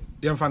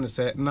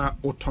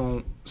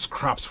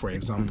scraps, for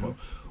example.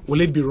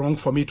 Will it be wrong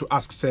for me to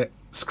ask, say,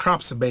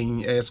 scraps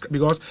being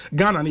because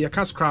Ghana and your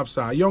scraps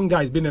are young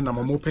guys been in a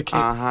more picky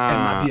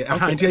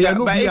but if you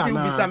I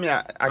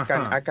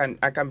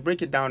can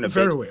break it down a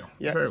very bit. Well.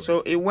 Yeah. Very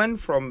so it went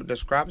from the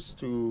scraps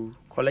to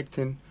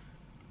collecting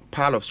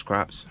pile of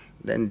scraps,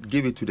 then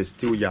give it to the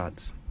steel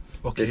yards.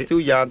 Okay. The steel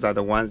yards are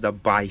the ones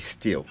that buy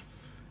steel.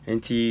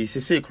 And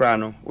Sisi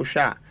Krano,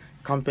 Usha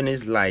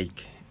companies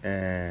like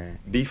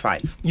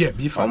B5. Yeah,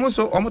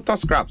 B5.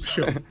 Almost scraps.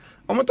 Sure.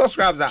 Almost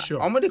scraps are.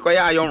 Sure. Almost they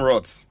iron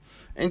rods.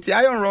 And the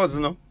iron rods,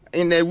 no,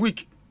 in a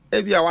week,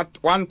 maybe $1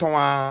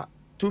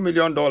 $2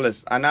 million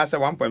and I say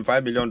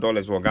 $1.5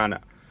 million for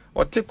Ghana.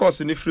 Or take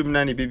us in the free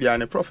money, baby,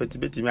 and a profit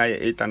betting me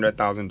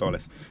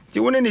 $800,000.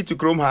 You wouldn't need to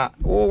chrome her.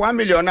 Oh, 1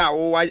 million now.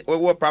 Oh,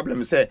 what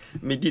problem say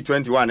me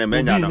D21 and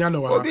men.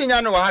 Obi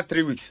had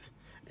 3 weeks.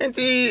 And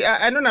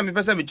I don't know me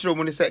person with true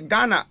money say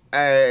Ghana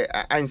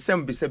and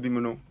some be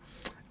sabimuno.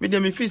 Me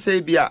dem if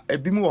say bia a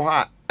bimu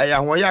ha I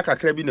hoya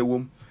kakra bi na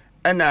wom.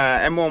 And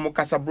emo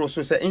kasa bro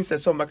so say instead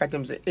some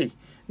bakatem say eh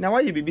na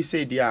why you be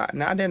say dia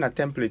na ade na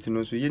template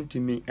no so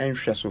yentimi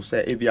enhwe so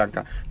say e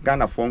bianka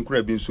Ghana for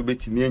nkra bi nso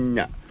betimi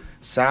anya.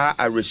 Sa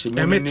a regime.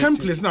 And my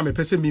templates now me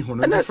person me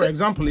hono. For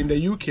example, in the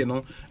UK,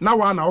 no, now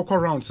one I walk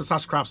around sister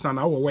scraps now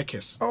our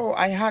workers. Oh,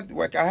 I had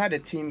a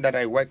team that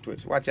I worked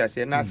with. What I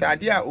say now, say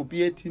idea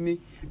obi etimi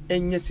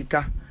enye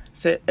sika.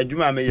 Say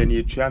adwuma me ye na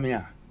etua me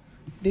a.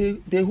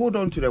 They hold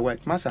on to the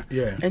work, massa.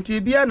 Yeah. And ti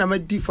bia na me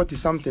D40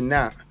 something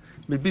now.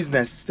 My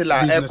business still a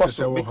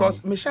Ekosiisen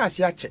because me sha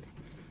ase ache.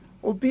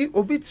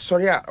 Obi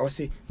sorry I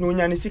say no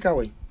nya ne sika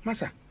we.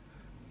 Massa.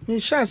 Me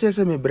sha ase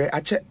say me bre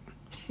ache.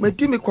 Me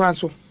ti me kwan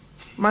so.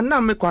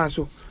 Manam me kwan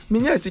so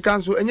minya sika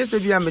nso enye se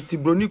bia meti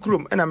broni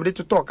krom na me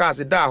to talk as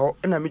da ho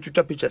na me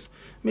twitwa pictures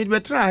me be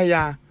try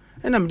ya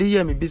na me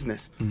dey me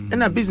business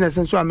na business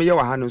nso a me ye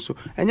wa ha no so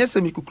enye se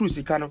me kukuru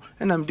sika no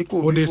na me dey ko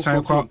obi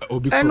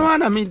ko eno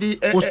na me di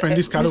spend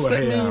this kind of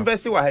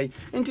invest wa hai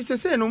nti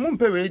se no mo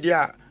mpe we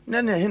dia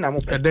na he na mo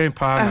pe eden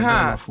pa na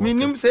Ghana for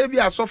minim se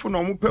bia sofo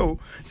no mo pe o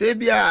se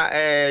bia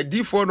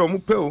D4 no mo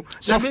pe o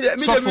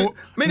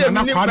me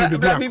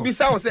de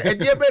bisa o se e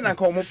die be na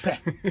ka mo pe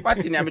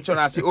party na me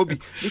chona se obi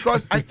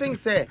because I think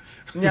say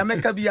ni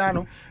ameka bia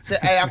no se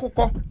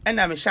akukọ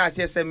na me sha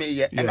se me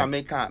ye na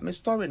me ka me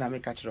story na me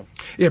ka chiro.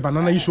 Yeah, but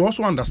Nana, you should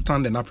also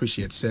understand and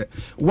appreciate say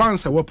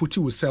once we put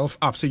yourself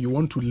up say you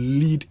want to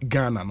lead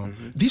Ghana no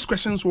these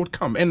questions would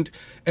come and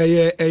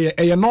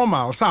a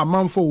normal so a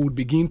man would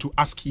begin to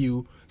ask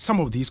you some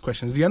of these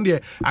questions.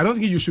 I don't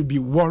think you should be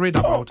worried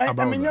about I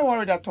mean, that. Not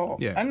worried at all.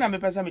 Yeah. And I'm a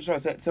person which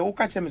says, so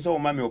catch me so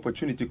my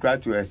opportunity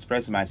to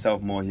express myself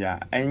more here.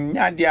 And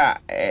yeah,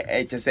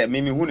 just say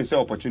maybe who is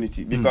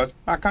opportunity because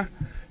I can't.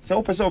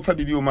 So person for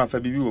baby woman for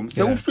baby woman.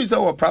 So who freeze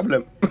our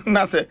problem?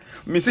 Na say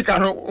Misika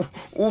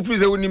who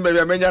freeze who nimbe be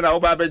menya na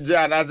oba be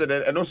ja na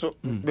say and also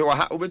me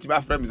wa obeti my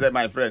friend say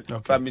my friend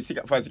for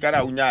Misika for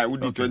Sikara unya who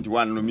do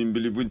 21 no me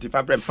believe in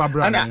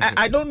and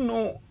I don't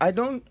know. I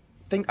don't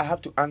think I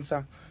have to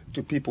answer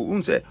to people who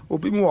say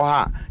obi mu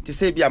ha to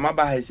say bia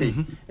maba ha say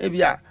e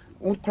bia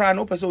who cry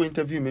no person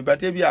interview me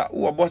but e bia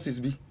who bosses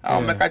be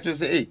I make catch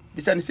say eh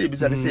bisa ni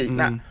say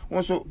na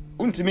won so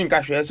untimi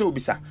nka hwe say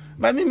obisa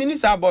but me ni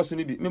say boss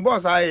ni bi me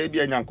boss aye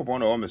bia nyankopon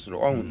na o mesoro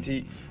ohun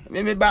ti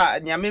me ba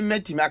nya me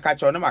meti me aka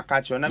cho na ma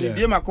catch na me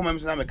bia makoma me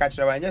so na me catch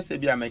wa nya say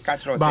bia me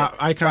catch say but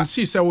I can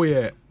see say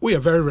we are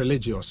very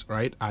religious,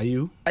 right? Are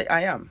you?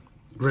 I am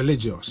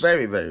religious.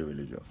 Very, very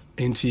religious.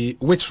 Into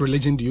which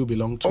religion do you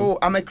belong to? Oh,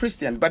 I'm a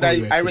Christian, but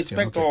I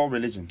respect all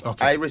religions.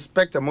 Okay. I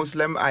respect a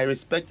Muslim. I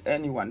respect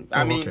anyone.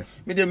 I mean,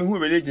 me dem who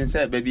religion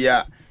say, baby,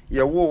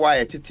 you wo wa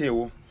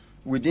etete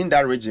within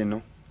that region,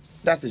 no,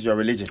 that is your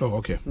religion. Oh,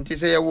 okay. Nti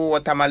say you wo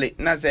tamale,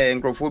 na say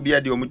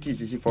nkrofobia de omuti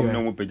sisi from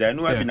no mo peja.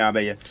 No abi na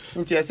abaye.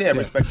 Nti I say I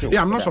respect you.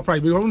 Yeah, I'm not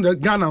surprised because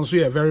Ghana is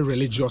a very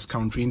religious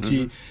country.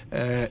 Nti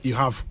you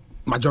have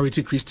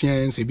majority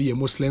Christians, maybe a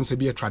Muslims,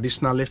 maybe a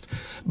traditionalist,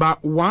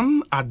 but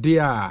one are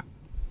there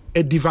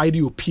a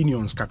divided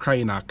opinions kakra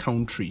in our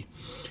country.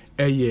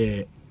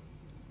 A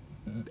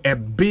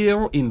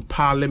bill in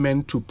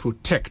parliament to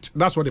protect,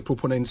 that's what the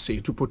proponents say,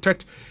 to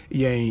protect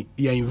your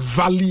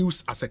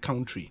values as a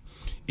country.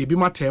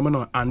 Ebima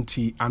terminal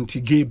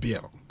anti-gay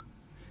bill.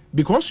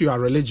 Because you are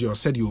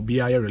religious, said you'll be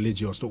a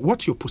religious. So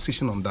what's your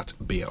position on that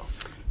bill?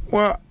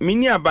 Well,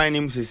 many are buying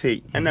him to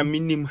say, and a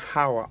minimum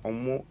how or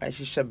more I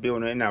should be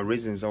on any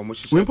reasons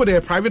almost. We put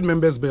a private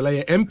members bill,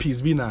 a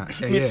MPs be na.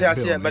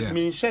 But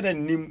me shed a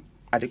name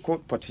at the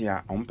court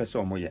potia on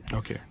person more.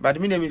 Okay. But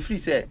me name free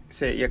say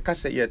your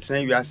cassa yet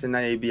train you as an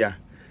idea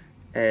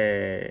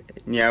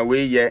near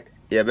way yet.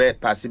 Yeah, be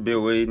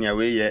possible way near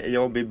way.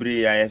 Your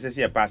baby, I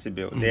say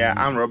possible. They are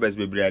armed robbers,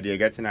 baby. They are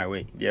getting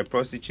away. They are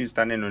prostitutes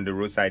standing on the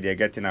roadside. They are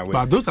getting away.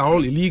 But those are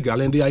all illegal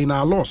and they are in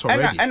our laws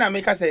already. And I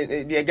make us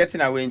say they are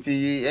getting away.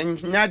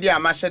 And Nadia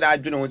Masha, I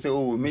don't say,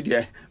 oh,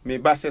 media, me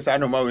bosses, I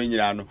know more when you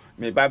know.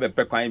 Me Baba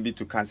Pequine be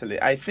to cancel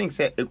it. I think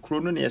say a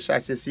chrono near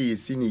chassis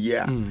is seen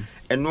year.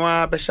 And no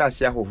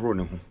Beshasia who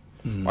run.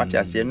 What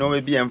I say, no,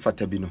 maybe I'm for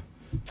Tabino.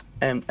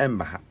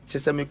 Emma,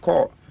 sister me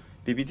call,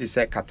 baby to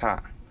say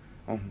Qatar.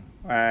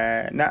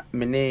 Na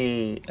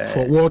mene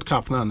for World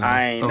Cup na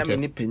na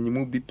mene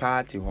penimu bi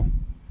party ho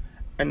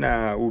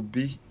na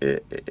obi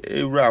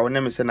ewura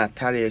wona me say na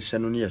tare ehye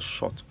no na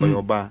short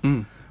oyoba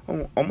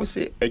almost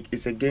say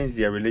it's against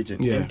their religion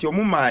nti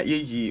omuma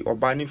yeyi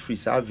oba ni free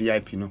sa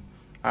VIP no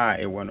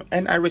e wono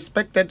and I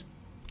respected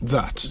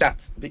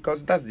that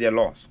because that's their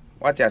laws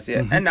what I say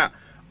and na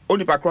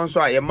only background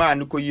so a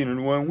man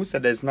who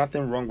said there's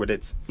nothing wrong with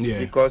it. Yeah.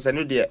 Because I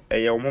know the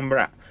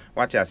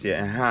what I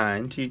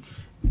say,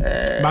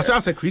 but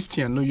as a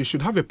Christian, no, you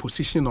should have a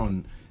position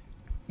on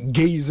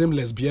gayism,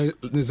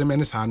 lesbianism,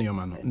 and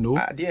Sanium. No,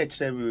 dear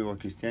Trevor or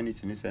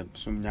Christianity is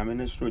some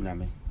Yamene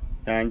Yame.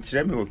 And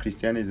Trevor or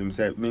Christianism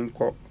said,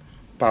 Minko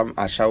Pam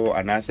Ashawo,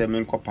 and I said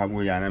Minko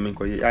Pamuya and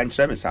Minko and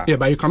Tremesa. Yeah,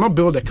 but you cannot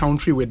build a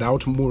country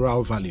without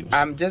moral values.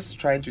 I'm just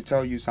trying to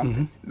tell you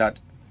something that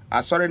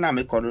I sorry now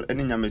make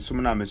any Yame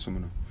Sumuna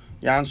Mesumuno.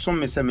 Yan some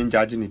me semin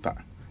judging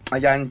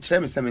Ayan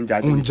Trem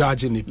semin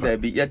judging there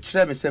be yet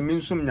Trem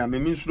semin sum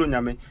Yame, means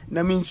Yame,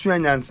 Namin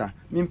Suanyansa,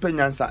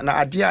 Mimpenyansa, na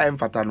Adia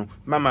Emfatano,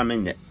 Mamma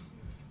Mene.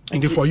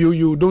 And for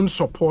you don't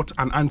support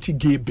an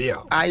anti-gay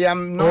bill. I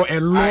am not, or a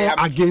law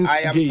against gayism.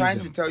 I am trying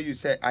to tell you,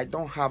 say, I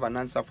don't have an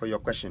answer for your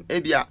question.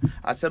 Ebia,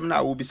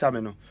 asemna will be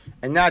sameno.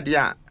 And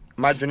nadia,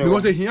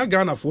 because they hear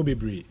Ghana for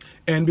Bibri,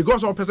 and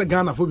because all person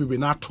Ghana for Bibri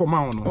not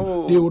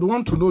Tomao, they would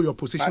want to know your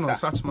position on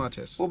such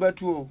matters.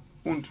 Obetu,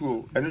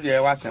 untu, and the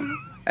wasem.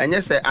 And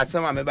yes, I say,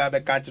 I'm a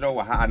baby catcher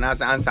over her, and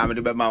as answer me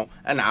the bemau,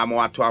 and I'm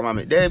what to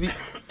amame. Debbie,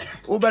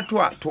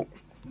 Obetua to.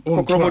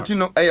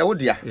 Okromotino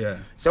odia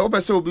se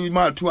opese obi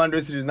ma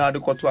 200 series na de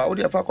koto a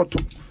odia fa koto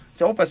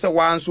se opese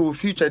wan so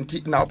future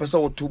nti na opese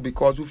oto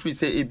because we free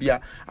say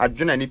ebia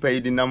adwena nipa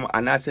yidi nam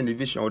anase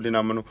division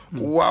odinam no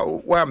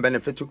wa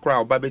benefit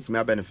crowd ba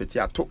betimi benefit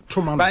ato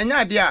ba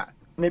nya de a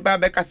me ba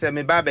be ka se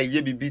me ba be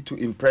ye bibi to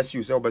impress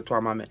you say obeto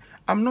amame.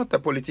 I'm not a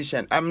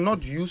politician. I'm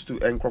not used to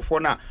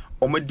encrophona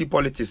omedi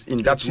politics in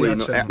that way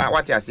no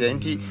what I say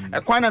nti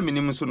kwana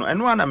minim so no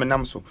eno ana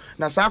menam so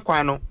na sa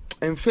kwan no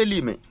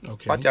enfeli me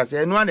what I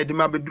say eno ana de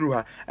ma beduru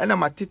ha ena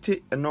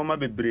matete enoma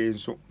bebre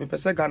nso me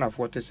pese Ghana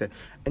for te se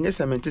enye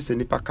semente se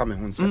nipa ka me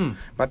ho nsa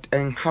but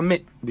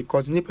enhame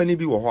because nipa ni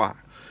bi wo ho a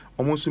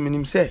omo so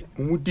minim se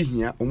omudi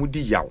hia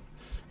omudi yaw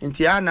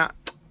nti ana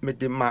me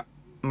de ma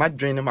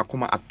join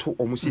makoma ato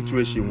omo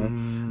situation ho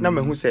na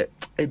me hu se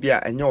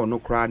ebia enye ono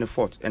kra ne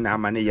fort ena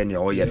ama ne ye ne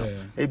oye no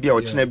ebia o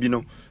chena bi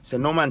no se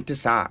normal nte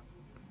sa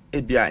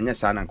ebia enye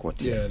sa na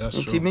nkote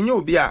nti menye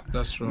obi a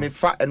me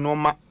fa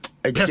enoma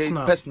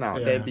personal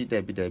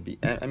debi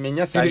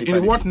menya sa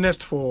in what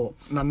next for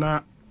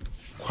Nana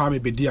Kwame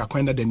Bediako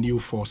under the new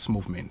force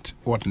movement?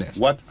 What next?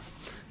 What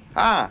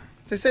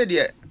they say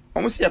there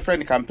almost your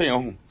friend campaign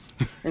on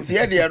nti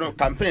here dey no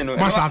campaign no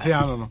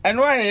and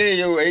why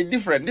you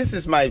different. This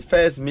is my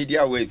first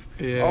media wave.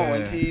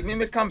 Nti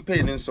me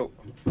campaign so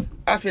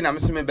afi na me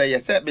so me be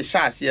yes be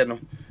sha ase no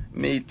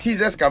me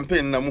teasers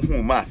campaign na mu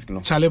hu mask no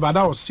Charlie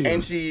bada was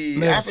serious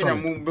nti afi na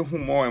mu be hu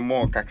more and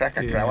more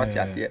kakra what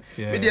you say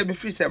me dey be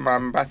free say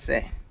mamba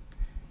say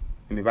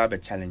me ba be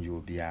challenge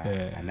obia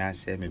and I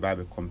say me ba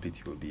be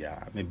compete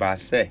obia me ba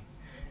say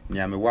me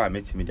wa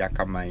metimi dia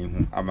kaman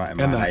hu ama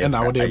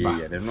na wo dey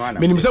ba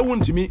menim say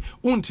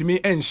wontimi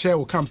en share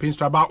wo campaigns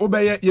to ba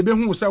obeye ye be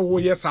hu say wo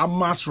yes a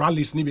mass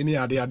rallies ni be ni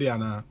ade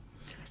ana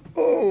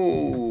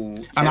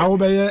and I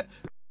obeye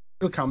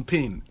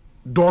campaign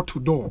door to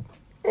door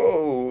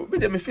me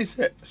dem fi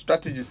say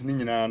strategies ni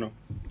nyina no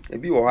e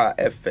bi wo ha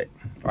efe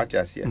what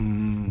you say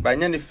ba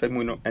nya ne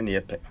femu no ene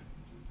epe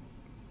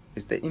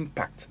it's the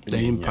impact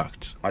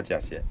what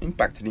you say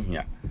impact ni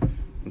here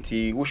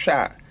nti wo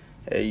sha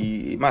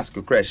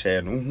mask crash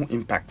no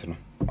impact no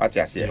what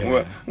you say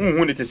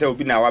who need to say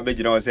obi na wa be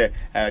gina say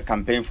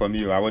campaign for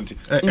me I want to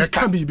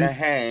can be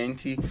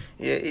nti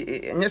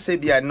nya say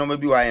bia no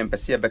bi wa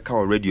empese e be ka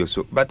on radio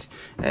so but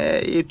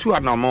tu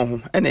anamo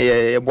ho ene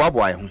ye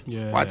boaboa ho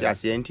what you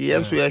say nti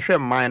enso ye hwe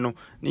man no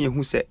na ye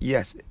hu say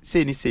yes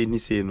say ni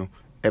no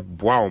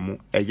eboa omo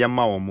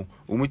eyema omo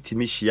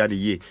omutimi hia de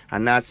ye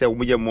ana say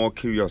omo ye more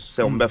curious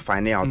say omo be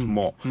find out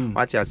more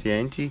what you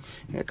say nti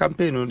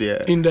campaign no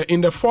there in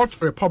the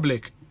Fourth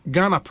Republic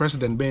Ghana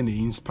president Ben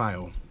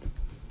inspire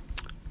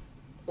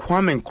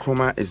Kwame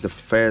Nkrumah is the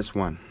first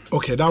one.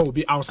 Okay, that will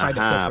be outside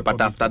the Fourth Republic.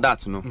 But after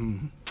that, no,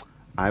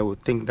 I would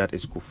think that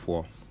is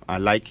Kufuor. I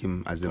like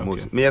him as the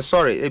most. Me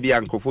sorry, ebi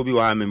Nkrumah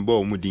wa am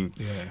mbo omudin.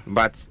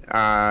 But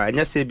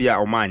enya se bia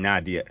o ma anya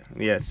ade.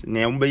 Yes,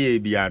 na mbe ye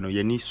bia no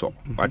ye ni so.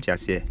 What you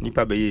say?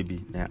 Nipa be ye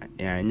bi na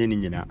enya ni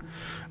nyina.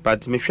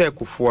 But me hwe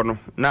Kufuor no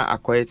na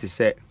akoye te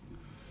say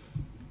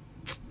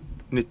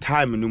the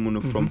time no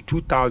from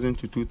 2000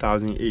 to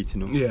 2008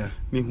 no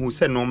me who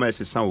say normal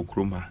is san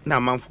okroma na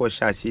man for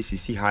sha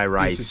CCC high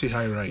rise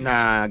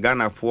na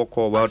Ghana for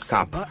call World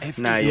Cup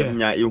na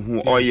nya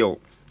ehu oil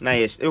na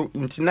yes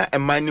ntina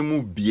emani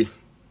mu bie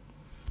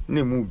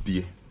na mu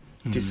bie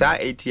ti sa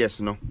 8 years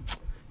no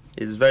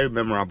it's very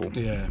memorable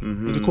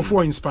the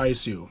Kufuor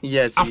inspires you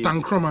yes after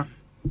Nkrumah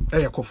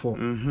Kufuor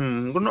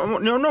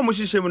no mo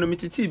shishe mo no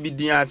mititi bi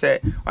din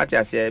say what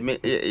I say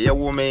ye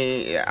wo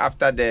me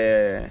after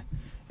the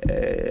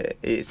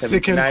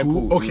second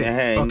coup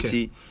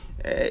okay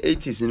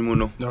 80s in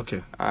muno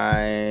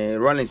I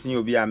Rollins ni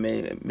obi a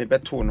me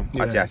beto no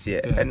what I say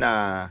and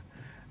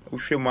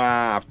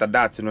after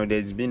that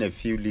there's been a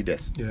few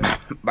leaders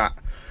but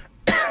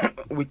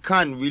we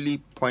can't really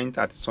point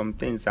at some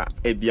things that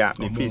ebia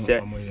if we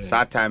say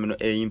that time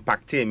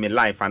impacted my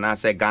life and I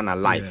say Ghana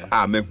life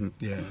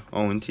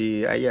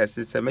yes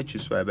it's a match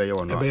so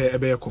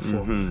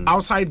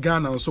outside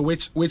Ghana. So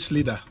which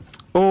leader?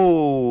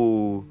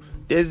 Oh,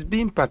 there's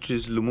been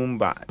Patrice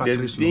Lumumba.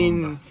 There's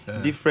been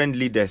different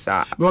leaders.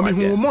 I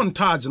mean,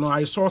 montage.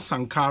 I saw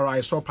Sankara.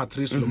 I saw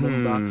Patrice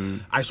Lumumba.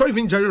 I saw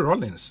even Jerry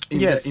Rollins in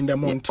the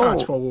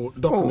montage for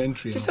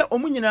documentary. Just say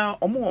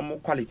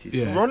omo qualities.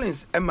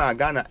 Rollins Emma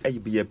Ghana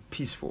be a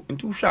peaceful.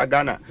 Into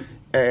Ghana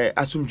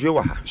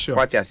asumdwe ha.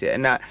 What you say?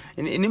 Na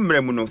in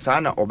mremu no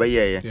sana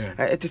obeye.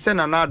 It is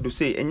na na do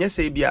say enye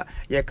say bia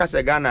ye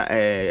kasa Ghana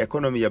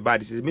economy ye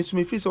bad. Me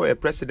feel so a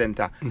president.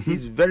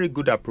 He's very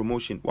good at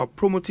promotion. Wa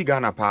promote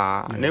Ghana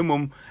pa.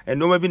 No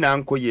maybe na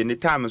anko ye any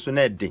time so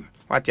na ding.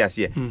 What you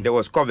say? There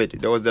was COVID,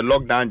 there was the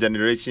lockdown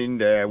generation,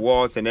 the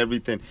wars and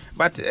everything.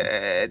 But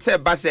say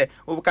base say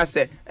can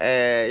say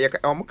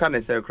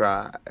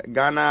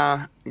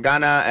Ghana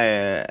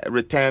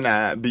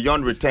return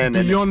beyond return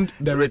beyond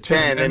the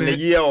return and the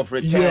year of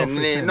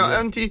return. No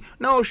auntie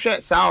now share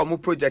our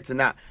project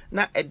na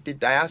at the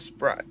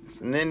diaspora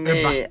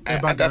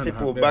other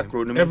people back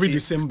road every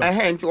December.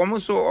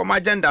 Almost so my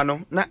agenda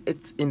no na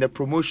it's in the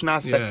promotional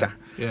sector.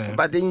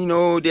 But then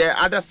there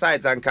are other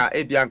sides and ka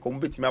ebianko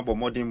mbetimi abo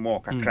modern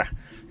more kakra.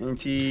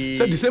 Nti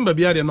say December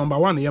be the number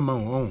 1 year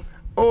man.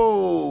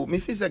 Oh, me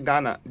feel say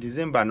Ghana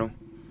December no.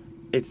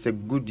 It's a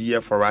good year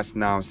for us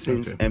now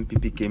since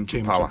MPP came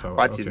to power.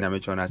 What is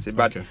Namechona say?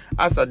 But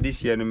as of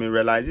this year, me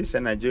realize this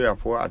Nigeria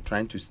are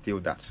trying to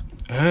steal that.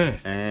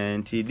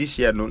 And this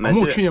year, no,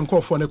 Nigeria.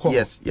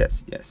 Yes.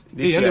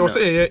 This year, no.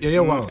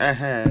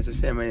 It's the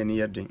same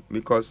year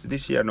because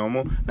this year no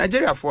more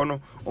Nigeria for no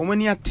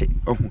omani ate.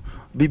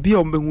 Bibi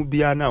ombehu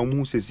bia na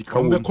omu sesika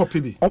wo.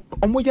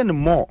 Omo ye no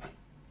more.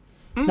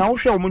 Now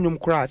share omunyum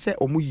kra say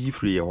omu yi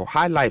free ho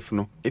high life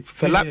no if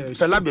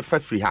fella be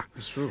free ha.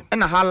 It's true.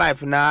 And a high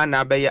life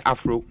na be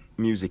Afro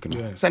music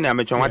no. Say na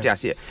mechon what you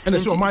say. And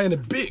so my in a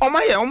big.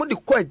 Omo de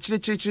kwa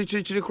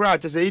chiri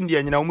kra say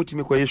India nyina omu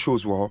timi kwa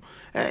shows wo ho.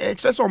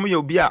 Chire say omu ye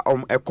obi a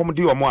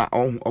comedy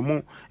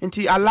omu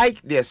nti I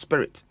like their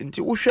spirit. Nti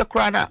wo hwe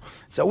kra na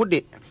say wo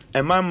de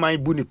man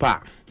bu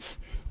nipa.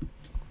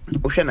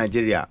 Wo hwe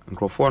Nigeria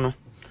nkrofo no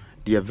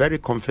they are very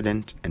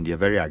confident and they are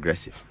very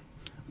aggressive.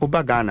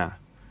 Oba Ghana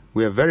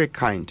we are very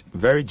kind,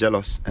 very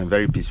jealous, and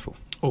very peaceful.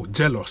 Oh,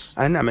 jealous.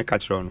 I know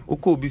catch on.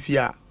 Oko be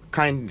fear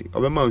kind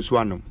of a mouse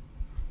one.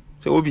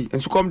 So Obi,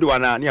 and so come to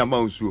one near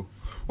mouse.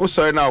 Oh,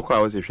 sorry, now I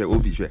was a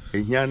Obi.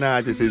 And here now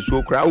I just say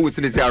so crowd who's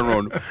in the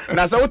around.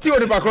 Now, so what you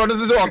on the background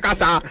is all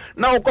Casa.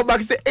 Now come back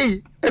and say,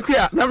 hey,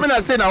 Ekia, now I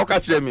say now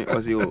catch them.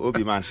 Was you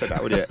Obi man shut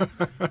out there?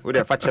 Would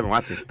they fetch him?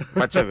 What?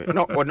 Fetch him?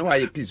 No, or no,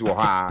 I peace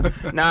war.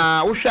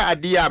 Now, who shall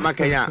idea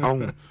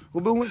Makaya?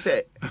 Who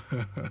say,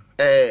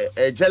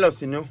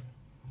 jealous, you know?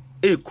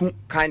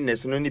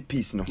 Kindness and only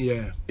peace, no.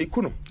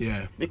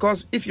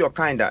 Because if you're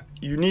kinder,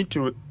 you need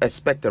to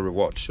expect a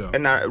reward. Sure.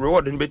 And a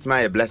reward in bit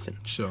my blessing.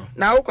 Sure.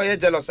 Now you're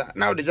jealous.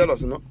 Now the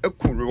jealous, no, a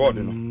cool reward,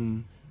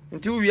 no.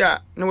 Until we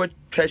are no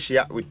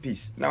treasure with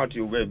peace. Now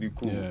to will be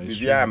cool.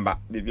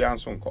 Baby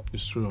Ansonko.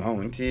 It's true.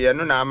 Oh, until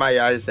no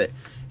my say.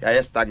 Yeah,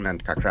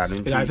 stagnant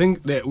kakra. I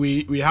think that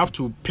we have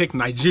to pick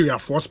Nigeria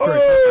for spirit.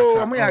 Oh,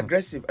 I'm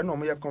aggressive and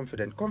I'm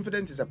confident.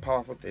 Confidence is a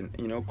powerful thing.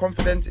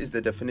 Confidence is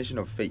the definition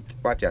of faith.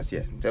 What you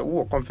say? The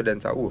who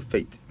confidence are who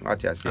faith.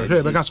 What you say?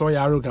 Because why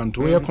arrogant?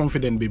 Who are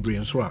confident be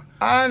brain so.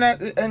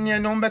 And you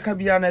know make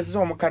be honest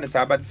so kind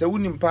of but say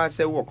who pass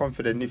say who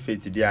confident ni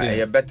faith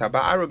dia better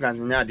but arrogance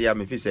nya dia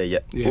me fi say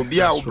yeah.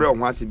 Obi a obre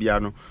ho ase bia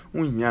no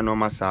unhia no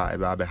masa e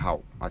be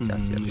how. What you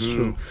say? It's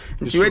true.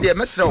 It's ready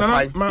mesra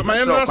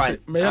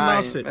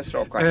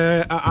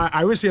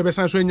I wish you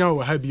besan so nya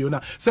wo ha bio na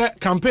say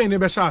campaign e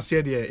be sha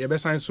ase de e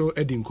besan so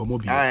edi nkomo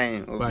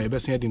bio ba e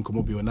besan edi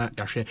nkomo bio na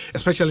yahwe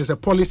especially the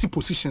policy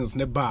positions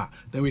ne ba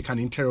then we can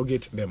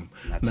interrogate them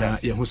na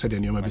ye hu said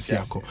enyo ma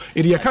Bediako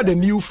e dey ka the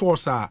new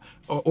force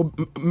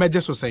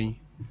major so saying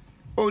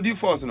new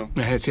force no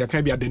say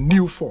can be the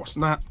new force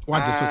na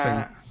what just so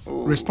saying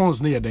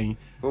response ne yeden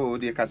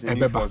they can say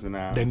new force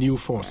now the new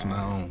force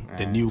now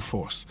the new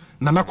force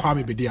Nana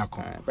Kwame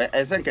Bediako but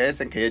I think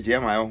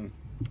GMI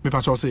me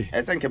patcho say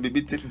I think be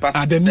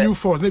the new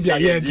force maybe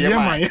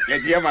GMI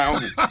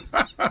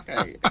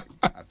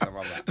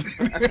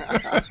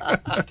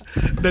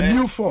the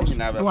new force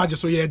no I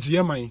just so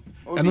GMI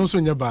and also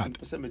in your bad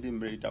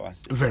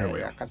very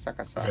well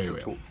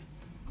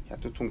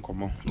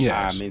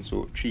yes. I mean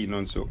so tree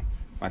non so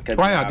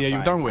why are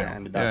you done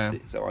well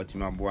so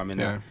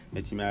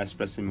ultimately me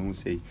expressing me who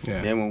say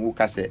then who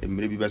ka say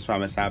mbre bi so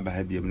amesa ba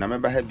ha biem na me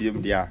ba ha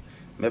biem dia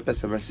me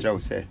pese mesra wo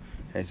say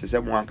say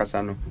mo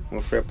ankasa no mo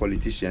free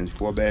politicians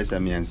for be say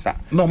me ensa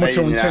no mo che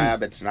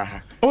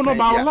oh no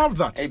but I love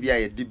that e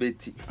bia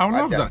debate I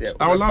love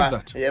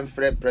that I am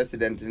free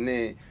president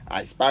ni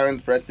aspiring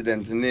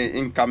president ni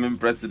incoming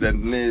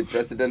president ni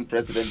president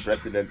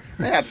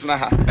na atna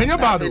ha enya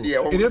bad e dey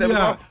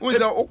we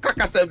say o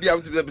kakasa bia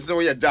we say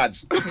we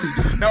judge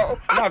no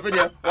na fe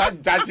dey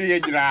what judge ye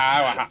jira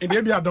ha e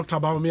dey bia Dr.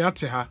 Bawumi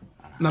ate ha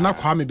Nana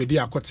Kwame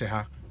Bediako te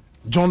ha.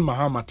 John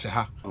Mahama te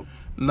ha.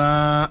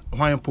 Na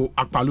hwanpo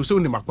akpalu se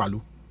unim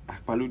akpalu.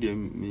 Akpalu de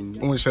mean.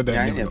 Won said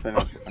that.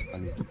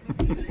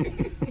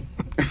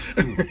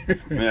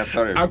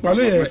 Sorry.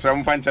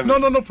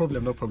 Akpalu. No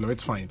problem.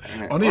 It's fine.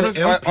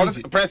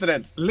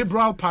 President.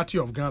 Liberal Party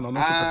of Ghana,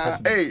 not the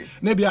president.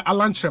 Maybe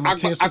Alan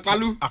Trematin.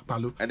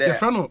 Akpalu. The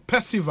friend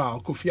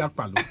Percival Kofi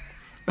Akpalu.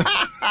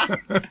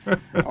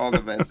 All the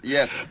best.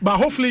 Yes. But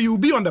hopefully you'll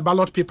be on the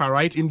ballot paper,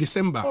 right, in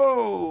December.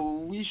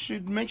 Oh, we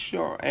should make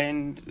sure,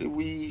 and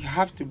we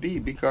have to be,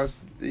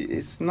 because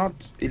it's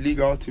not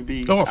illegal to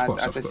be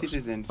as a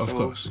citizen. Of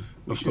course.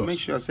 We should make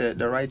sure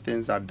the right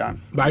things are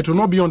done. But it will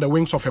not be on the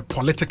wings of a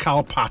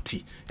political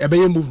party. A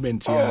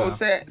movement.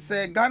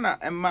 Say Ghana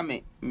and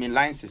Mami, me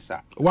license.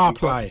 Why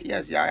apply?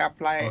 Yes, I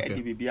apply at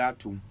the BBR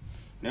too.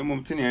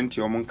 Name Tini and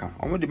Tiomonka.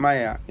 I'm with the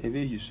Maya, a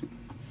very useful.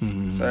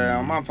 So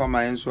I'm for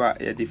my answer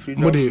the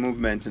freedom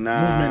movement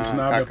now.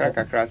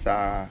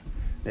 Kakrasa,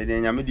 the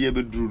Yamidia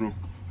Bedruno.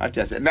 I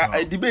just said, now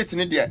I debate in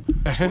it.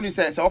 When he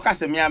says, I'm the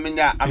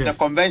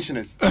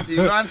conventionist.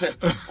 You answer,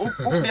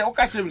 okay,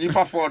 catch him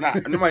for now.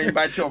 No, I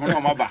invite you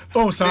on my back.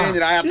 Oh, sir.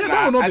 Yeah,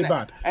 that will not be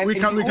bad. We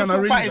can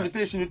arrange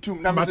invitation to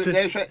Mate,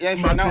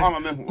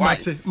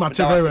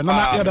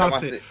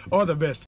 all the best.